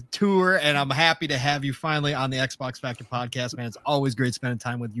Split Screen tour, and I'm happy to have you finally on the Xbox Factor podcast, man. It's always great spending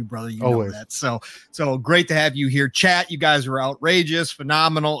time with you, brother. You know that. So great to have you here. Chat, you guys are outrageous,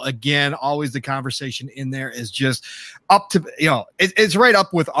 phenomenal. Again, always the conversation in there is just up to, it's right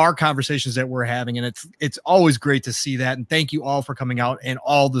up with our conversations that we're having, and it's always great to see that. And thank you all for coming out and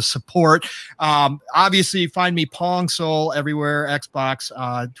all the support. Obviously, find me Pong Soul everywhere, Xbox,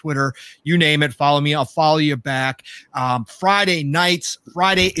 Twitter, you name it. Follow me. I'll follow you back. Friday nights.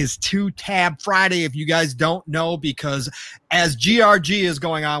 Friday is 2-Tab Friday, if you guys don't know, because as GRG is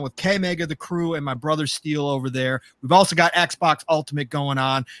going on with K-Mega, the crew, and my brother Steel over there, we've also got Xbox Ultimate going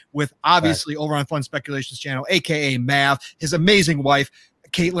on with, obviously, over on Fun Speculations channel, a.k.a. Mav, his amazing wife,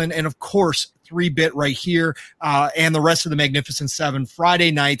 Caitlin, and of course, 3-Bit right here, and the rest of the Magnificent Seven.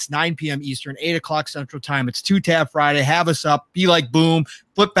 Friday nights, 9 p.m. Eastern, 8 o'clock Central Time. It's 2-Tab Friday. Have us up. Be like Boom.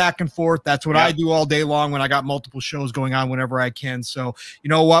 Flip back and forth. That's what I do all day long when I got multiple shows going on whenever I can. So, you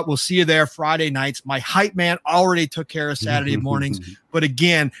know what? We'll see you there Friday nights. My hype man already took care of Saturday mornings. But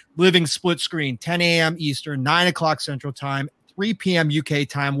again, living split screen, 10 a.m. Eastern, 9 o'clock Central Time. 3 p.m. UK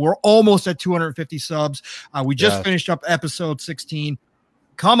time. We're almost at 250 subs. We just finished up episode 16.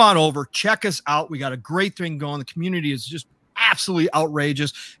 Come on over, check us out. We got a great thing going. The community is just absolutely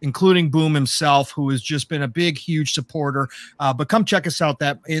outrageous, including Boom himself, who has just been a big, huge supporter. But come check us out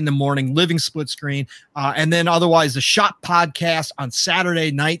that in the morning, Living Split Screen. And then otherwise, the Shop Podcast on Saturday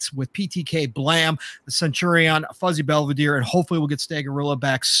nights with PTK Blam, the Centurion, Fuzzy Belvedere, and hopefully we'll get Stagorilla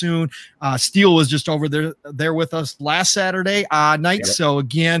back soon. Steel was just over there with us last Saturday night. So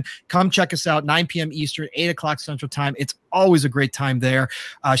again, come check us out, 9 p.m. Eastern, 8 o'clock Central Time. It's always a great time there.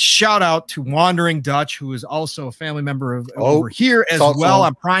 Shout out to Wandering Dutch, who is also a family member of over here as well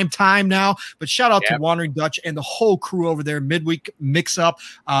on Prime Time now. But shout out to Wandering Dutch and the whole crew over there, Midweek Mix Up.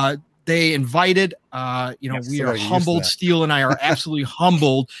 They invited, we are humbled. Steel and I are absolutely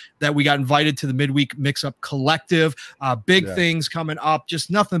humbled that we got invited to the Midweek Mix Up Collective. Big things coming up, just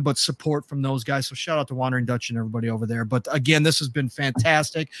nothing but support from those guys. So shout out to Wandering Dutch and everybody over there. But again, this has been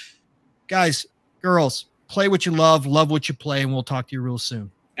fantastic. Guys, girls, play what you love what you play, and we'll talk to you real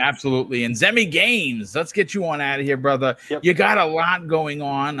soon. Absolutely. And Zemi Games, let's get you on out of here, brother. You got a lot going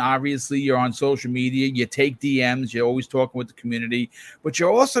on. Obviously, you're on social media. You take DMs. You're always talking with the community. But you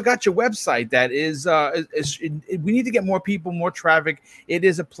also got your website that is we need to get more people, more traffic. It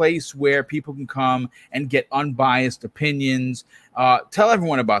is a place where people can come and get unbiased opinions. Tell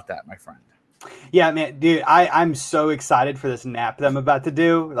everyone about that, my friend. Yeah, man, dude, I'm so excited for this nap that I'm about to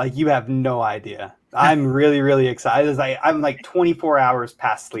do. Like, you have no idea. I'm really, really excited. I'm like 24 hours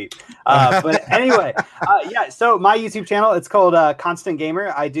past sleep. But anyway, so my YouTube channel, it's called Constant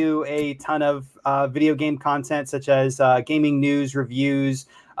Gamer. I do a ton of video game content, such as gaming news, reviews,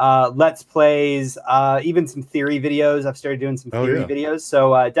 Let's Plays, even some theory videos. I've started doing some theory videos.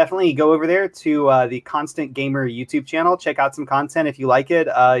 So definitely go over there to the Constant Gamer YouTube channel. Check out some content if you like it.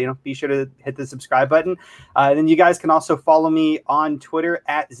 Be sure to hit the subscribe button. Then you guys can also follow me on Twitter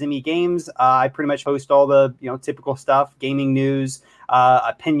at Zimmy Games. I pretty much host all the typical stuff, gaming news,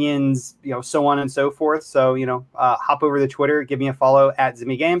 opinions, so on and so forth. So hop over to Twitter, give me a follow at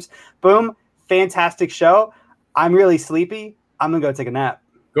Zimmy Games. Boom, fantastic show. I'm really sleepy. I'm gonna go take a nap.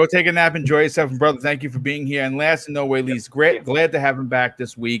 Go take a nap. Enjoy yourself. And brother, thank you for being here. And last and no way least, glad to have him back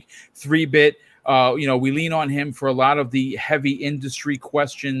this week. 3-Bit. We lean on him for a lot of the heavy industry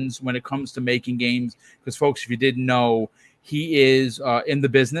questions when it comes to making games. Because, folks, if you didn't know, he is in the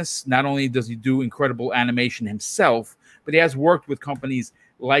business. Not only does he do incredible animation himself, but he has worked with companies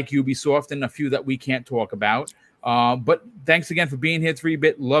like Ubisoft and a few that we can't talk about. But thanks again for being here,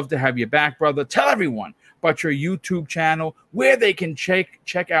 3-Bit. Love to have you back, brother. Tell everyone about your YouTube channel, where they can check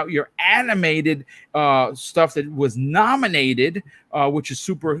out your animated stuff that was nominated, which is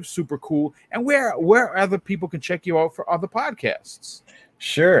super, super cool, and where other people can check you out for other podcasts.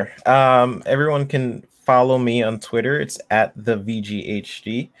 Sure. Everyone can follow me on Twitter. It's at the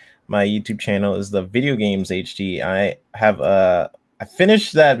VGHD. My YouTube channel is the Video Games HD. I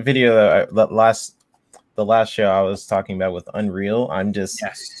finished that video the last show I was talking about with Unreal. I'm just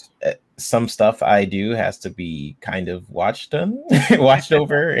some stuff I do has to be kind of watched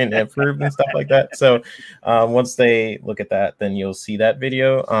over and improved and stuff like that. So once they look at that, then you'll see that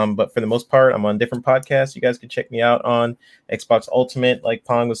video. But for the most part, I'm on different podcasts. You guys can check me out on Xbox Ultimate, like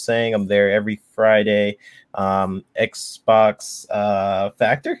Pong was saying. I'm there every Friday. Xbox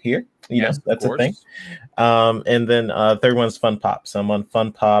Factor here, that's a thing. And then third one's Fun Pop. So I'm on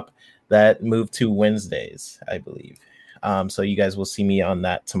Fun Pop. That moved to Wednesdays, I believe. So you guys will see me on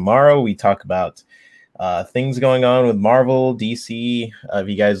that tomorrow. We talk about things going on with Marvel, DC. If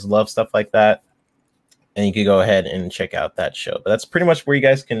you guys love stuff like that, and you can go ahead and check out that show. But that's pretty much where you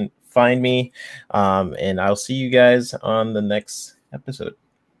guys can find me. And I'll see you guys on the next episode.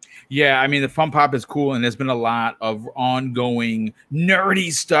 Yeah, I mean, the Fun Pop is cool, and there's been a lot of ongoing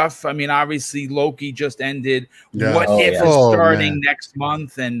nerdy stuff. I mean, obviously, Loki just ended. Yeah. What If yeah. is Oh, starting man. next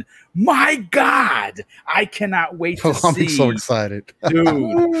month, and my God, I cannot wait to I'm see. so excited. Dude,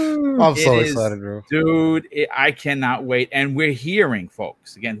 I'm so it is- excited, bro. dude, I cannot wait. And we're hearing,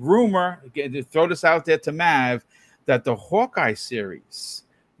 folks, again, rumor, again, to throw this out there to Mav, that the Hawkeye series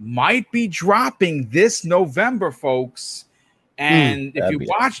might be dropping this November, folks. And if that'd you be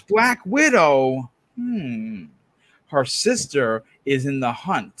watched Black Widow, her sister is in the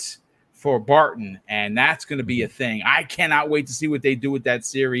hunt for Barton, and that's going to be a thing. I cannot wait to see what they do with that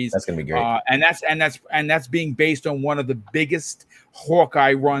series. That's gonna be great. And that's being based on one of the biggest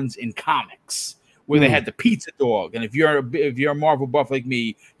Hawkeye runs in comics, where they had the pizza dog. And if you're a Marvel buff like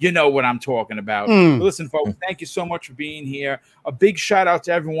me, you know what I'm talking about. But listen, folks, thank you so much for being here. A big shout out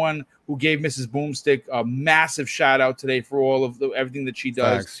to everyone who gave Mrs. Boomstick a massive shout out today for all of everything that she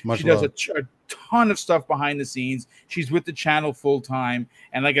does. Facts. Much She does love. a ton of stuff behind the scenes. She's with the channel full time.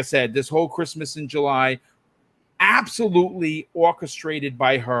 And like I said, this whole Christmas in July, absolutely orchestrated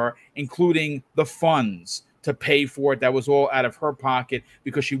by her, including the funds to pay for it. That was all out of her pocket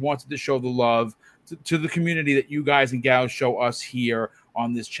because she wanted to show the love to the community that you guys and gals show us here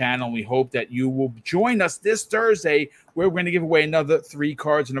on this channel. We hope that you will join us this Thursday, where we're going to give away another 3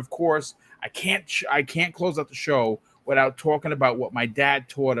 cards. And of course, I can't close out the show without talking about what my dad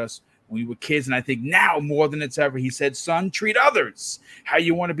taught us when we were kids. And I think now more than it's ever, he said, son, treat others how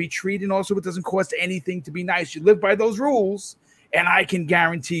you want to be treated. And also, it doesn't cost anything to be nice. You live by those rules, and I can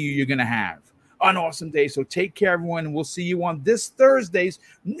guarantee you're going to have an awesome day. So take care, everyone, and we'll see you on this Thursday's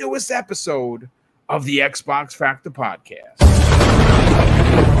newest episode of the Xbox Factor Podcast.